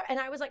or whatever? And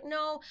I was like,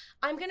 no,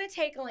 I'm going to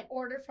take and like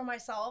order for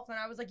myself. And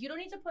I was like, you don't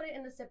need to put it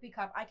in the sippy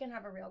cup. I can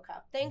have a real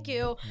cup. Thank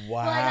you.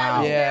 Wow. Like I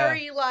was Yeah.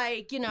 very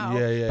like, you know,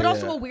 Yeah, but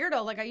also yeah. a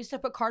weirdo. Like I used to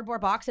put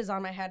cardboard boxes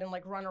on my head and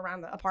like run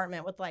around the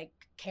apartment with like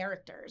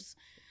characters.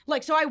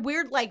 Like, so I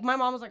like my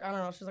mom was like, I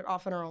don't know. She's like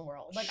off in her own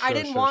world. Like I Sure,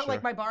 didn't sure, want sure.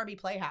 like my Barbie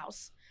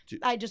playhouse. Do-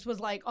 I just was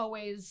like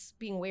always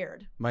being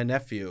weird. My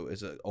nephew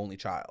is an only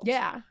child.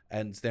 Yeah.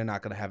 And they're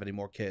not going to have any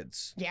more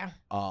kids. Yeah.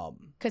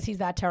 Um. Because he's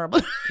that terrible.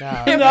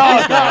 No.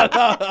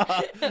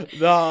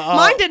 No.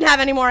 Mine didn't have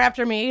any more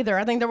after me either.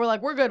 I think they were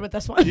like, we're good with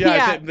this one.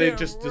 Yeah, they Yeah,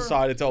 just we're-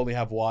 decided to only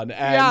have one.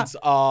 Yeah.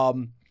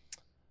 And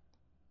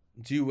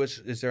do you wish?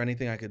 Is there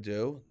anything I could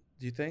do?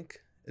 Do you think?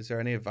 Is there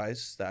any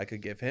advice that I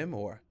could give him,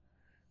 or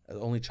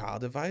only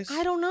child advice?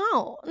 I don't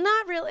know.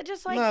 Not really.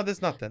 Just like No,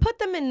 there's nothing. put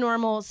them in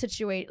normal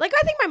situation. Like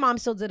I think my mom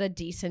still did a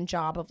decent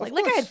job of like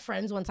I course. had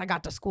friends once I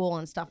got to school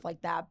and stuff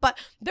like that. But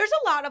there's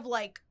a lot of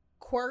like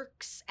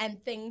quirks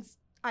and things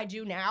I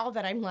do now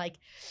that I'm like,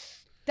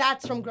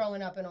 that's from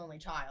growing up an only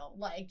child.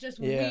 Like just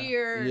Yeah.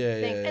 weird Yeah,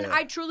 things. yeah, And yeah.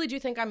 I truly do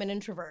think I'm an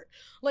introvert.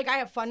 Like I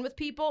have fun with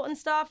people and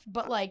stuff,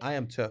 but like I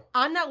am too.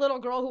 I'm that little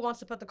girl who wants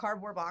to put the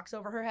cardboard box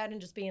over her head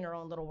and just be in her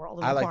own little world.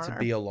 In I the like corner. to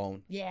be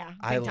alone. Yeah,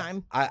 I big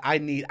time.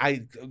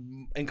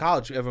 in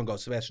college everyone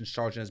goes, Sebastian's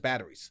charging his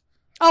batteries,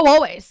 Oh,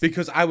 always.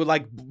 because I would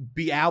like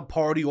be out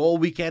party all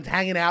weekend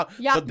hanging out,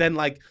 Yeah. but then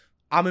like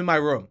I'm in my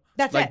room.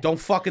 That's Like it. don't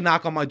fucking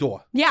knock on my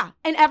door. Yeah.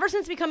 And ever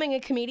since becoming a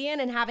comedian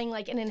and having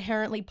like an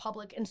inherently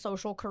public and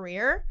social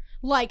career,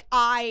 like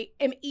I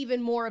am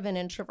even more of an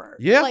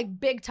introvert. Yeah. Like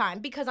big time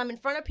because I'm in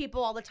front of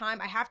people all the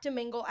time. I have to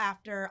mingle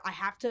after. I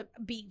have to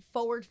be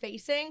forward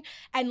facing.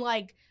 And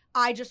like,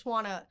 I just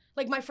want to,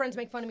 like my friends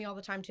make fun of me all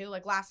the time too.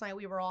 Like last night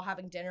we were all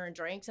having dinner and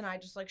drinks and I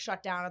just like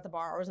shut down at the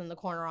bar. I was in the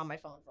corner on my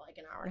phone for like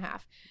an hour and a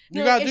half. You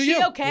They're gotta like, do is she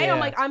you. okay? Yeah. I'm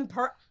like,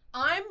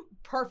 I'm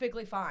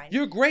perfectly fine.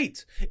 You're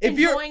great. If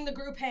you're enjoying the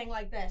group hang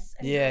like this.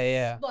 And Yeah, just,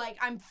 yeah. Like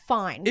I'm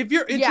fine. If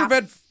your Yeah.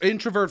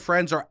 introvert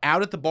friends are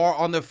out at the bar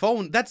on their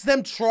phone, that's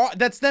them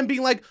that's them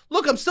being like,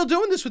 look, I'm still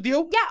doing this with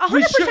you. Yeah, 100%.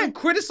 We shouldn't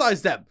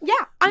criticize them. Yeah,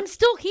 I'm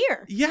still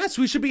here. Yes,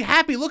 we should be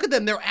happy. Look at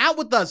them. They're out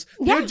with us.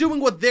 Yeah. They're doing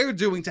what they're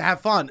doing to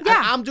have fun. Yeah.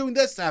 And I'm doing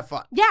this to have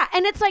fun. Yeah,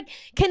 and it's like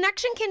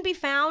connection can be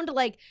found.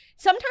 Like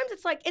sometimes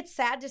it's like it's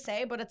sad to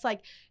say, but it's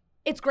like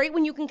it's great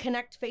when you can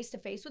connect face to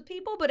face with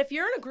people, but if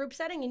you're in a group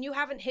setting and you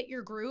haven't hit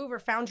your groove or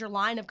found your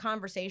line of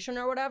conversation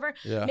or whatever,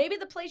 maybe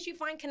the place you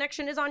find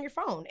connection is on your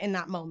phone in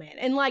that moment.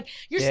 And like,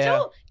 you're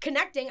still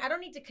connecting. I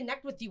don't need to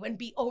connect with you and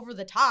be over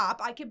the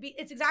top.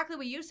 It's exactly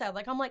what you said.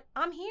 Like, I'm like,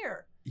 I'm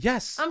here.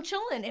 Yes. I'm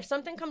chilling. If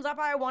something comes up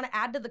I want to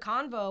add to the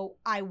convo,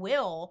 I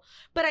will.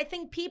 But I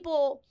think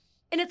people...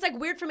 And it's like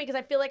weird for me because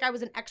I feel like I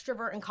was an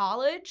extrovert in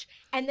college.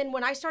 And then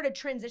when I started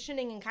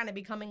transitioning and kind of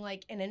becoming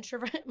like an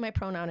introvert, my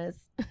pronoun is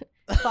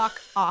fuck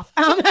off.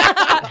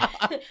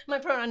 My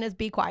pronoun is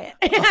be quiet.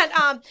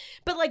 And,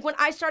 but like when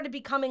I started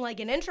becoming like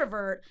an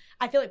introvert,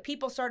 I feel like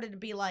people started to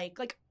be like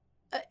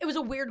it was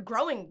a weird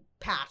growing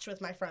patch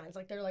with my friends.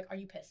 Like they're like, "Are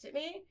you pissed at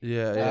me?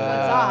 Yeah, like, yeah.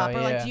 What's up?"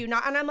 Or like, "Do you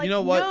not?" And I'm like, you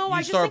know what? "No,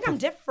 I just think I'm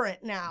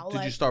different now."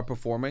 Did you start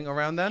performing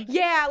around then?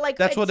 Yeah, like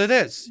that's what it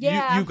is.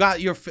 Yeah. You got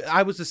your.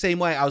 I was the same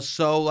way. I was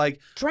so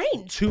like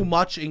drained, too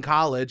much in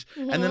college,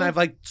 and then I've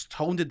like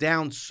toned it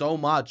down so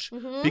much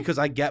because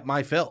I get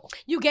my fill.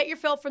 You get your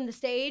fill from the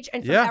stage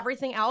and from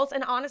everything else,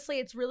 and honestly,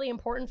 it's really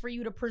important for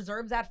you to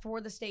preserve that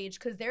for the stage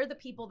because they're the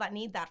people that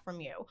need that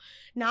from you,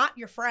 not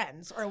your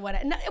friends or what.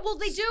 Well,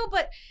 they do,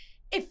 but.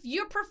 If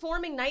you're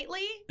performing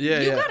nightly,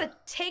 you gotta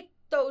take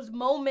those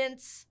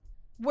moments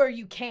where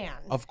you can.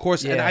 Of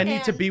course, and I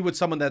need to be with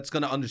someone that's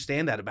gonna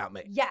understand that about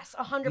me. Yes,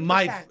 100%.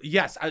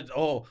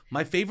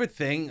 My favorite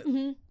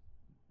thing,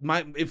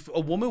 if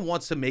a woman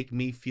wants to make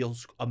me feel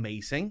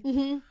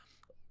amazing,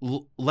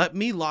 let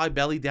me lie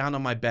belly down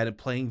on my bed and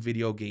playing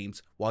video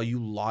games while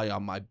you lie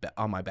on my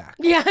back.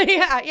 Yeah.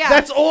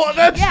 That's all. Is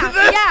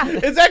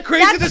that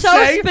crazy to say?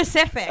 That's so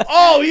specific.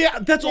 Oh yeah,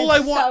 that's all I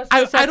want.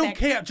 So I don't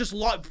care. Just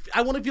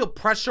I want to feel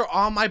pressure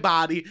on my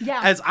body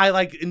as I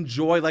like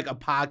enjoy like a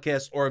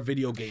podcast or a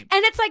video game.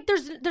 And it's like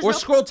there's or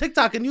scroll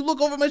TikTok and you look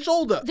over my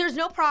shoulder. There's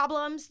no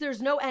problems.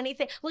 There's no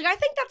anything. Like I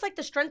think that's like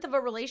the strength of a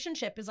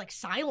relationship is like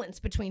silence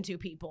between two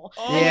people.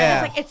 Oh.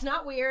 Yeah. It's like it's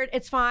not weird.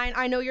 It's fine.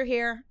 I know you're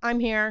here. I'm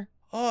here.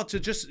 Oh, to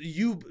just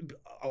you.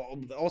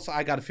 Also,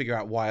 I got to figure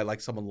out why I like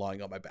someone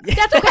lying on my back.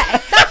 That's okay.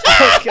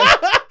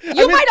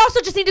 You might also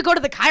just need to go to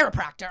the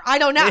chiropractor. I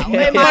don't know.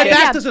 My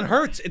back doesn't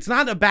hurt. It's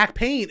not a back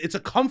pain. It's a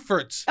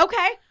comfort.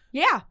 Okay.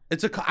 Yeah.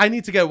 I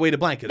need to get a weighted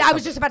blanket. I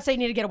was just about to say you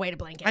need to get a weighted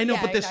blanket. I know,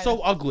 but they're so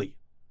ugly.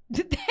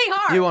 They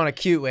are. You want a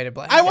cute weighted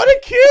blanket. I want a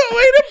cute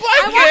weighted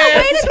blanket. I want a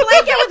weighted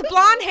blanket with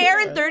blonde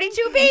hair and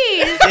 32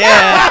 Bs.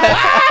 Yeah.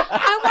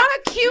 I want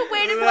a cute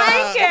weighted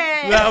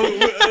blanket.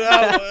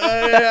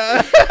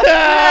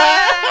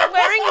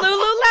 Wearing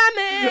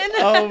Lululemon.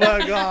 Oh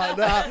my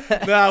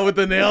God. Now with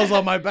the nails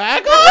on my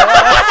back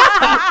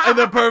and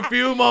the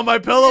perfume on my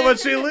pillow when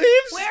she leaves.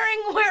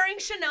 Wearing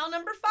Chanel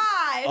No.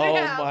 5.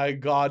 Oh my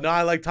God. No,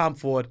 I like Tom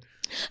Ford.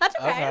 That's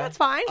okay. That's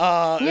fine.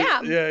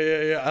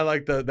 Yeah. I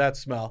like that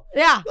smell.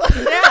 Yeah.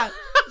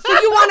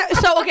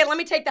 So okay, let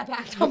me take that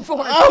back, Tom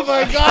Ford. Oh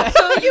my God.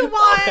 So you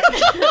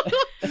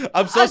want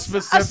I'm so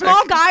specific. A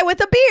small guy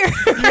with a beard.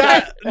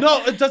 Yeah.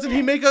 No, doesn't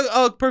he make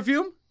a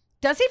perfume?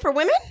 Does he for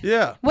women?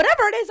 Yeah.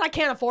 Whatever it is, I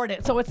can't afford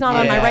it, so it's not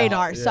on my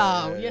radar.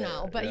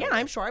 But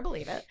I'm sure I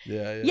believe it.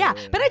 Yeah.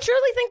 But I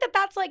truly think that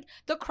that's like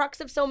the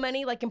crux of so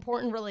many like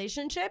important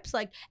relationships.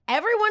 Like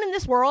everyone in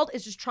this world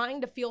is just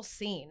trying to feel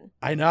seen.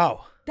 I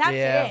know. That's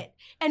it.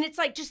 And it's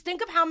like, just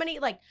think of how many,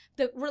 like,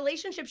 the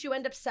relationships you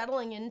end up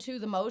settling into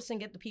the most and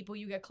get the people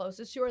you get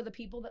closest to are the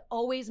people that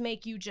always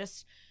make you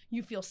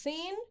feel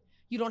seen.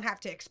 You don't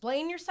have to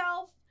explain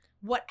yourself.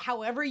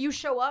 However you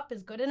show up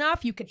is good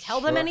enough. You could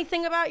tell them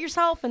anything about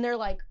yourself and they're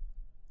like,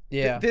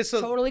 this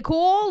totally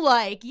cool.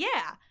 Like,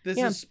 There's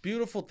this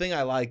beautiful thing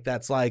I like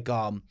that's like,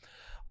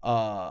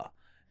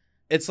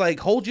 it's like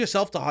hold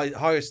yourself to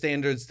higher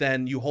standards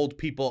than you hold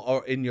people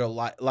or in your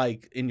life.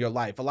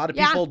 A lot of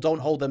people don't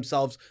hold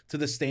themselves to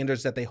the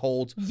standards that they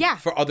hold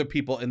for other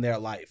people in their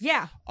life.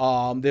 Yeah.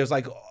 There's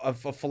like a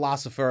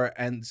philosopher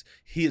and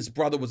his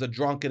brother was a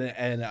drunk and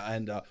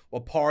a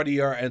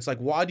partier, and it's like,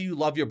 why do you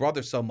love your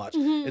brother so much?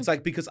 It's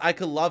like, because I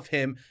could love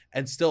him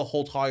and still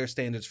hold higher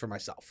standards for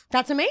myself.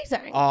 That's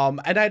amazing. And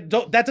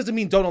that doesn't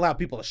mean don't allow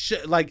people to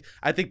shit. Like,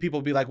 I think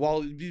people be like,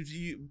 well,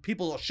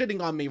 people are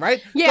shitting on me,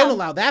 right? Yeah. Don't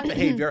allow that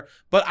behavior.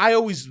 But I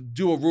always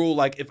do a rule,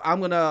 like, if I'm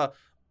going to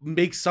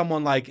make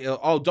someone like,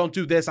 oh, don't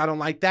do this, I don't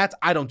like that,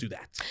 I don't do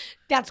that.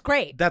 That's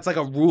great. That's like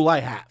a rule I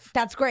have.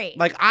 That's great.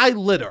 Like, I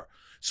litter.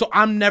 So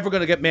I'm never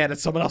going to get mad at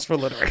someone else for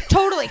littering.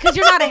 Totally, because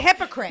you're not a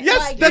hypocrite. Yes,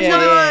 like, that's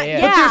what it is.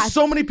 Yeah. But there's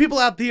so many people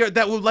out there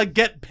that would like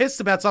get pissed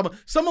about someone.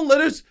 Someone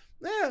litters.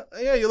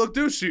 Yeah, you look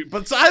douchey.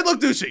 But I look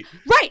douchey.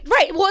 Right.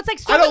 Well, it's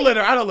like I don't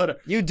litter.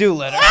 You do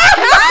litter.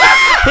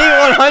 He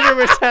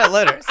 100%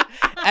 litters.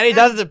 And he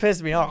doesn't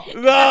piss me off.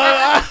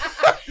 No.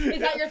 Is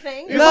that your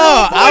thing?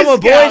 No, I'm a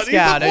Boy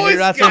Scout, and you're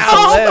not supposed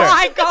to litter. Oh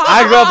my God.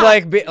 I grew up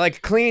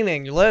like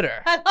cleaning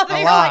litter. I love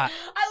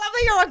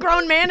that you're a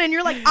grown man and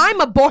you're like,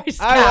 I'm a Boy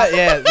Scout.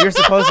 You're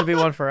supposed to be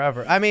one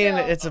forever. I mean,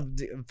 it's a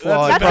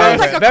flawed that sounds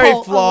like a very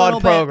cult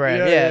flawed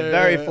program.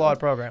 Yeah, flawed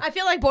program. I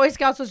feel like Boy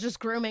Scouts was just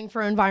grooming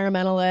for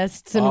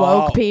environmentalists and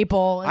woke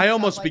people. And I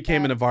almost like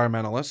became that. an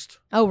environmentalist.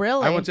 Oh,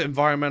 really? I went to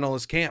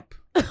environmentalist camp.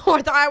 Or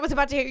I thought I was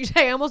about to hear you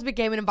say I almost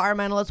became an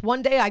environmentalist.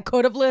 One day I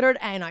could have littered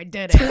and I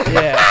didn't.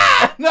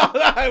 Yeah. No,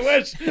 I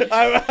wish.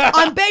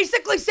 I'm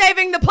basically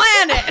saving the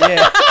planet.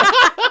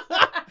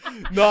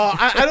 Yeah. No,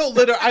 I don't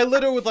litter. I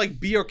litter with like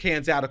beer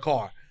cans out of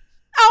car.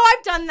 Oh,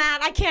 I've done that.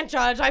 I can't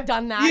judge. I've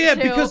done that. Yeah,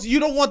 too. because you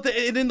don't want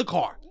it in the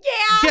car.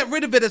 Yeah. Get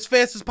rid of it as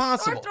fast as Or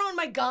possible. throwing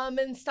my gum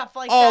and stuff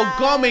like Oh, that.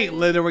 gum ain't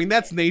littering.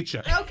 That's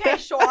nature. Okay,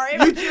 sure.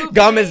 It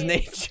Gum is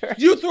rejuvenates. nature.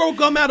 You throw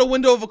gum out a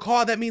window of a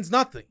car, that means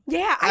nothing.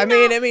 Yeah, I know.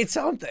 mean, it means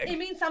something. It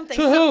means something.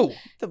 To who?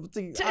 To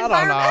I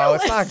don't know.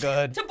 It's not environmentalists,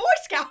 good. To Boy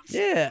Scouts.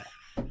 Yeah.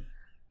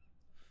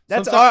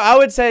 That's Sometimes- I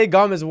would say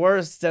gum is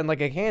worse than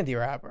like a candy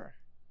wrapper.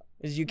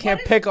 Is you can't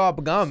What is- pick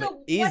up gum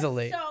So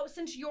easily. So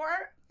since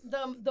you're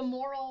the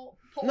moral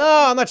pole, No,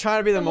 I'm not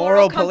trying to be the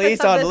moral compass police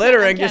of on this,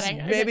 littering. I'm Just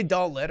kidding. maybe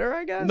don't litter,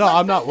 I guess. No,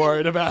 I'm not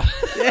worried about it.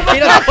 Yeah, he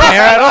doesn't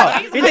care at all.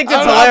 He thinks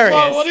it's I'm not-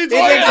 hilarious. what are you He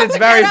talking thinks about? it's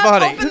very Get up,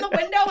 funny. Open the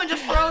window and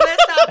just throw this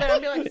out there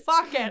and be like,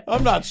 "Fuck it."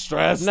 I'm not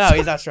stressed. No,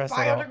 he's not stressed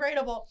at all.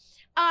 Biodegradable.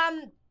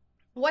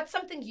 What's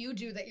something you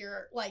do that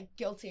you're like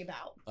guilty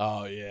about?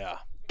 Oh, yeah.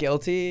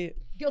 Guilty.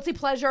 Guilty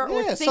pleasure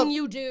or Yeah, thing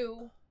you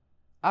do?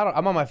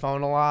 I'm on my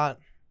phone a lot,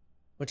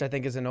 which I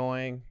think is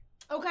annoying.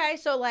 Okay,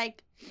 so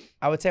like,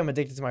 I would say I'm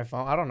addicted to my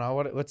phone. I don't know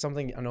what's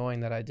something annoying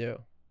that I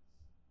do.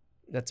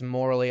 That's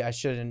morally I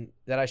shouldn't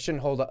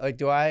hold up.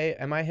 Like,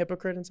 am I a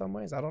hypocrite in some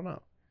ways? I don't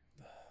know.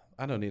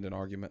 I don't need an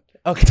argument.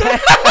 Okay.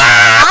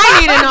 I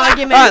need an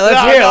argument. All right, let's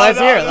No, hear it. no, Let's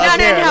no, hear it. no. Let's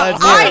No, hear it. no, Let's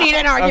no. hear I it. need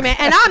an argument,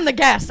 and I'm the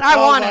guest. I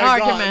Oh want an my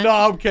God. argument. No,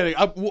 I'm kidding.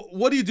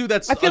 What do you do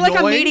that's I feel like I'm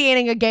annoying?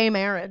 mediating a gay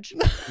marriage.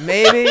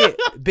 Maybe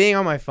being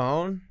on my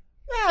phone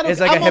I don't- is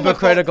like I'm a on my phone.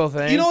 hypocritical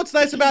thing. You know what's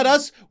nice about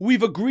us?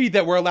 We've agreed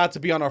that we're allowed to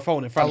be on our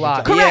phone in front A of each lot.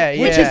 other. Correct.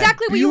 Yeah, Which is yeah.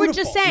 exactly what you were just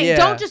Beautiful. saying. Yeah.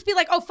 Don't just be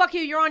like, "Oh fuck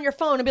you, you're on your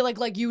phone," and be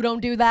like you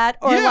don't do that,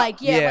 or Yeah. like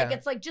Yeah. like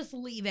it's like just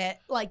leave it.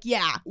 Like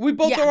yeah. We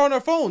both Yeah. are on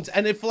our phones,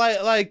 and if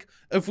like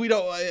if we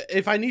don't,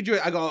 if I need you,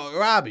 I go,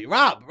 Rob.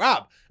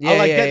 Yeah, I'll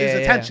like yeah, get his yeah,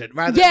 attention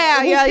rather. Yeah,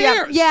 who yeah, yeah,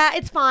 cares? yeah.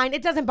 It's fine.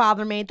 It doesn't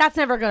bother me. That's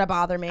never gonna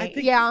bother me. I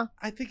think, yeah.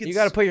 I think it's You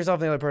got to put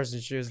yourself in the other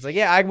person's shoes. It's like,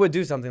 yeah, I would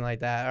do something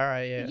like that. All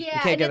right, yeah. You Yeah,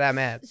 can't and get that it's-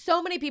 mad.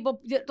 So many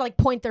people like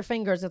point their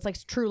fingers. It's like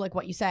true, like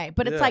what you say.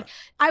 But it's Yeah. like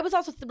I was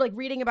also like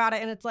reading about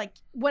it, and it's like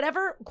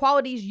whatever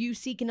qualities you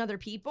seek in other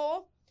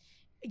people.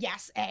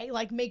 Yes,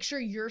 like make sure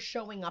you're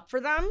showing up for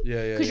them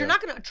Yeah, yeah. because you're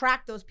not going to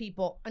attract those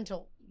people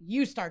until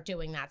you start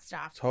doing that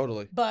stuff.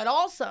 Totally. But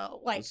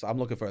also, like, I'm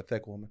looking for a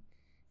thick woman.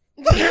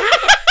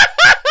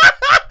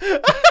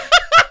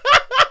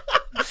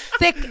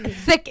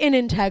 thick in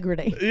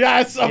integrity,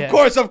 Yes, of Yeah.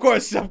 course.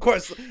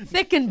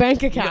 thick in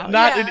bank account,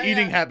 Not Yeah, in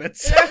eating yeah.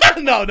 habits.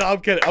 No, I'm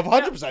kidding. Of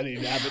 100%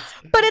 eating habits.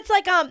 But it's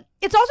like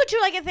it's also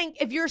true. Like I think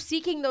if you're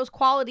seeking those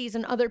qualities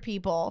in other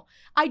people,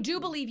 I do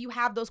believe you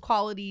have those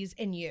qualities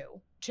in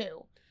you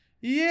too.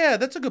 Yeah,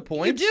 that's a good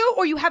point. You do,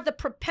 or you have the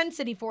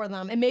propensity for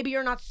them, and maybe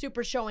you're not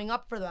super showing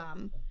up for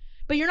them,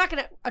 but you're not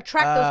going to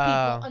attract those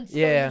people until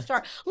yeah. you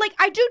start. Like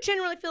I do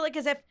generally feel like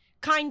as if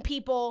kind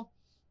people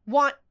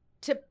want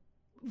to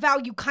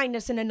value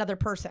kindness in another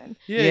person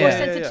Yeah. or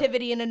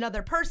sensitivity in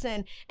another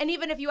person, and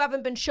even if you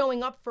haven't been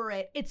showing up for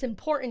it, it's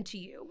important to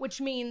you,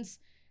 which means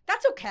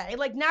that's okay.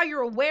 Like now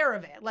you're aware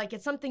of it. Like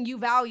it's something you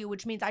value,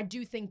 which means I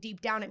do think deep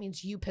down it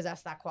means you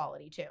possess that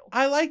quality too.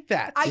 I like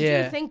that. I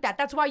Yeah. do think that.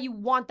 That's why you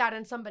want that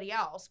in somebody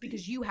else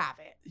because you have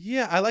it.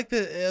 Yeah, I like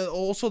the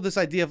also this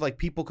idea of like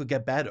people could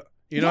get better.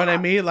 You know what I Yeah.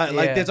 mean? Like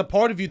Yeah. there's a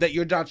part of you that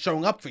you're not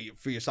showing up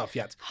for yourself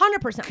yet.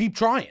 100%. Keep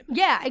trying.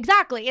 Yeah,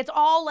 exactly. It's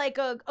all like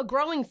a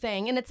growing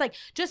thing. And it's like,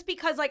 just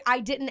because like I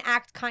didn't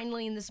act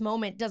kindly in this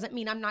moment doesn't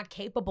mean I'm not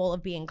capable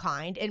of being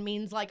kind. It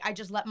means like I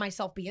just let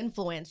myself be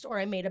influenced or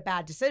I made a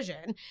bad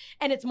decision.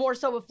 And it's more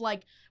so if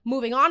like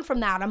moving on from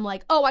that, I'm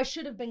like, oh, I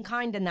should have been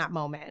kind in that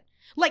moment.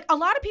 Like a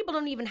lot of people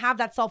don't even have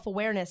that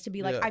self-awareness to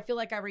be like, Yeah. I feel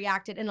like I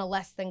reacted in a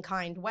less than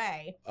kind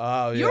way.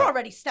 Oh, yeah. You're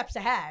already steps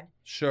ahead.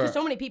 Sure. Because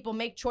so many people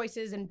make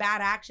choices and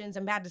bad actions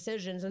and bad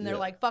decisions and they're Yeah.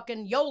 like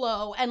fucking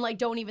YOLO and like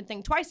don't even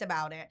think twice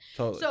about it.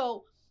 Totally.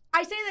 So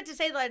I say that to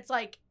say that it's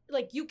like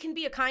you can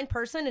be a kind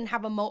person and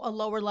have a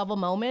lower level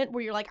moment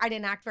where you're like, I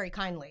didn't act very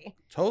kindly.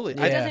 Totally.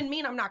 Yeah. It doesn't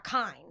mean I'm not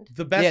kind.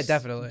 The best. Yeah,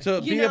 definitely. To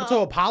You be able to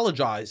know.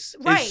 apologize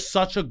Right. is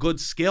such a good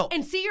skill.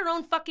 And see your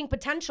own fucking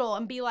potential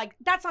and be like,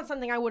 that's not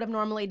something I would have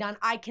normally done.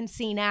 I can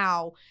see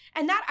now.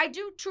 And that I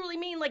do truly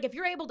mean, like, if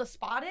you're able to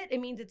spot it, it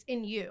means it's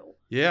in you.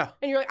 Yeah.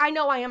 And you're like, I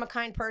know I am a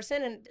kind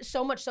person. And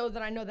so much so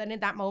that I know that in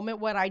that moment,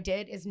 what I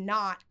did is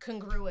not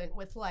congruent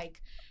with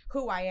like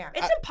who I am.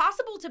 It's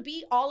impossible to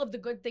be all of the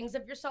good things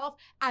of yourself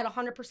at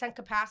 100%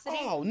 capacity.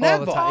 Oh, All the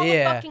never. time. all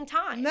Yeah. the fucking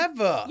time.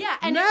 Never. Yeah,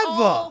 and never. it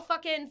all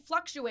fucking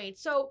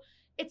fluctuates. So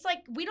it's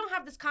like we don't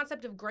have this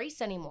concept of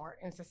grace anymore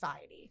in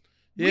society.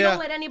 We Yeah. don't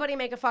let anybody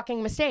make a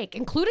fucking mistake,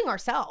 including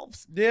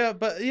ourselves. Yeah,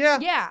 but yeah.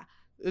 Yeah.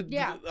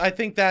 Yeah. I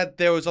think that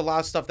there was a lot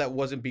of stuff that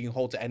wasn't being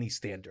held to any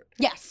standard.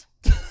 Yes.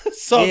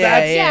 So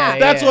yeah,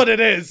 that's what it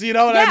is. You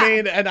know what I Yeah.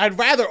 mean? And I'd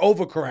rather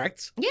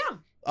overcorrect. Yeah.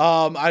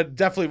 I'd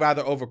definitely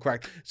rather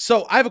overcorrect.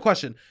 So I have a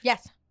question.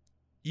 Yes.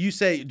 You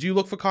say, do you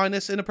look for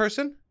kindness in a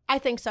person? I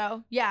think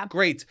so. Yeah.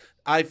 Great.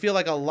 I feel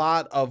like a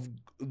lot of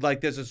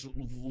like there's this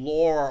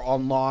lore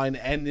online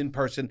and in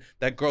person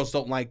that girls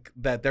don't like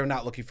that they're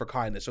not looking for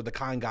kindness or the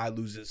kind guy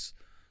loses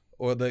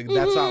or that's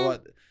not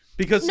what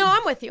because No,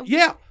 I'm with you.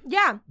 yeah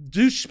Yeah.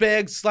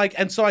 douchebags like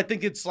and so I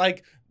think it's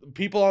like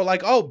people are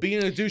like, oh,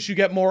 being a douche you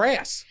get more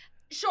ass.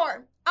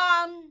 Sure.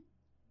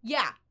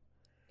 Yeah.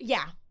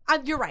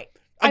 You're right.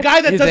 A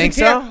guy that You doesn't think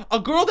care. so? A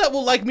girl that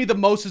will like me the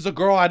most is a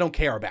girl I don't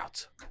care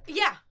about,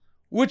 Yeah.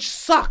 which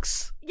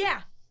sucks.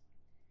 Yeah.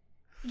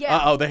 Yeah.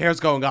 Uh oh, the hair's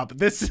going up.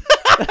 This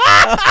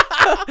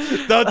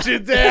don't you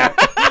dare.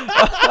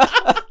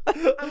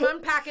 I'm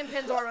unpacking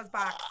Pandora's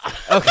box.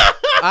 Okay.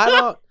 I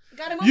don't.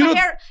 Gotta move You my don't-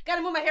 hair.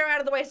 Gotta move my hair out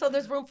of the way so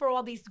there's room for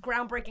all these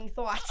groundbreaking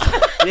thoughts.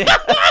 Yeah.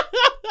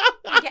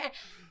 Okay.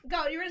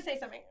 Go. You were gonna say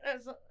something.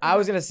 I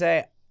was gonna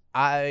say,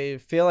 I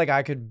feel like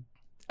I could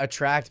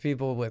attract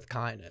people with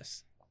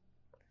kindness.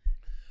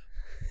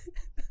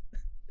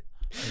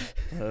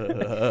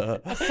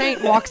 A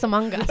saint walks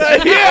among us.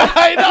 Yeah,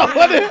 I know.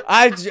 What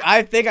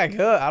I think I could.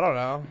 I don't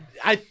know.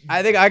 I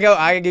I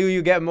think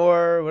you get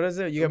more. What is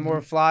it? You get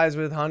more flies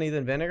with honey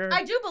than vinegar.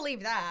 I do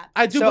believe that.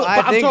 do, So but I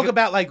I'm think- talking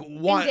about like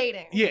one. In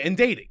dating. Yeah, in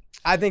dating.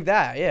 I think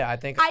that. Yeah, I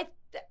think.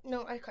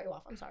 No, I cut you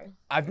off. I'm sorry.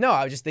 I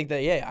just think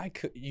that. Yeah, I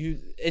could.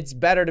 It's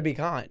better to be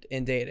kind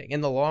in dating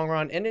in the long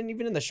run, and then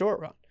even in the short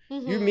run.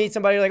 You meet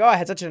somebody you're like, oh, I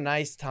had such a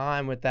nice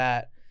time with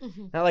that.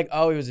 Not like,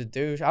 oh, he was a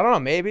douche. I don't know,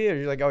 maybe. Or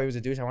you're like, oh, he was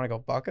a douche. I want to go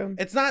fuck him.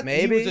 It's not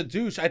Maybe. he was a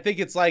douche. I think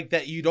it's like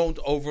that you don't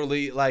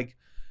overly like.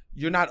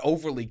 You're not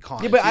overly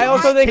kind. Yeah, but I You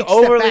also think take step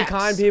overly backs.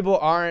 kind people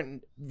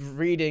aren't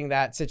reading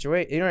that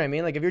situation. You know what I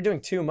mean? Like if you're doing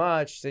too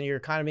much, then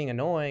you're kind of being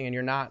annoying and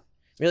you're not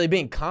really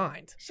being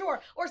kind. Sure.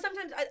 Or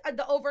sometimes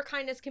the over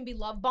kindness can be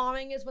love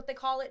bombing, is what they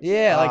call it. too.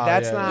 Yeah, like Oh,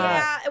 that's yeah, not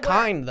yeah. Yeah,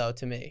 kind though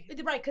to me.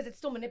 Right, because it's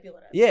still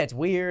manipulative. Yeah, it's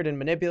weird and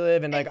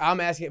manipulative, and like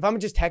I'm asking if I'm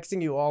just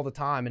texting you all the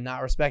time and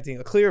not respecting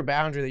a clear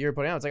boundary that you're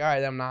putting out. It's like, all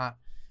right, I'm not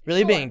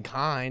really Sure. being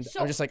kind.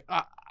 Sure. I'm just like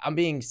I'm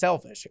being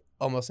selfish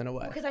almost in a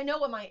way. Because I know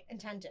what my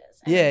intent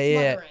is. And Yeah, it's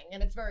yeah. smothering,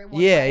 and it's very Yeah,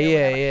 one-sided or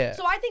yeah, whatever. yeah.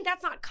 So I think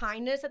that's not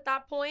kindness at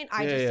that point.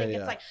 I Yeah, just yeah, think yeah.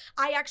 it's like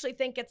I actually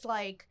think it's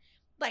like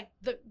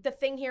the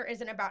thing here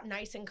isn't about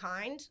nice and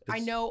kind. I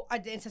It's- know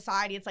in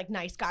society it's like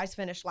nice guys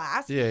finish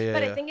last. Yeah.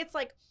 But I think it's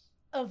like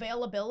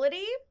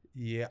availability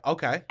Yeah.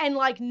 Okay. and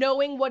like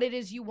knowing what it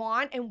is you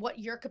want and what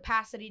your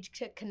capacity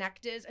to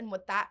connect is and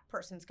what that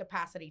person's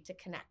capacity to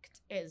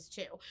connect is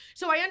too.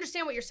 So I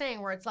understand what you're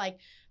saying where it's like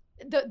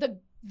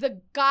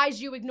the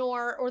guys you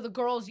ignore or the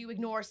girls you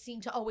ignore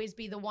seem to always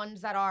be the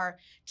ones that are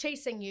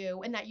chasing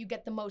you and that you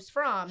get the most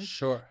from.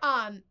 Sure.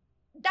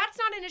 That's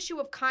not an issue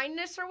of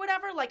kindness or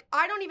whatever. Like,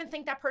 I don't even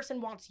think that person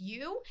wants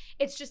you.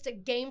 It's just a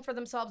game for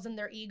themselves and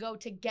their ego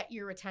to get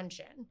your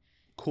attention.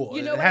 Cool.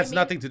 You know it what I has mean?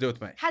 nothing to do with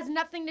me. Has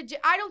nothing to do.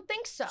 I don't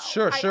think so.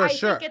 Sure, I sure.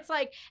 think it's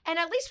like, and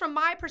at least from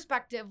my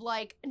perspective,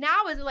 like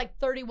now as like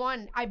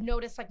 31, I've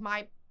noticed like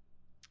my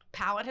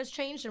palate has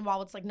changed. And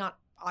while it's like not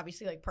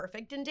obviously like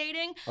perfect in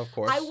dating, Of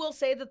course. I will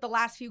say that the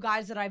last few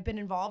guys that I've been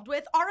involved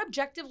with are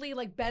objectively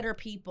like better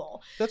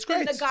people That's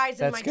than great. the guys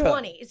in That's my good.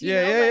 20s. You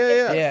Yeah, know? yeah, like, yeah,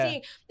 it's like yeah.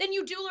 seeing, then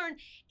you do learn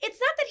it's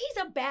not that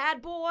he's a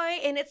bad boy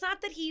and it's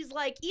not that he's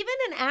like even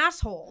an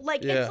asshole.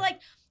 Like Yeah. it's like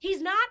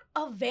he's not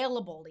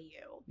available to you.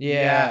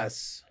 Yeah.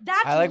 Yes.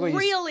 That's I like what you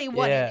really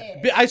what yeah.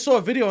 it is. I saw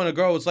a video and a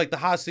girl was like, the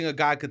hottest thing a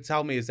guy could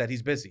tell me is that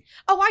he's busy.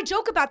 Oh, I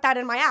joke about that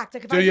in my act.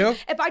 Like Do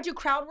if I do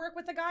crowd work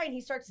with a guy and he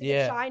starts to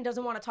Yeah. get shy and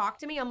doesn't want to talk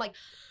to me, I'm like,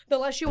 the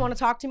less you want to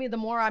talk to me, the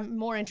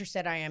more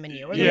interested I am in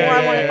you, or the Yeah, more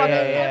I want to yeah, fucking.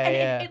 yeah, and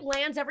yeah. It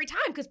lands every time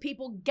because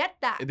people get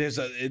that. There's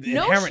a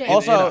No inherent shame. in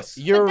Also, us.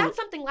 But you're that's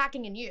something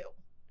lacking in you.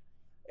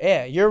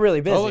 you're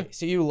really busy, Totally.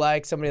 so you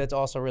like somebody that's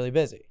also really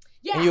busy.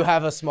 Yeah. And you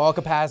have a small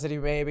capacity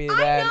maybe. I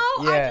that,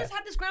 know. Yeah. I just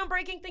had this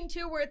groundbreaking thing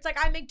too, where it's like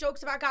I make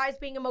jokes about guys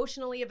being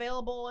emotionally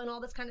available and all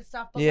this kind of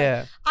stuff. But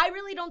Yeah. like, I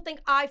really don't think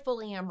I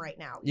fully am right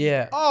now.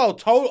 Yeah. Oh,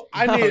 total.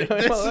 I mean, Look,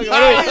 this look, is look,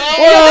 not- look,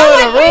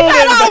 we're in a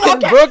room in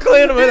okay.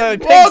 Brooklyn with a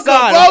big Welcome,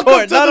 sign. welcome Of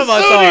course, to none the of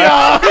us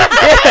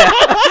studio.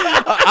 are.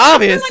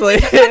 Obviously.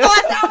 Like, the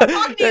last time I was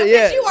talking to you,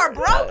 Yeah. bitch, you are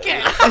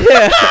broken.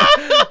 Yeah.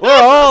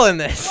 We're all in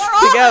this We're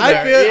all- together.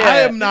 I feel yeah. I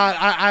am not.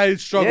 I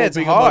struggle Yeah, with it's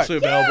being hard. emotionally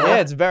available. Yeah,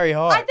 it's very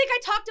hard. I think I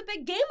talked a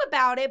big game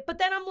about it, but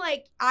then I'm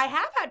like, I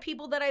have had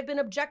people that I've been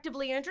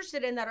objectively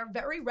interested in that are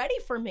very ready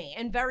for me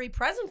and very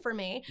present for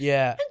me.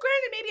 yeah. And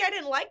granted, maybe I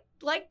didn't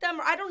like them,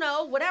 or I don't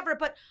know, whatever.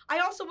 But I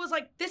also was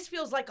like, this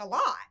feels like a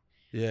lot.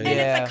 Yeah, And yeah. it's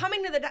Yeah. like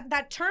coming to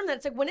that term that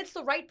it's like when it's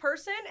the right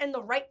person and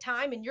the right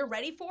time and you're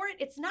ready for it,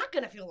 it's not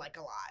gonna feel like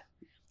a lot.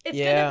 It's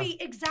Yeah. gonna be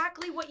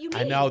exactly what you need.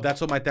 I know. That's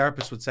what my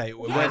therapist would say.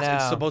 When I it's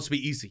know. supposed to be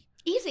easy,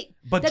 Easy.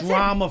 but That's it.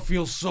 drama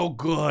feels so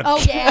good.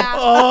 Oh yeah.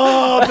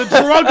 Oh, the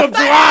drug of Oh,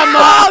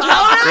 drama.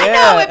 don't I Yeah.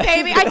 know it,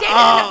 baby. I dated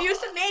Oh. an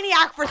abusive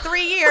maniac for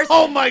 3 years.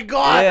 Oh my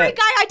God. Yeah. Every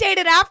guy I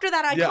dated after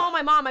that, I'd Yeah. call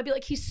my mom. I'd be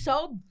like, he's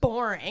so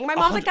boring. My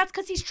mom's like, that's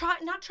because he's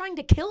not trying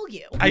to kill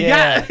you. Yeah.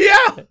 Yeah.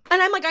 Yeah.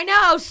 And I'm like, I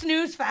know,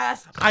 snooze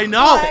fest. I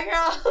know.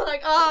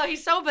 Like, oh,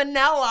 he's so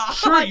vanilla.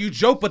 Sure, Like, you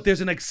joke, but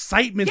there's an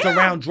excitement Yeah.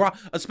 around drama,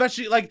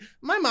 especially like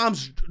my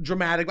mom's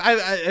dramatic.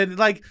 And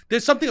like,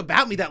 there's something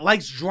about me that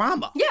likes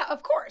drama. yeah,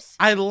 of course.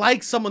 I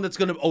like someone that's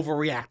gonna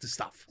overreact to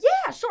stuff.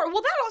 Yeah, Yeah, sure.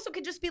 Well, that also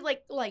could just be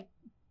like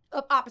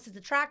opposites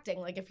attracting.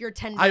 Like if you're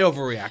 10. I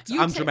overreact.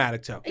 I'm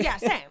dramatic too. Yeah,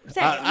 same.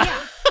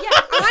 Yeah.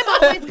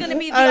 I'm always gonna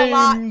be the a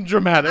lot. I'm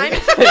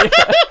dramatic.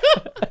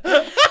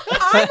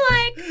 I'm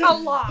like a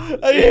lot.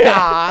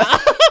 Yeah.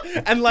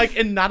 And like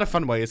in not a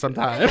fun way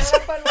sometimes.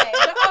 Not a fun way.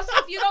 But also,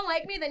 if you don't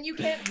like me, then you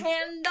can't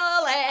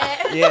handle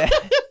it. Yeah.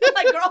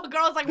 Like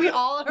girls, like we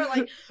all are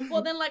like,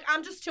 well, then like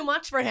I'm just too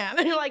much for him,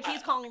 and you're like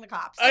he's calling the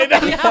cops. I know.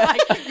 Yeah,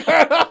 like,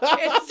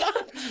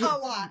 it's a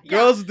lot. Yeah.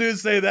 Girls do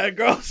say that.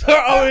 Girls are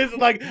always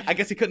like, I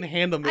guess he couldn't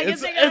handle me.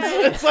 It's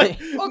like,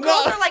 or no.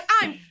 girls are like,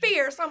 I'm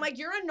fierce. I'm like,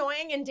 you're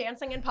annoying and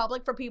dancing in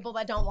public for people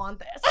that don't want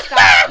this.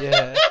 Stop.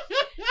 Yeah.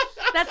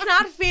 That's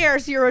not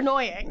fierce. You're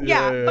annoying.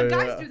 Yeah, but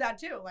guys do that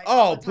too. Like,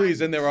 all Oh, the please,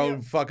 time. in their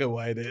own fucking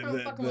way.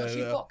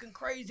 She's fucking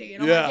crazy.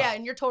 And I'm Yeah. like, yeah,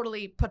 and you're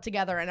totally put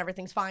together and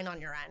everything's fine on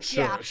your end.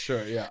 Sure, Yeah.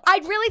 sure, yeah. I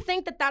really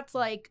think that that's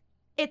like,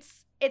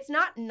 it's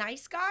not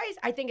nice, guys.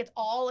 I think it's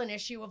all an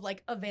issue of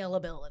like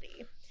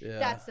availability. Yeah.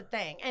 That's the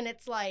thing. And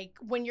it's like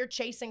when you're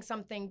chasing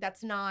something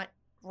that's not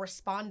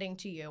responding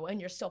to you and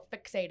you're still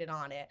fixated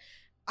on it,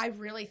 I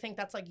really think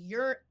that's like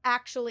you're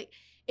actually,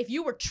 if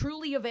you were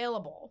truly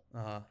available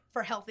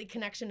for healthy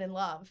connection and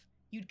love,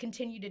 you'd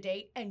continue to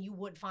date and you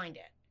would find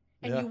it.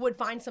 And you would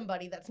find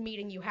somebody that's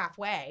meeting you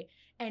halfway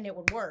and it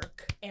would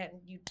work and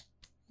you'd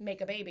make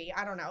a baby.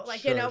 I don't know. Like,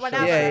 Sure,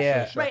 whatever.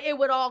 Yeah. Right. It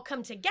would all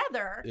come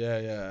together.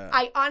 Yeah.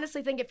 I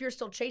honestly think if you're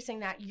still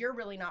chasing that, you're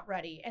really not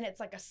ready. And it's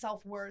like a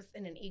self-worth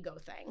and an ego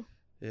thing.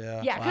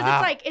 Yeah. Yeah. Because Wow.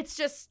 it's like, it's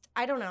just,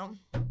 I don't know.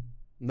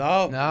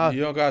 No, you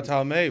don't gotta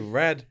tell me.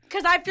 Red.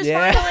 Because I've just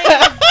Yeah.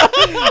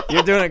 finally...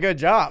 You're doing a good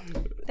job.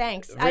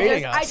 Thanks.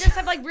 Reading I us. just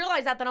have like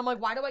realized that I'm like,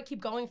 why do I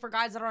keep going for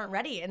guys that aren't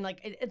ready? And like,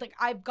 it's like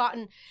I've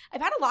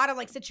had a lot of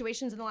like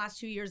situations in the last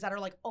 2 years that are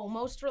like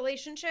almost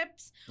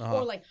relationships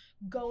or like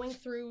going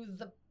through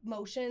the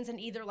motions and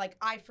either like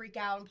I freak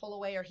out and pull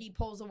away or he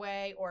pulls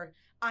away or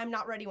I'm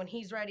not ready when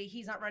he's ready.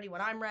 He's not ready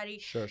when I'm ready.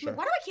 Sure. Like,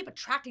 why do I keep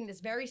attracting this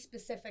very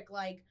specific,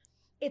 like,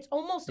 it's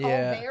almost all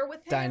there with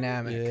him.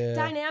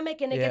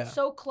 Dynamic. And it gets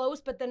so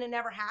close, but then it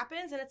never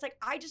happens. And it's like,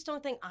 I just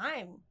don't think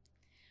I'm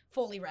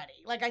fully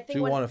ready. Like, I think Do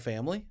you want a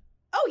family?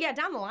 Oh yeah,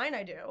 down the line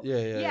I do.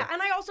 Yeah.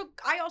 And I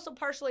also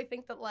partially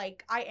think that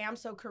like I am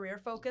so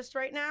career focused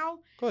right now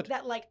Good.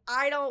 that like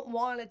I don't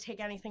want to take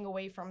anything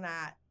away from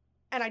that.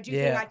 And I do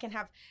think I can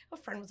have, a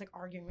friend was like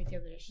arguing with me the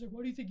other day. She's like,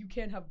 why do you think you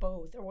can't have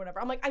both or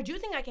whatever? I'm like, I do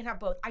think I can have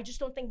both. I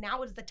just don't think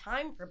now is the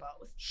time for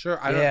both. Sure.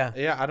 I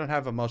don't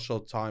have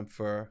emotional time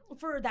for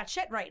that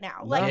shit right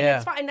now. Like,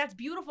 it's fine. And that's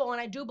beautiful. And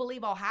I do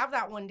believe I'll have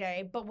that one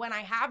day. But when I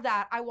have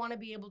that, I want to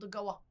be able to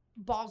go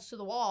balls to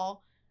the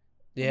wall.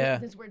 Yeah.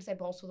 It's weird to say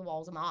balls to the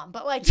wall as a mom,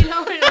 but like,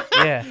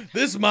 Yeah.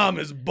 This mom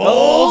is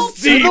balls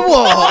deep. to the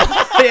wall.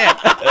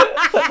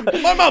 Yeah.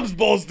 My mom's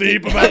balls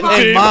deep about the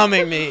And team.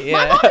 momming me.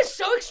 My Yeah. mom is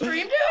so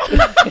extreme, dude.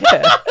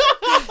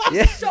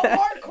 Yeah. So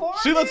hardcore.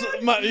 She lets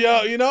dude.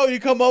 you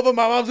come over.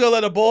 My mom's gonna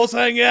let her balls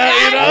hang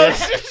out.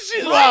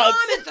 She's My wild.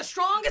 mom is the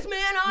strongest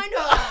man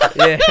I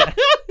know. Yeah.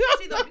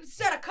 See the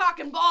set of cock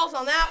and balls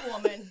on that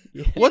woman.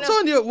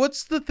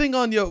 What's the thing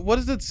on your? What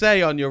does it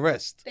say on your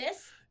wrist?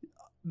 This?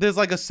 There's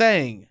like a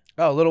saying.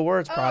 Oh, Little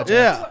Words Project.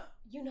 Yeah.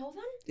 You know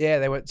them?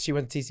 Yeah, she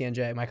went to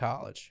TCNJ, my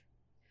college.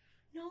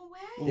 No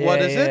way.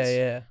 What is it?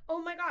 Yeah.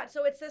 Oh my god.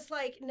 So it's this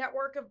like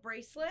network of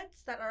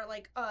bracelets that are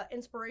like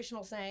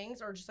inspirational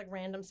sayings or just like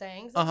random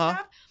sayings and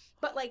stuff.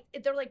 But like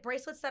they're like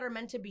bracelets that are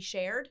meant to be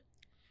shared.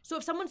 So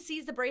if someone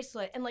sees the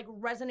bracelet and like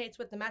resonates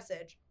with the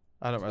message.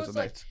 I don't so it's resonate.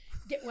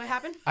 like, what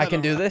happened? I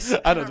can do this?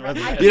 I don't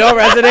resonate. You don't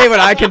resonate when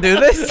I can do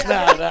this? No.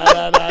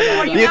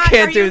 Are You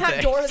can't do have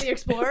things. Dora the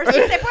Explorer?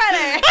 Sí se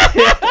puede.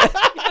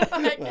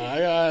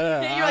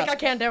 You're like, I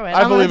can't do it.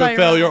 I I'm gonna believe tell in you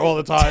failure right all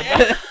the time.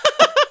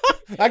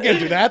 I can't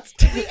do that.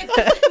 now. We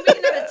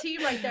can have a T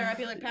right there. I'd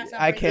be like, pass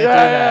that. I bracelet. can't do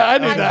that. I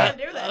do I that.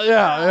 can't do this.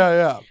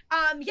 Yeah.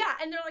 Yeah,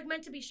 and they're like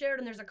meant to be shared,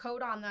 and there's a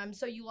code on them,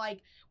 so you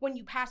like when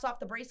you pass off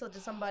the bracelet to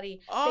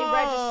somebody, they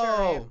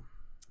register it.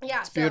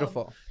 Yeah, It's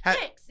beautiful.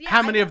 Thanks. Yeah,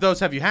 How many of those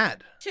have you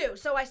had? 2.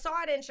 So I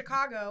saw it in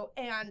Chicago,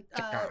 and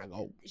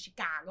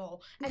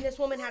Chicago, and this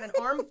woman had an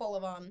armful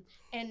of them,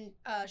 and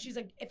she's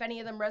like, if any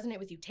of them resonate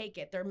with you, take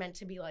it. They're meant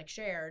to be like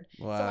shared.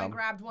 Wow. So I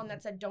grabbed one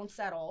that said "Don't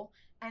settle,"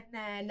 and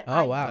then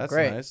Oh, wow. That's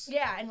Great. nice.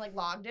 yeah, and like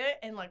logged it,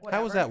 and like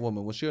whatever. How was that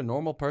woman? Was she a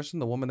normal person?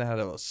 The woman that had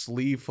a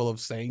sleeve full of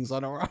sayings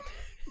on her arm?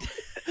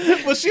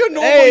 Was she a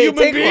normal human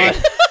take being?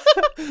 one.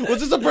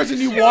 Was this a person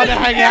you want to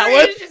hang out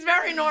with? She's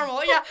very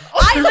normal. Yeah.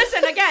 I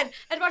listen again.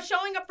 It's about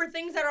showing up for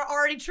things that are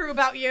already true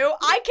about you.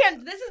 I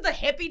can't. This is the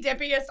hippy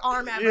dippiest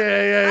arm ever.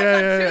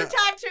 I've got 2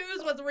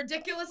 tattoos with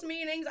ridiculous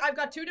meanings. I've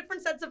got 2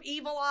 different sets of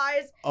evil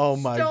eyes. Oh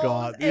my stones,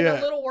 God. And Yeah.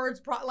 the little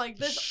words like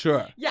this.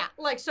 Sure. Yeah.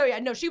 Like so. Yeah.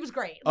 No, she was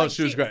great. Oh, Like,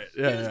 she was great.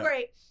 Yeah, she was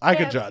great. I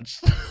could And- judge.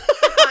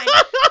 Fine.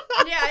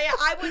 Yeah.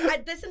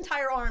 This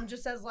entire arm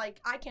just says like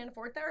I can't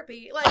afford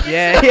therapy. Like it's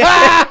Yeah.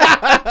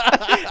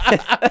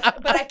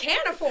 but I can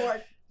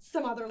afford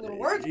some other little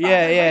words.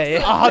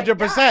 Yeah.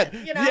 100%.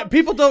 You know? Yeah,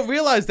 people don't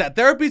realize that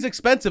therapy's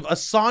expensive. A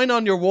sign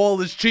on your wall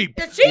is cheap.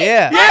 It's cheap.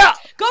 Yeah. Yeah.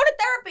 Go to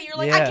therapy. You're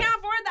like, I Yeah. can't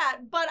afford that,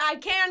 but I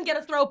can get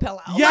a throw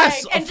pillow.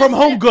 Yes, like, and from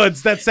just- Home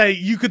Goods that say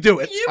you could do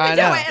it. You I can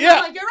do know. it. And Yeah.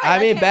 I'm like, you're right. I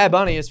mean, can. Bad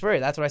Bunny is free.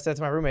 That's what I said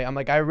to my roommate. I'm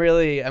like, I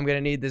really am gonna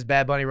need this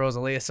Bad Bunny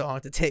Rosalia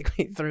song to take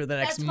me through the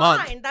next That's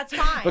month fine. That's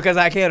fine. because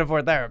I can't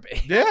afford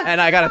therapy. Yeah.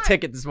 And I got a Fine.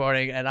 ticket this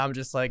morning, and I'm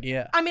just like,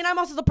 yeah. I mean, I'm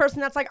also the person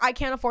that's like, I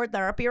can't afford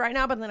therapy right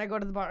now, but then I go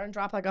to the bar and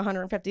drop like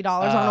 $150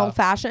 on Oh. old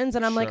fashions,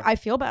 and I'm like, Sure. I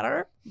feel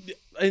better.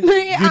 And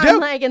you I'm do.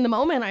 like, in the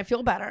moment, I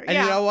feel better. And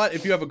yeah. you know what?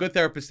 If you have a good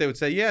therapist, they would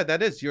say, yeah,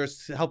 that is. You're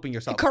helping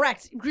yourself.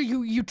 Correct.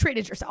 You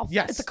treated yourself.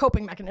 Yes. It's a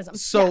coping mechanism.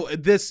 So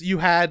this, you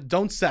had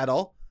Don't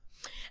Settle.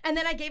 And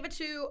then I gave it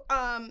to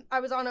I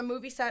was on a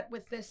movie set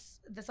with this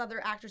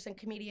other actress and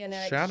comedian.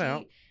 Shout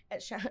out.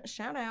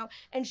 Shout out.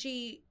 And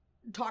she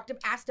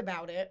asked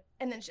about it,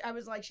 and then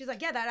she's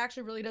like, yeah, that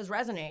actually really does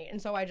resonate.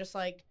 And so I just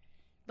like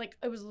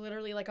it was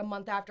literally like a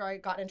month after I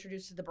got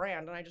introduced to the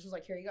brand, and I just was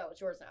like, here you go, it's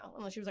yours now.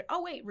 And then she was like,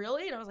 oh wait,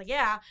 really? And I was like,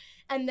 yeah.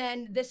 And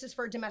then this is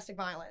for domestic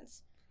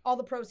violence. All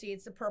the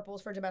proceeds, the purple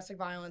is for domestic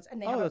violence,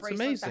 and they have a that's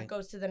bracelet amazing. that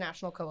goes to the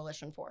National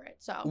Coalition for it.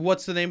 So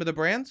What's the name of the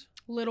brand?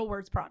 Little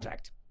Words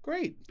Project.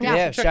 Great. Yeah.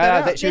 Yeah, Check shout that out.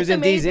 out. That she was It's in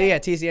amazing. DZ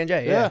at TCNJ.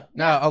 Yeah. Yeah.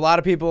 No, Yeah. a lot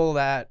of people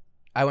that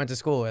I went to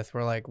school with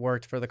were like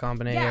worked for the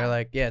company Yeah. or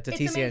like, yeah, it's a It's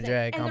TCNJ amazing.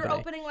 And company. they're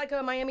opening like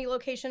a Miami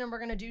location, and we're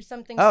gonna do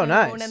something Oh, soon.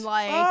 nice. And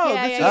like, Oh,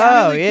 yeah, this yeah, is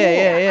yeah. Oh, really yeah,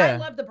 cool. yeah, I yeah.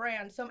 love the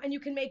brand. So, and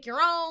you can make your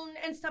own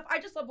and stuff. I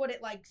just love what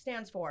it like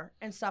stands for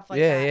and stuff like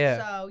Yeah, that.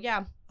 yeah. So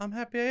yeah, I'm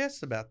happy I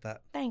asked about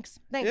that. thanks.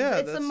 Yeah, Yeah, it's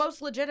the that's-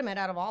 most legitimate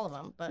out of all of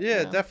them. But Yeah,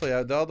 you know.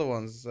 definitely. The other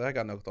ones, I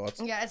got no thoughts.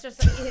 Yeah, it's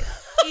just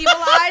evil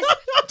eyes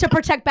to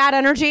protect bad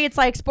energy. It's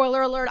like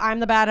spoiler alert, I'm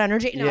the bad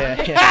energy. No,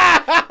 Yeah,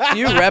 yeah. Do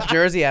you rep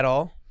Jersey at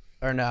all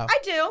or no? I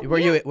do. Were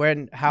yeah.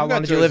 you how You got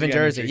long did you live in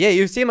Jersey Jersey? energy. Yeah,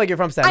 you seem like you're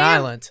from Staten I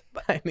am- Island.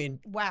 I mean,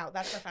 Wow,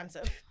 that's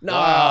offensive. no.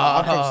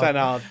 I'm from Staten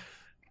Island.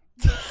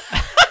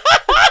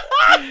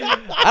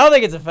 I don't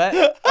think it's a fact.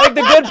 Like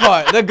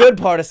the good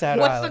part of Staten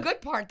What's Island. the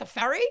good part? The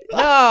ferry? No.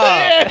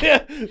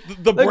 The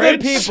The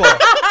bridge. good people.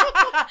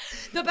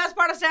 The best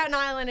part of Staten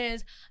Island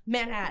is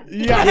Manhattan.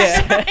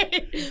 Yes.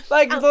 Yeah.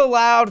 Like the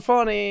loud,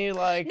 funny,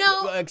 like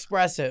No.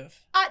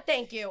 expressive.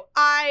 Thank you.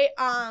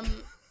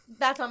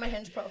 That's on my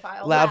Hinge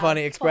profile. Loud,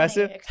 funny,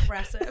 expressive? Funny,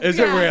 expressive. Is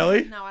it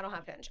really? No, I don't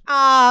have Hinge.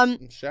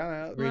 Shout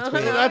out. Retweet.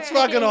 That's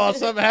fucking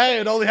awesome. Hey,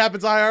 it only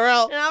happens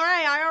IRL. All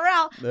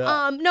right, IRL.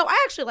 Yeah. No,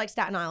 I actually like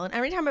Staten Island.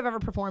 Every time I've ever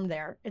performed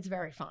there, it's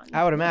very fun.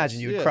 I would imagine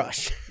you would Yeah.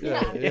 crush.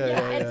 Yeah,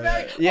 It's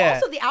very. Yeah. Well,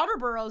 also, the outer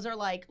boroughs are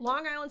like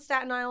Long Island,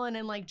 Staten Island,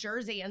 and like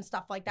Jersey and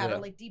stuff like that, Yeah. or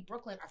like deep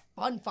Brooklyn are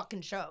fun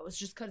fucking shows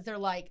just because they're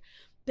like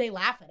they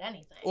laugh at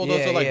anything. Well, those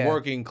Yeah, are like yeah.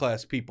 working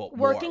class people.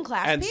 more. Working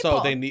class and people.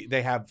 so they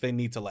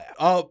need to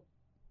laugh.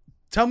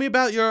 Tell me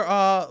about your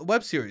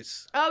web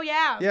series. Oh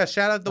yeah. Yeah,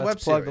 shout out the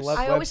Let's web plug series. the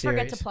I web always forget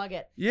series. to plug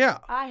it. Yeah,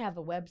 I have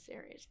a web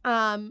series.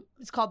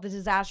 It's called The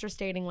Disastrous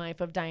Dating Life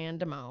of Diane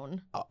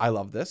Damone. I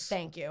love this.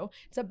 Thank you.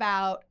 It's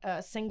about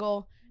a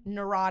single,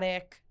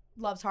 neurotic,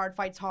 loves hard,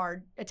 fights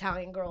hard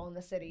Italian girl in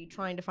the city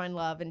trying to find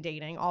love and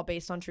dating, all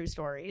based on true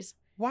stories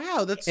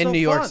Wow, that's In so New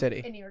York fun.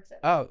 City. in New York City.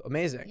 Oh,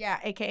 amazing. Yeah,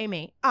 aka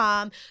me.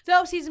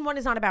 Though season 1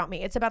 is not about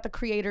me. It's about the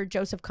creator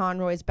Joseph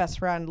Conroy's best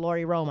friend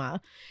Lori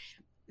Roma.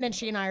 And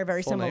she and I are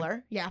very Full name?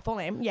 similar. Yeah, full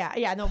name.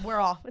 Yeah. No, we're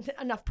all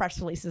enough press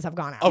releases have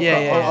gone out. Okay. Yeah,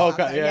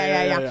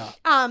 yeah, yeah. Okay.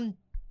 Yeah.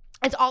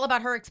 It's all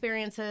about her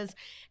experiences,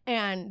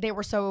 and they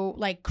were so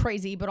like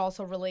crazy but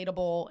also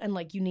relatable and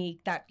like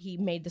unique that he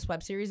made this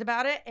web series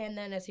about it. And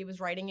then as he was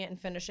writing it and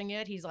finishing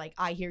it, he's like,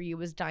 I hear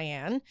you as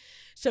Diane.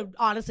 So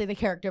honestly, the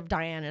character of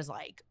Diane is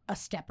like a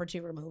step or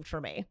two removed for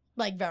me.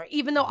 Like very,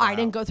 even though I Wow.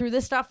 didn't go through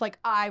this stuff, like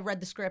I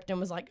read the script and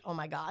was like, oh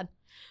my God.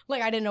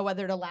 Like I didn't know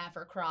whether to laugh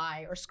or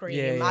cry or scream.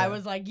 Yeah, yeah. I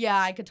was like, yeah,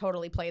 I could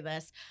totally play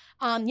this.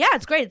 Yeah,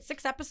 it's great. It's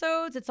 6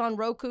 episodes. It's on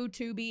Roku,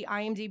 Tubi,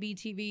 IMDb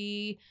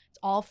TV. It's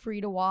all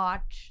free to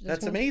watch.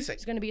 That's amazing.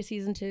 There's going to be a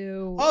season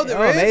 2. Oh, there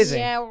Oh, is? amazing.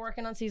 Yeah, we're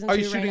working on season 2 Are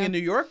you right shooting now. in New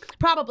York?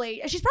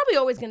 Probably. She's probably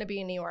always going to be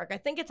in New York. I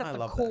think it's I at the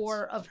love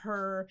core of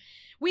her.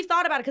 We've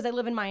thought about it because I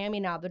live in Miami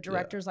now. The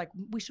director's like,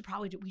 we should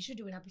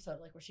do an episode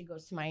like where she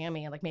goes to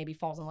Miami and like maybe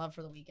falls in love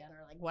for the weekend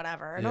or like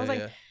whatever. And I was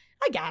like,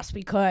 I guess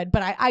we could,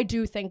 but I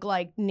do think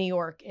like New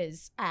York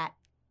is at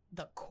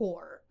the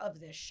core of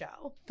this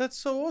show. That's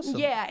so awesome.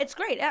 Yeah, it's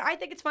great. I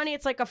think it's funny.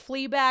 It's like a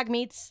Fleabag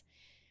meets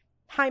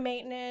High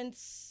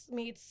Maintenance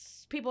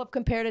meets. People have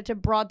compared it to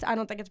Broad. I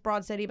don't think it's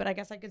Broad City, but I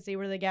guess I could see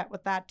where they get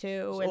with that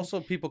too. And Also,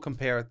 people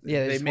compare.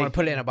 Yeah, they just wanna make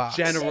put it in a box.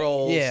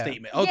 General Yeah.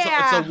 statement. Oh,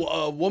 Yeah. it's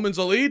a woman's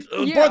elite.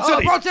 yeah, Broad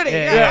City. Broad City. Yeah,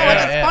 Yeah, yeah, like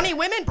yeah, it's yeah. funny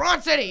women.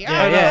 Broad City.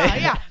 Yeah, yeah.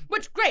 Yeah.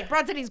 Which great.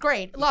 Broad City's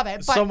great. Love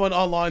it. But Someone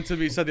online to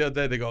me said the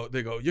other day,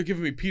 they go, you're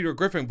giving me Peter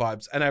Griffin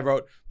vibes, and I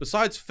wrote,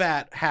 besides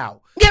fat,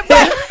 how? yeah,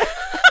 right.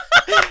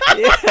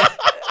 Yeah.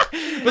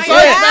 Am Besides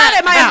I that,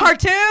 bad? Am I how? a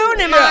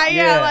cartoon? Am I?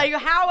 Yeah, Yeah. like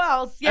how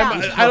else? Yeah.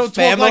 I don't talk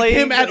like Family?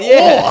 him at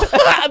Yeah.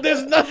 all.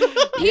 There's nothing.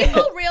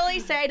 People really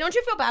say, don't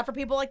you feel bad for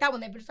people like that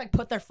when they just like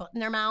put their foot in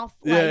their mouth?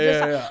 Like, Yeah,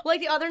 just, yeah. like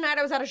the other night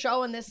I was at a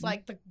show and this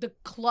like the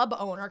club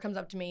owner comes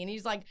up to me and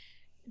he's like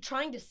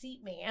trying to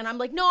seat me and I'm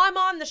like, no, I'm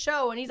on the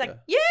show and he's like,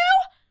 you?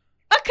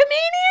 A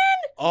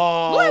comedian?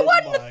 Oh, Well, I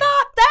wouldn't my- have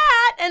thought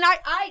that. And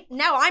I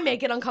now I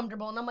make it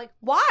uncomfortable and I'm like,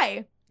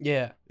 why?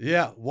 Yeah.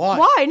 Yeah. Why?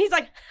 Why? And he's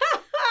like,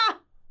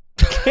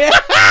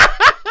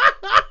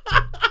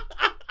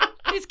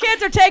 these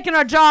kids are taking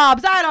our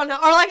jobs. I don't know.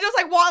 Or like just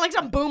like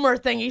some boomer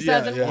thing he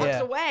says and walks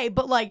away.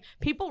 But like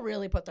people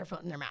really put their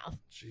foot in their mouth.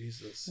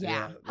 Jesus.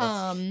 Yeah.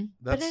 That's,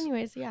 but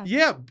anyways, yeah.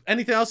 Yeah.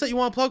 Anything else that you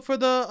want to plug for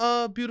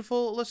the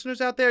beautiful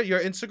listeners out there? Your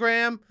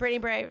Instagram. Brittany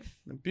Brave.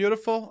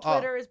 Beautiful.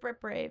 Twitter is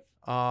Brit Brave.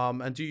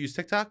 And do you use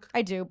TikTok?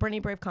 I do. Brittany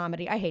Brave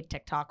Comedy. I hate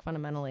TikTok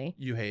fundamentally.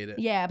 You hate it.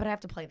 Yeah, but I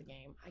have to play the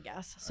game, I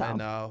guess. So I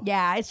know.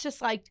 Yeah, it's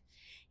just like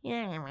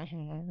yeah.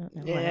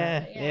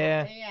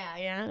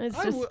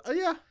 It's just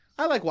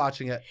I like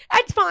watching it.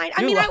 it's fine.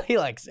 I mean, he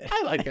likes it.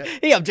 I like it.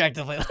 He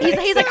objectively likes it.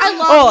 he's like, I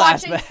love All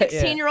watching aspect,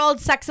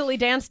 16-year-olds sexily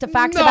dance to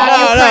facts No,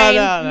 about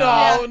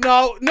Ukraine.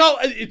 No.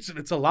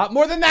 It's a lot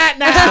more than that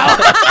now.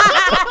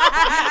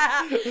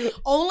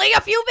 Only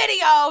a few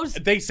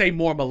videos. They say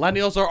more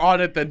millennials are on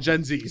it than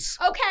Gen Zs.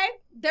 Okay,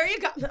 there you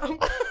go.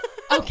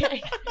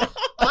 Okay.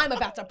 I'm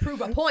about to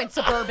prove a point,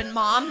 suburban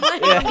mom.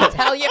 Let me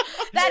tell you.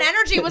 That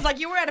energy was like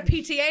you were at a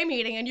PTA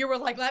meeting and you were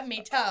like, let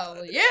me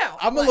tell you.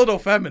 I'm a little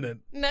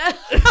feminine. No.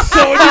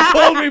 So when you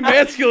called me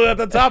masculine at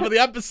the top of the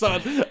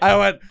episode, I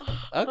went,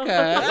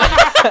 okay.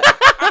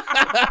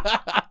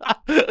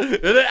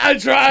 I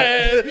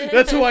try.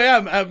 That's who I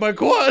am at my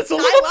core. It's a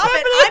little I love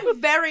feminine. it.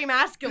 I'm very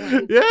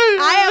masculine. Yeah.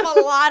 I have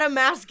a lot of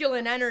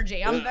masculine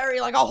energy. I'm very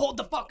like, I'll hold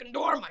the fucking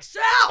door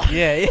myself.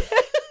 Yeah.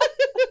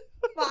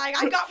 Like,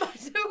 I got my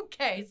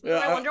suitcase. Yeah.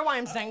 I wonder why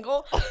I'm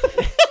single.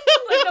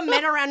 Like, the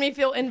men around me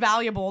feel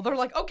invaluable. They're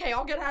like, okay,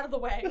 I'll get out of the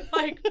way.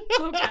 Like,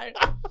 okay.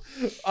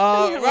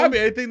 Robbie,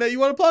 anything that you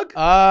want to plug?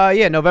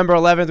 Yeah, November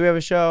 11th we have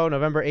a show.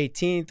 November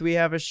 18th we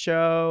have a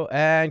show,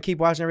 and keep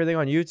watching everything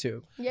on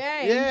YouTube.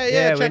 Yay.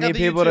 Yeah. We Check out need the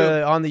people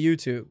YouTube. on the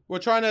YouTube. We're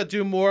trying to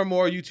do more and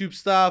more YouTube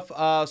stuff.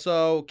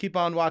 So keep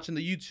on watching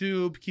the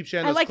YouTube. Keep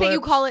sharing I those like clips. that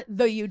you call it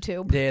the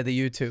YouTube. Yeah, the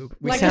YouTube.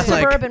 We Like a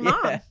sound suburban yeah.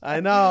 mom.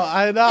 I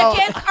know. The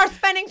kids are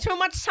spending too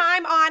much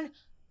time on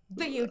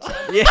the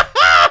YouTube. Yeah.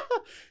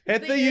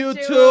 Hit the The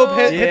YouTube.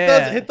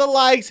 YouTube. Hit the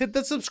likes. Hit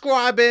the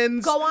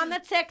subscribings. Go on the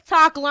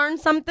TikTok, learn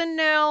something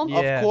new.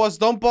 Yeah. Of course,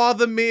 don't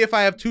bother me if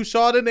I have 2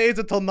 Chardonnays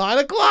until 9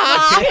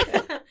 o'clock.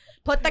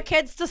 Put the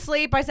kids to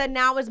sleep. I said,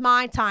 now is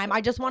my time.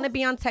 I just want to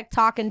be on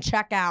TikTok and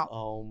check out.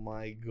 Oh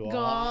my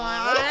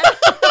god.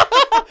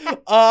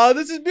 God.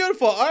 This is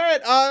beautiful. All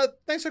right.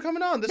 Thanks for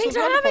coming on. This Thanks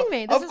was for wonderful. having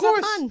me. This of is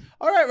course. so fun.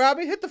 All right,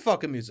 Robbie, hit the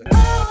fucking music.